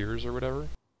years or whatever.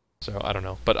 So I don't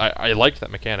know, but I liked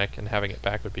that mechanic, and having it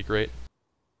back would be great.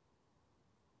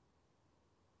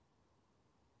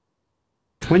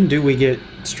 When do we get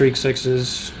Streak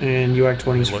 6s and UAC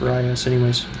 20s for IS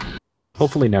anyways?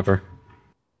 Hopefully never.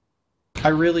 I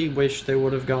really wish they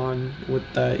would have gone with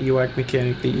that UAC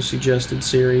mechanic that you suggested,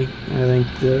 Siri. I think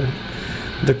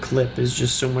the clip is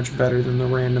just so much better than the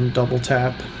random double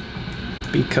tap,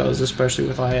 because especially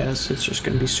with IS, it's just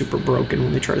going to be super broken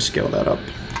when they try to scale that up.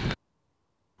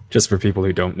 Just for people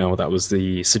who don't know, that was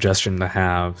the suggestion to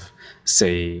have,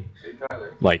 say,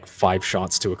 like 5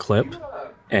 shots to a clip,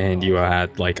 and you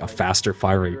had like a faster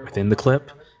fire rate within the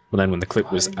clip, but then when the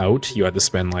clip was out, you had to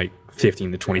spend like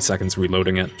 15 to 20 seconds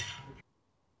reloading it.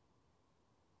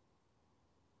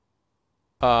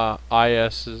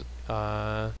 IS is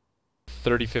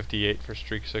 3058 for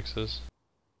streak 6s.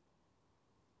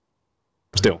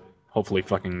 Still, hopefully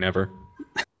fucking never.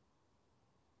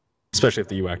 Especially if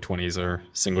the UAC 20s are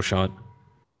single shot.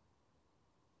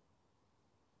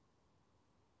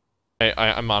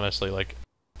 I'm honestly like,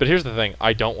 but here's the thing,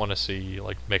 I don't want to see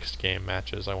like mixed game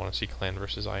matches. I want to see clan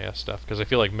versus IS stuff, because I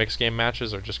feel like mixed game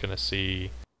matches are just going to see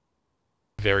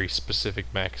very specific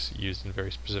mechs used in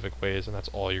very specific ways, and that's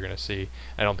all you're going to see.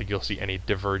 I don't think you'll see any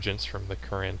divergence from the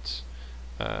current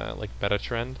like meta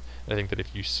trend. I think that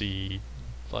if you see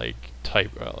like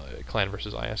clan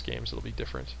versus IS games, it'll be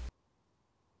different.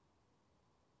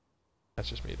 That's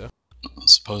just me though.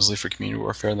 Supposedly for community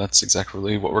warfare, that's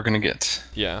exactly what we're going to get.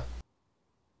 Yeah.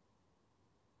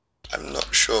 I'm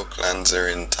not sure clans are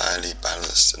entirely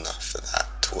balanced enough for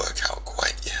that to work out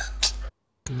quite yet.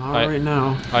 Not right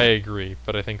now. I agree,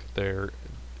 but I think they're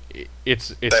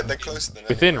closer than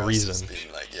within everywhere else reason. has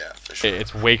been, like, yeah, for sure.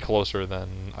 It's way closer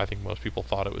than I think most people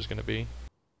thought it was going to be.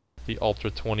 The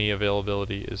Ultra 20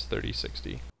 availability is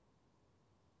 3060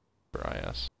 for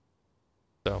IS.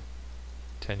 So,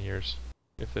 10 years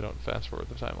if they don't fast forward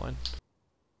the timeline.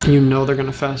 You know they're going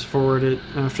to fast forward it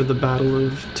after the Battle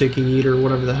of Tikkiit or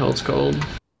whatever the hell it's called.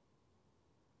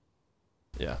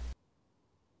 Yeah.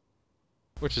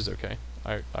 Which is okay.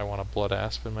 I want a blood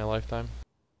asp in my lifetime.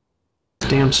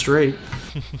 Damn straight.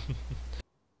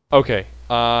 Okay,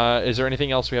 is there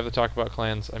anything else we have to talk about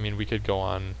clans? I mean, we could go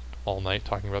on all night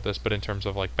talking about this, but in terms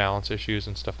of like balance issues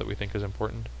and stuff that we think is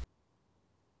important.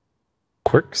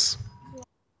 Quirks?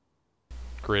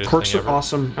 Greatest Quirks thing are ever.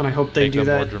 awesome, and I hope they Make do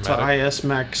them more that dramatic. to IS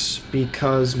mechs,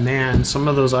 because man, some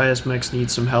of those IS mechs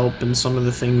need some help, and some of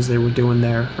the things they were doing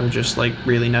there are just like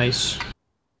really nice.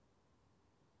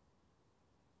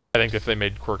 I think if they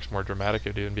made quirks more dramatic,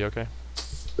 it'd even be okay.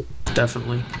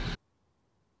 Definitely.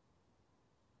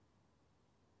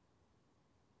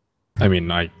 I mean,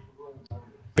 I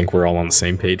think we're all on the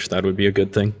same page. That would be a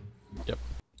good thing. Yep.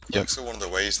 Quirks are one of the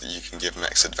ways that you can give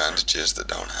mechs advantages that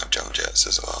don't have jump jets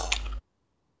as well.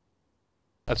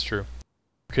 That's true.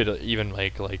 You could even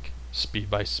make like speed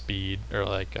by speed, or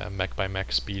like mech by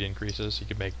mech speed increases. You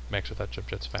could make mechs without jump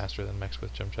jets faster than mechs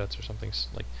with jump jets, or something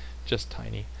like just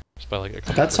tiny. Just by like a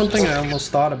couple That's something percent. I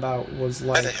almost thought about, was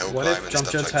like, Better hill what climb if and jump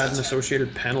stuff jets like had an that.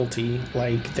 associated penalty,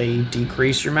 like they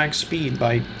decrease your max speed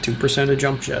by 2% of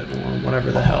jump jet, or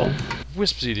whatever the hell.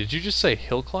 Wispsy, did you just say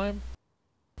hill climb?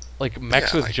 Like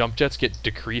mechs Yeah, with like- jump jets get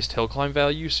decreased hill climb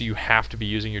value, so you have to be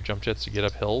using your jump jets to get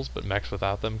up hills, but mechs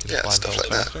without them can Yeah, climb stuff hills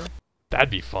like that. faster? That'd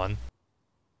be fun.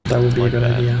 That would be a Like good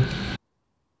that. idea.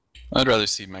 I'd rather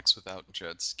see mechs without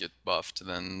jets get buffed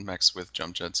than mechs with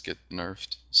jump jets get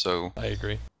nerfed. So I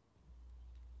agree.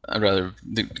 I'd rather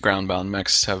the ground-bound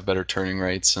mechs have better turning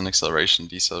rates and acceleration,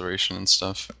 deceleration, and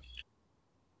stuff.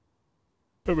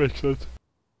 That makes sense.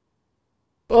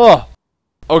 Oh!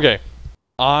 Okay.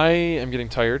 I am getting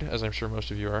tired, as I'm sure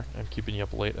most of you are. I'm keeping you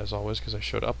up late, as always, because I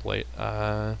showed up late.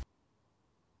 Is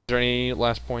there any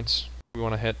last points we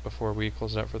want to hit before we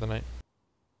close it out for the night?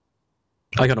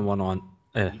 I got a one on.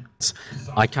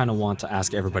 I kind of want to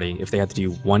ask everybody if they had to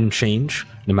do one change,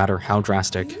 no matter how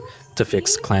drastic, to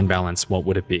fix clan balance. What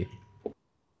would it be?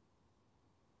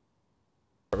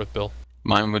 Start with Bill.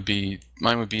 Mine would be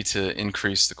to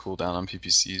increase the cooldown on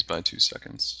PPCs by 2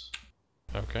 seconds.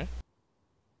 Okay.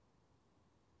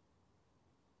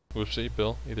 Whoopsie,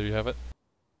 Bill. Either you have it.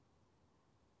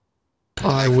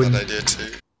 I like would. that idea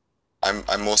too.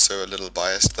 I'm also a little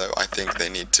biased though. I think they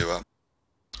need to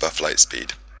buff light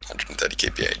speed, 130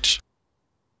 kph.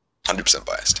 100%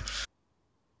 biased.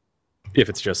 If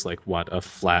it's just like what, a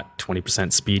flat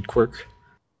 20% speed quirk?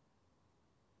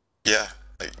 Yeah,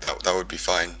 like that would be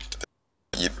fine.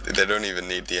 They don't even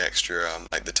need the extra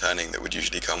like the turning that would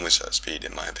usually come with such speed,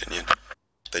 in my opinion.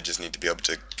 They just need to be able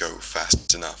to go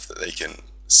fast enough that they can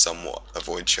somewhat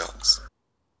avoid shots.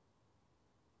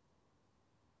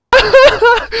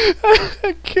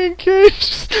 Kincaid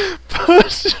just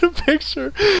posted a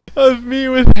picture of me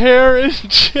with hair in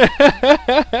chat.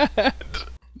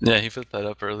 Yeah, he put that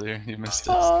up earlier. You missed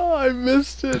it. Oh, I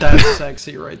missed it. That's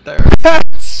sexy right there.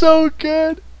 That's so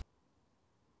good.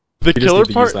 The You just killer need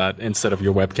to part, use that instead of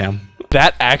your webcam.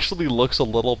 that actually looks a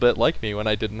little bit like me when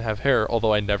I didn't have hair,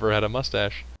 although I never had a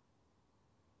mustache.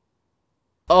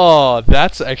 Oh,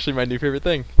 that's actually my new favorite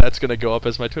thing. That's gonna go up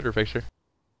as my Twitter picture.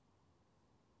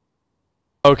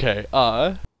 Okay,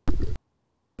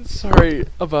 sorry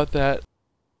about that.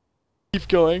 Keep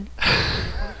going.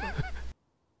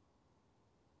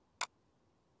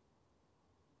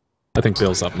 I think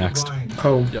Bill's up next.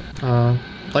 Oh, Yep.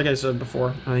 like I said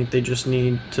before, I think they just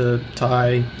need to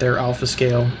tie their alpha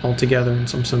scale all together in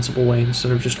some sensible way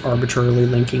instead of just arbitrarily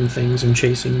linking things and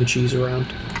chasing the cheese around.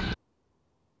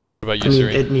 What about I you, mean,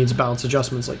 Siri? it needs balance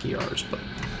adjustments like ERs, but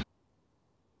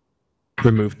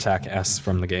Remove TAC S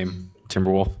from the game,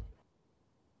 Timberwolf.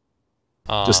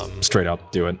 Just straight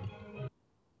up do it.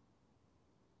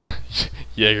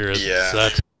 Jaeger is Yeah.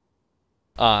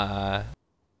 upset.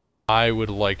 I would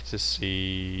like to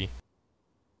see.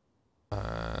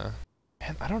 Man,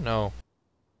 I don't know.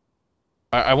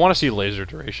 I want to see laser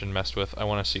duration messed with. I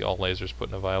want to see all lasers put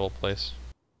in a viable place.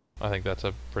 I think that's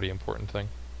a pretty important thing.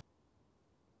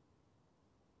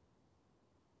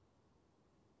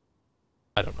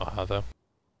 I don't know how though.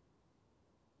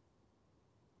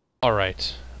 All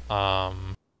right.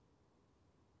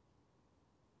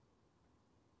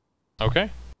 Okay.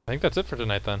 I think that's it for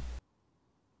tonight then.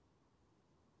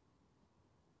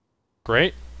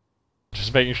 Great.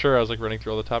 Just making sure. I was like running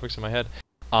through all the topics in my head.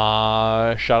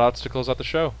 Shoutouts to close out the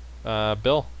show.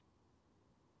 Bill.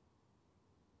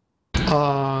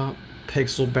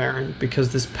 Pixel Baron,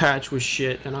 because this patch was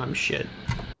shit and I'm shit.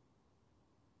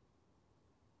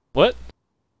 What?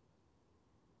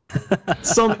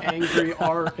 Some angry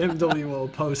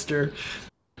RMWO poster.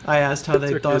 I asked how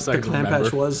they Took me a thought the second to clan patch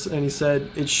remember. was, and he said,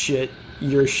 "It's shit.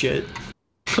 You're shit."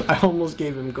 I almost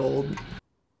gave him gold.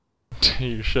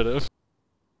 You should have.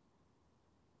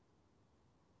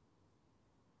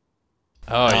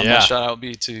 Oh My yeah. shout out would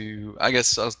be to, I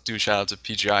guess I'll do a shout out to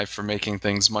PGI for making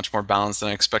things much more balanced than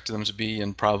I expected them to be,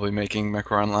 and probably making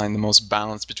MechWarrior Online the most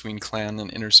balanced between clan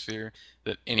and Innersphere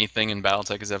that anything in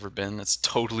BattleTech has ever been. It's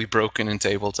totally broken in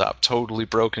tabletop, totally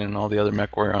broken in all the other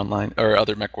MechWarrior Online or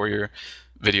other MechWarrior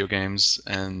video games,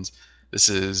 and this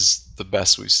is the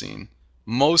best we've seen.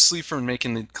 Mostly from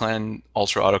making the clan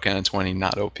Ultra Autocannon 20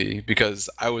 not OP, because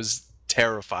I was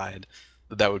terrified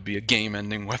that that would be a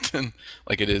game-ending weapon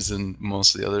like it is in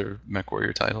most of the other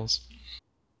MechWarrior titles.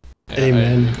 Yeah,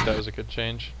 Amen. I think that was a good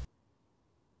change.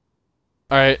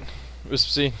 Alright.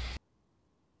 Wispy.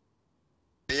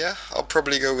 Yeah, I'll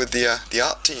probably go with the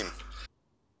art team.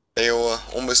 They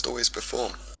almost always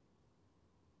perform.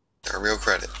 They're a real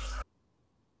credit.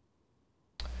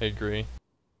 I agree.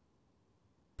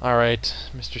 Alright,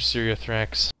 Mr.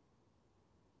 Seriothrax.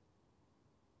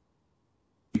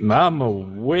 Mama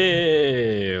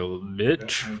whale,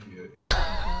 bitch.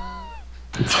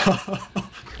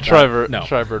 Tribert, no.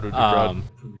 Tribert would be proud.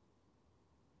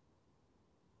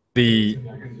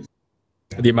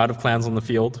 The amount of clans on the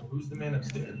field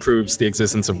proves the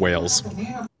existence of whales.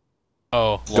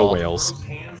 Oh, Go lol. whales.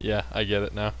 Yeah, I get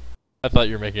it now. I thought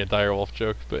you were making a direwolf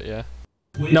joke, but yeah.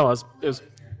 No, it was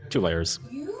 2 layers.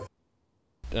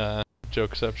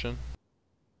 Jokeception.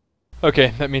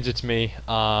 Okay, that means it's me.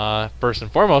 First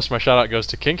and foremost, my shout out goes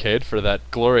to Kincaid for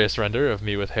that glorious render of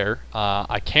me with hair.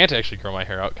 I can't actually grow my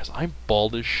hair out because I'm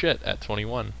bald as shit at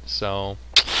 21. So,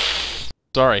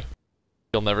 sorry.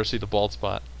 You'll never see the bald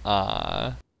spot.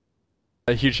 A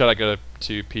huge shout out go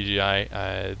to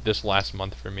PGI. This last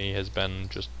month for me has been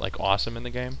just like awesome in the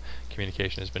game.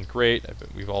 Communication has been great.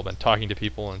 We've all been talking to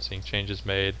people and seeing changes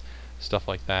made. stuff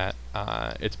like that.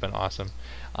 It's been awesome.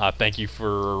 Thank you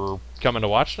for coming to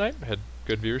watch tonight. Had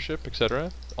good viewership,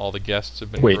 etc. All the guests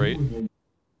have been great.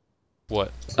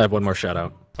 What? I have one more shout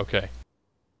out. Okay.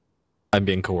 I'm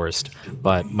being coerced,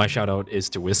 but my shout out is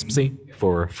to Wispsy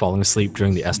for falling asleep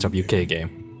during the SWK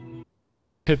game.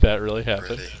 Did that really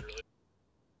happen? Really.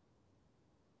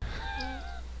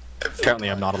 Apparently,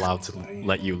 I'm not allowed to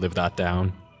let you live that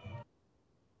down.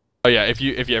 Oh yeah, if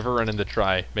you ever run into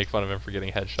Try, make fun of him for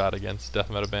getting headshot against Death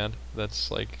Metal Band.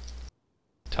 That's like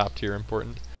top tier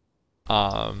important.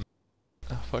 Oh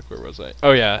fuck, where was I?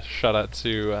 Oh yeah, shout out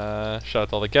to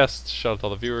all the guests, shout out to all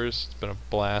the viewers. It's been a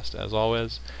blast as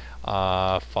always.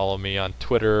 Follow me on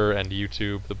Twitter and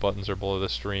YouTube. The buttons are below the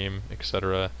stream,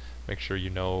 etc. Make sure you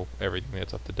know everything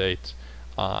that's up to date.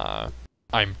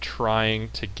 I'm trying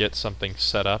to get something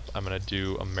set up. I'm going to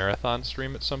do a marathon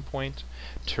stream at some point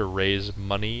to raise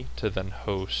money to then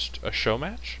host a show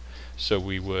match. So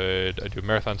we would do a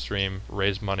marathon stream,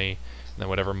 raise money, and then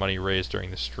whatever money raised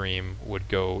during the stream would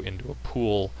go into a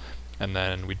pool, and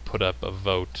then we'd put up a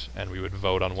vote, and we would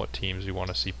vote on what teams we want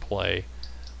to see play.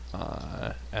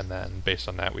 And then based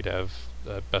on that, we'd have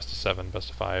a best of 7, best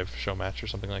of 5 show match or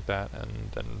something like that,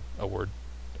 and then award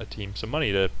a team some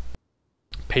money to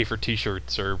pay for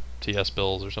t-shirts or TS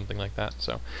bills or something like that.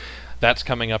 So that's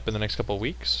coming up in the next couple of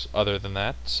weeks. Other than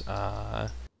that,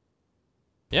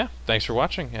 yeah, thanks for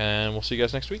watching, and we'll see you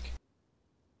guys next week.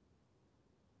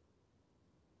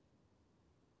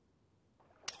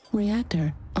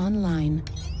 Reactor online.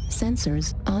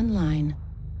 Sensors online.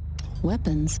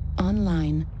 Weapons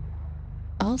online.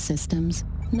 All systems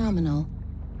nominal.